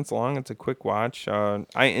 46 minutes long. It's a quick watch. I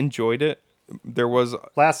enjoyed it. There was a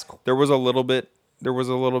little bit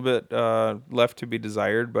left to be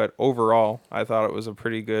desired, but overall, I thought it was a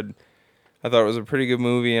pretty good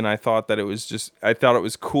movie, and I thought it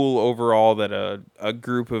was cool overall that a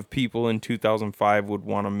group of people in 2005 would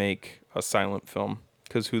want to make a silent film,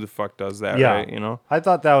 because who the fuck does that, Yeah. right? You know? I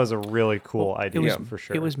thought that was a really cool idea for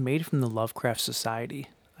sure. It was made from the Lovecraft Society.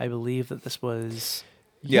 I believe that this was.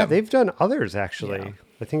 Yeah, they've done others actually. Yeah.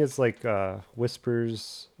 I think it's like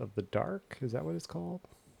Whispers of the Dark. Is that what it's called?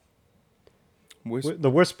 The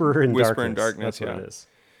Whisperer in Whisper in Darkness. Darkness, That's what yeah. it is.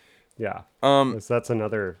 Yeah. That's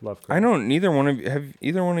another Lovecraft. I don't. Have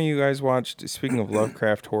either one of you guys watched? Speaking of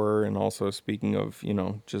Lovecraft horror, and also speaking of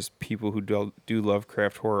just people who do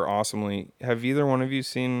Lovecraft horror awesomely, have either one of you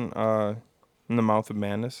seen In the Mouth of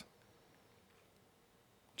Madness?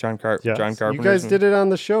 John Yes. Carpenter. You guys did it on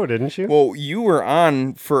the show, didn't you? Well, you were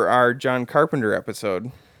on for our John Carpenter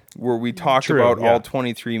episode, where we talked True, about yeah. all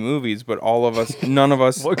 23 movies, but none of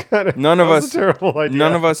us, that was a terrible idea.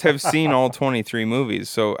 none of us have seen all 23 movies.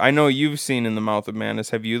 So I know you've seen In the Mouth of Madness.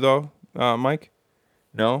 Have you though, Mike?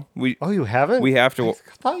 No, Oh, you haven't? we have to. I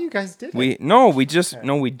thought you guys did. We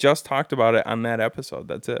just talked about it on that episode.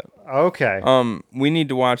 That's it. Okay. We need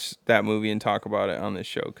to watch that movie and talk about it on this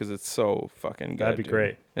show, because it's so fucking good. That'd be dude.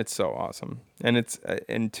 great. It's so awesome, and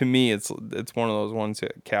to me, it's one of those ones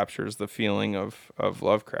that captures the feeling of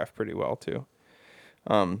Lovecraft pretty well too.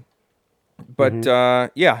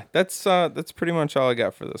 Yeah, that's pretty much all I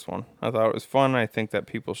got for this one. I thought it was fun. I think that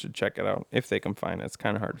people should check it out if they can find it. It's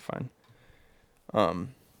kind of hard to find.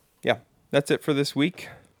 Yeah, that's it for this week.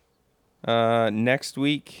 Next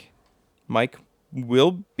week, Mike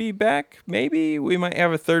will be back. Maybe we might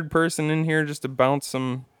have a third person in here just to bounce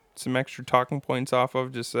some extra talking points off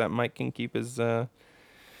of, just so that Mike can keep his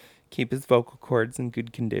vocal cords in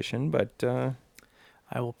good condition. But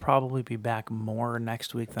I will probably be back more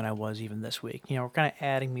next week than I was even this week. We're kind of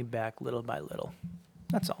adding me back little by little.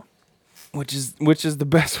 That's all. which is the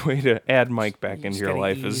best way to add Mike back into your gotta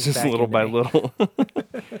life, is ease just back little into by me. little.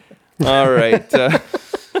 All right.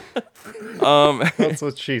 That's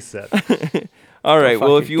what she said. All right.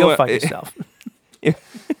 Well, if Go fuck yourself.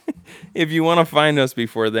 If you want to find us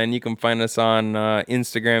before then, you can find us on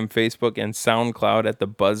Instagram, Facebook, and SoundCloud at the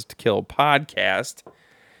Buzzkill Podcast.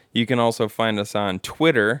 You can also find us on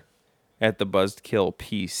Twitter at the Buzzkill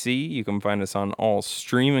PC. You can find us on all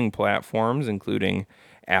streaming platforms, including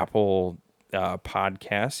Apple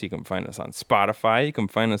Podcasts. You can find us on Spotify. You can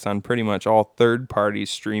find us on pretty much all third-party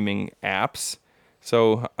streaming apps.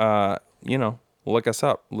 So, look us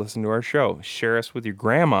up. Listen to our show. Share us with your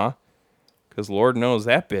grandma, because Lord knows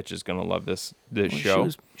that bitch is going to love this show.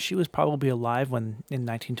 She was probably alive in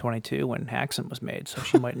 1922 when Haxan was made, so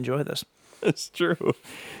she might enjoy this. It's true.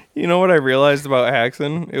 You know what I realized about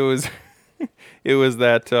Haxan? It was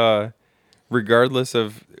that regardless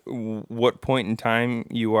of what point in time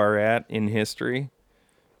you are at in history,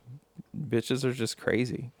 bitches are just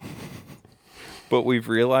crazy. But we've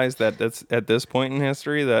realized that that's at this point in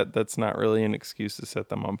history that's not really an excuse to set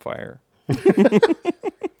them on fire.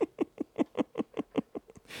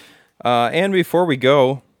 And before we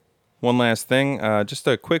go, one last thing, just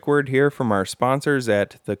a quick word here from our sponsors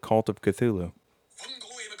at the Cult of Cthulhu.